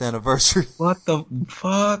 2-month anniversary. What the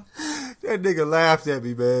fuck? That nigga laughed at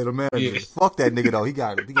me, man. The manager. Yeah. Fuck that nigga though. He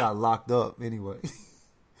got locked up anyway.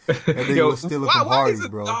 That nigga was stealing from Hardee's,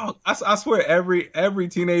 bro. I swear, every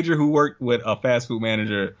teenager who worked with a fast food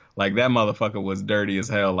manager, like that motherfucker was dirty as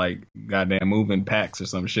hell, like goddamn moving packs or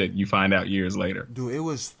some shit. You find out years later. Dude, it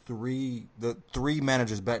was the three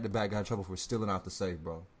managers back to back got in trouble for stealing out the safe,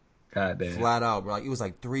 bro. Goddamn. Flat out, bro. Like, it was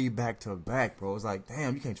like 3 back to back, bro. It was like,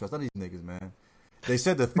 damn, you can't trust none of these niggas, man. They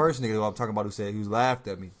said the first nigga who I'm talking about who laughed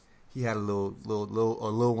at me, he had a little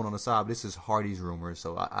one on the side. But this is Hardee's rumors,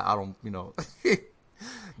 so I don't,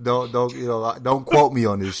 don't quote me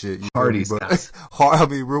on this shit. Hardee's, I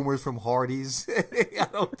mean, rumors from Hardee's. I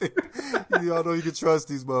don't think y'all know you can trust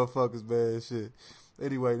these motherfuckers, man. Shit.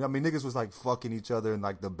 Anyway, I mean, niggas was like fucking each other in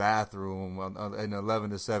like the bathroom in 11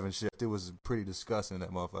 to 7 shift. It was pretty disgusting, that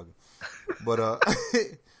motherfucker.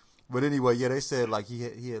 But anyway, yeah, they said like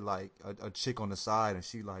he had like a chick on the side, and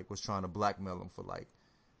she like was trying to blackmail him for like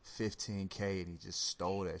 $15K, and he just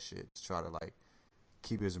stole that shit to try to like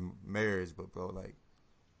keep his marriage, but bro, like,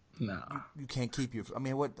 Nah. you can't keep your. I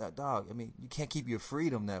mean, what dog? I mean, you can't keep your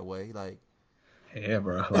freedom that way. Like, Yeah,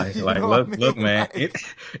 bro. Like, you like, know what I look, mean? man. Like,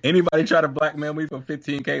 Anybody try to blackmail me for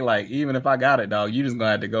 15K? Like, even if I got it, dog, you just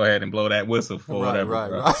gonna have to go ahead and blow that whistle for whatever,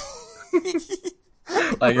 bro. right.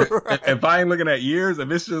 Like, Right. if I ain't looking at years, if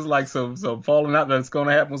it's just like some falling out that's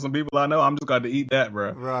gonna happen with some people I know, I'm just going to eat that,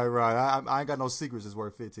 bro. Right. I ain't got no secrets that's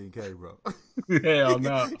worth 15K, bro. Hell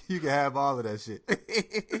no. You can have all of that shit.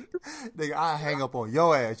 Nigga, I hang up on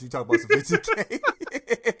your ass. You talk about some 15K.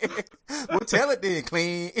 Well, tell it then,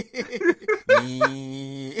 clean.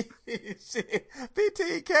 Shit.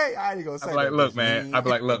 15K. I ain't gonna say I'd be like, that look, bitch. man. I'd be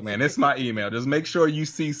like, look, man. It's my email. Just make sure you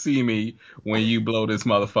CC me when you blow this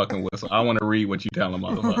motherfucking whistle. I want to read what you telling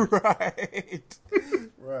motherfuckers. Right.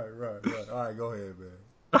 All right, go ahead, man.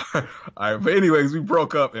 All right, but anyways, we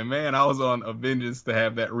broke up, and man, I was on a vengeance to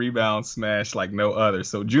have that rebound smash like no other.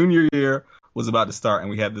 So junior year was about to start, and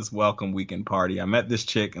we had this welcome weekend party. I met this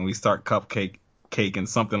chick, and we start cake and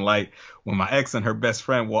something light when my ex and her best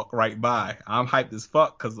friend walk right by. I'm hyped as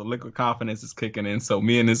fuck because the liquid confidence is kicking in. So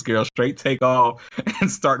me and this girl straight take off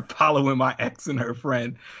and start following my ex and her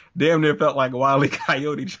friend. Damn near felt like Wile E.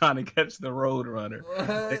 Coyote trying to catch the road runner.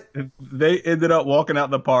 They ended up walking out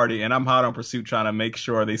the party, and I'm hot on pursuit trying to make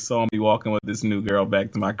sure they saw me walking with this new girl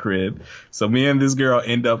back to my crib. So me and this girl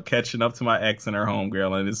end up catching up to my ex and her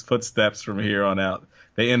homegirl, and his footsteps from here on out.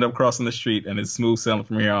 They end up crossing the street, and it's smooth sailing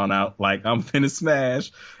from here on out. Like, I'm finna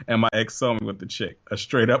smash, and my ex saw me with the chick. A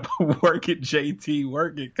straight up work it, JT,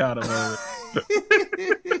 work it kind of moment.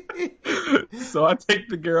 So I take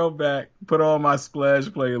the girl back, put on my splash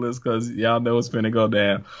playlist, because y'all know it's finna go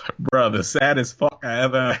down. Bro, the saddest fuck I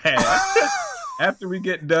ever had. After we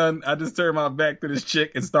get done, I just turn my back to this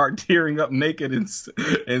chick and start tearing up naked and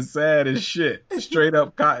sad as shit. Straight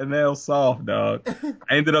up cottonelle soft, dog.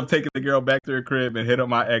 I ended up taking the girl back to her crib and hit up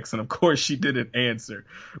my ex, and of course she didn't answer.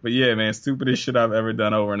 But yeah, man, stupidest shit I've ever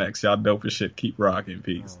done over an ex. Y'all dope as shit. Keep rocking.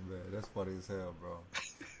 Peace. Oh, man, that's funny as hell, bro.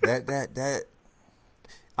 That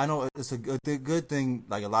I know it's a good thing.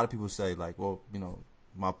 Like, a lot of people say, like, well, you know,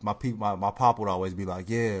 my pop would always be like,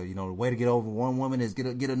 yeah, you know, the way to get over one woman is get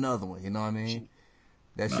another one. You know what I mean?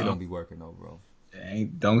 That shit don't be working though, bro.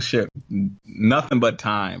 Don't shit. Nothing but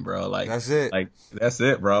time, bro. Like, that's it. Like, that's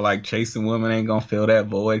it, bro. Like, chasing women ain't gonna fill that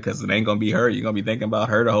void because it ain't gonna be her. You're gonna be thinking about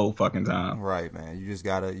her the whole fucking time. Right, man. You just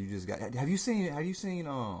got. Have you seen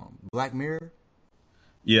Black Mirror?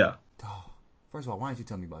 Yeah. Oh, first of all, why didn't you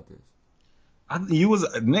tell me about this? I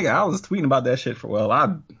was tweeting about that shit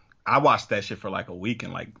I watched that shit for like a week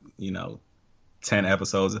and, like, you know, 10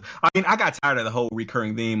 episodes. I mean, I got tired of the whole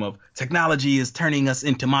recurring theme of technology is turning us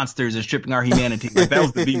into monsters and stripping our humanity. Like, that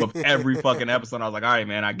was the theme of every fucking episode. I was like, all right,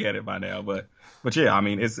 man, I get it by now. But yeah, I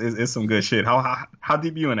mean, it's some good shit. How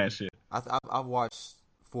deep you in that shit? I've watched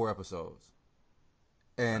 4 episodes,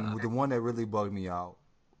 and the one that really bugged me out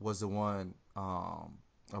was the one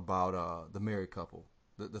about the married couple,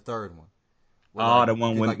 the third one. Oh, the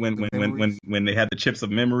one when they had the chips of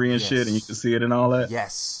memory and shit, and you could see it and all that.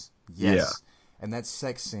 Yes. Yeah. And that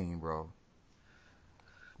sex scene, bro.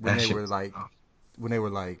 When they were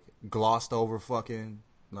like glossed over, fucking,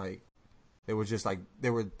 like, they were just like they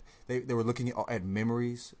were looking at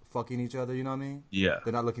memories, fucking each other. You know what I mean? Yeah.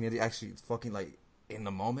 They're not looking at it actually fucking, like, in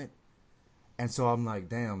the moment. And so I'm like,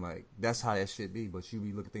 damn, like, that's how that shit be. But you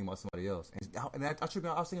be thinking about somebody else. And I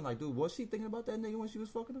was thinking, like, dude, was she thinking about that nigga when she was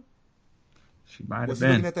fucking him? She might have Was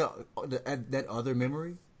been. she looking at that other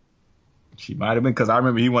memory? She might have been, because I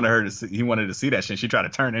remember he wanted to see that shit. She tried to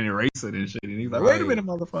turn and erase it and shit. And he's like, wait a minute,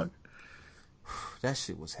 motherfucker. That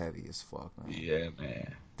shit was heavy as fuck, man. Yeah,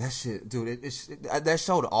 man. That shit, dude, that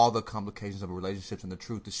showed all the complications of relationships and the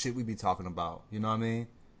truth, the shit we be talking about. You know what I mean?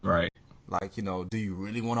 Right. Like, you know, do you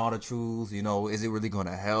really want all the truth? You know, is it really going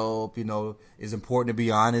to help? You know, it's important to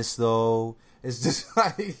be honest, though. It's just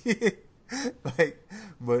like,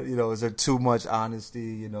 but, you know, is there too much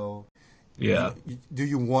honesty, you know? Yeah. Do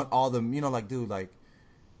you want all the, you know, like, dude, like,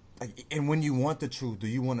 and when you want the truth, do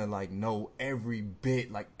you want to, like, know every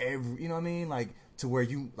bit, like, you know what I mean? Like, to where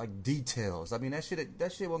you, like, details. I mean, that shit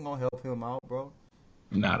wasn't going to help him out, bro.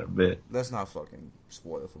 Not a bit. Let's not fucking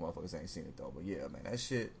spoil it for motherfuckers that ain't seen it, though. But yeah, man, that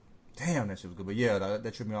shit, damn, that shit was good. But yeah,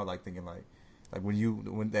 that tripped me out, like, thinking, like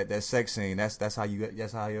when that sex scene, that's how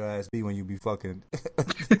your ass be when you be fucking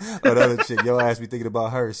another chick. Your ass be thinking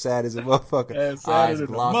about her, sad as a motherfucker, sad as a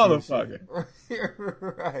motherfucker.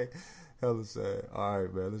 Right, hella sad. All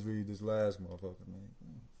right, man, let's read this last motherfucker, man.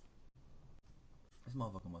 This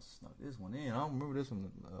motherfucker must have snuck this one in. I don't remember this one.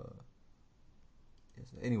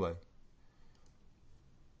 Anyway,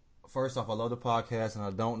 first off, I love the podcast, and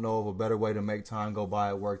I don't know of a better way to make time go by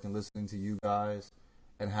at work than listening to you guys.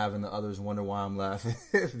 and having the others wonder why I'm laughing.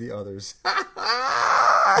 The others.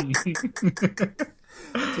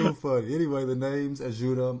 Too funny. Anyway, the name's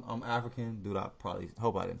Ajuda. I'm African. Dude, I probably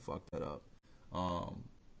hope I didn't fuck that up.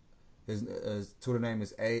 His Twitter name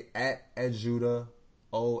is at Ajuda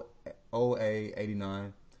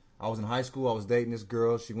OA89. I was in high school. I was dating this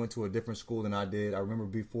girl. She went to a different school than I did. I remember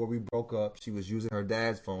before we broke up, she was using her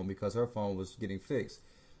dad's phone because her phone was getting fixed.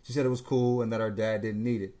 She said it was cool and that her dad didn't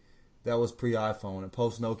need it. That was pre-iPhone and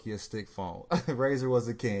post-Nokia stick phone. Razor was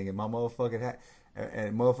the king, and my motherfucker had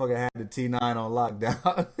the T9 on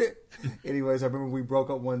lockdown. Anyways, I remember we broke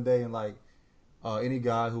up one day, and like any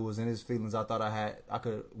guy who was in his feelings, I thought I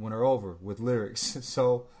could win her over with lyrics.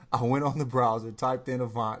 So I went on the browser, typed in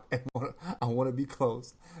Avant, and I want to be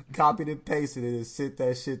close, copied and pasted it, and sent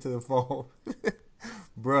that shit to the phone.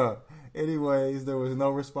 Bruh. Anyways, there was no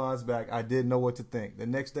response back. I didn't know what to think. The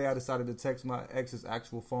next day, I decided to text my ex's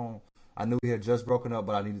actual phone. I knew we had just broken up,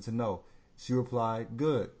 but I needed to know. She replied,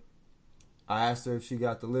 good. I asked her if she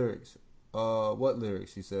got the lyrics. What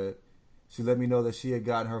lyrics? She said. She let me know that she had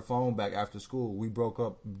gotten her phone back after school. We broke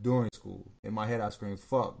up during school. In my head, I screamed,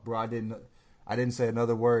 fuck, bro. I didn't say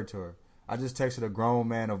another word to her. I just texted a grown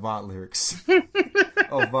man Avant lyrics.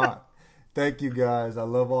 Avant. Thank you, guys. I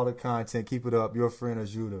love all the content. Keep it up. Your friend,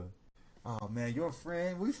 Ajuda. Oh, man, your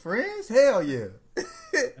friend? We friends? Hell yeah.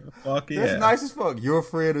 Fuck yeah. That's nice as fuck. Your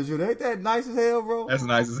friend, Ajuda. Ain't that nice as hell, bro? That's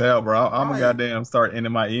nice as hell, bro. I'm Right. a goddamn start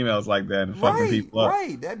ending my emails like that and fucking people up.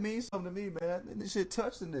 Right. That means something to me, man. This shit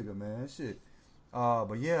touched the nigga, man. Shit.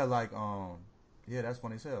 But yeah, like, yeah, that's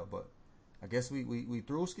funny as hell. But I guess we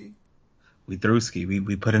through ski. We threw ski.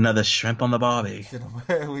 We put another shrimp on the barbie. Shit,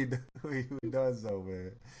 man, we done so,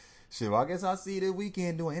 man. Shit, well, I guess I'll see you this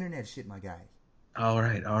weekend doing internet shit, my guy. All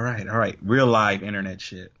right. Real live internet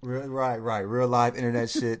shit. Right. Real live internet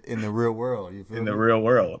shit in the real world. You feel In me? the real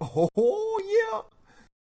world. Oh, yeah.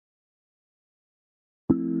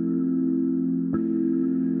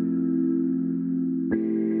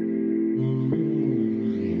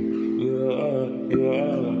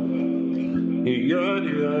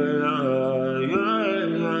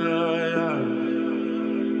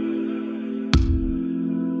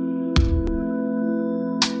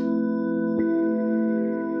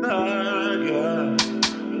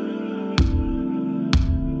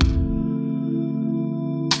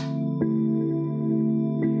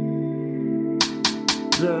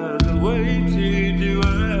 There's a way to do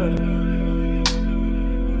it.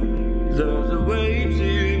 There's a way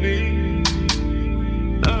to be.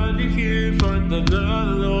 And if you find the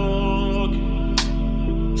dialogue,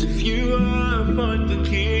 if you find the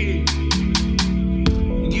key,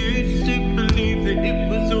 used to believe that it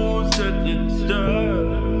was all set in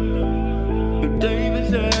stone. But David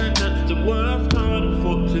said that's the worst kind of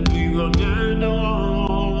thought to be running on.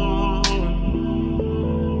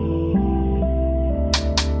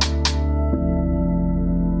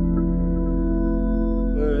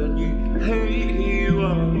 When you hate who you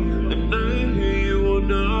are and know who you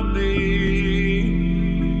wanna be,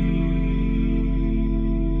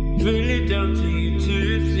 it's really down to you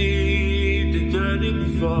to see the journey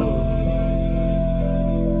before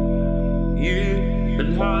you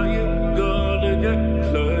and how you're gonna get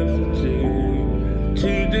closer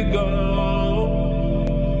to the goal.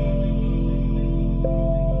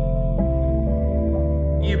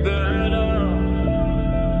 You better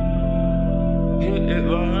hit it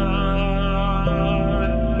right,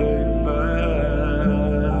 baby.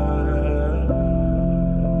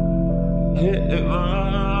 Hit it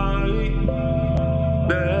right,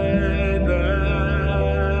 baby.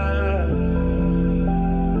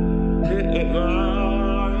 Hit it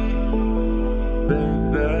right,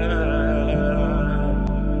 baby.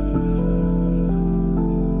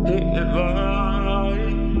 Hit it right.